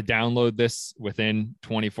try to download this within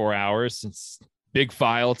 24 hours. It's a big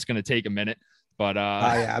file. It's going to take a minute, but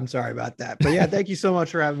yeah, I'm sorry about that. But yeah, thank you so much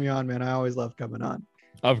for having me on, man. I always love coming on.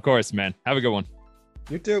 Of course, man. Have a good one.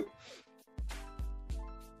 You too.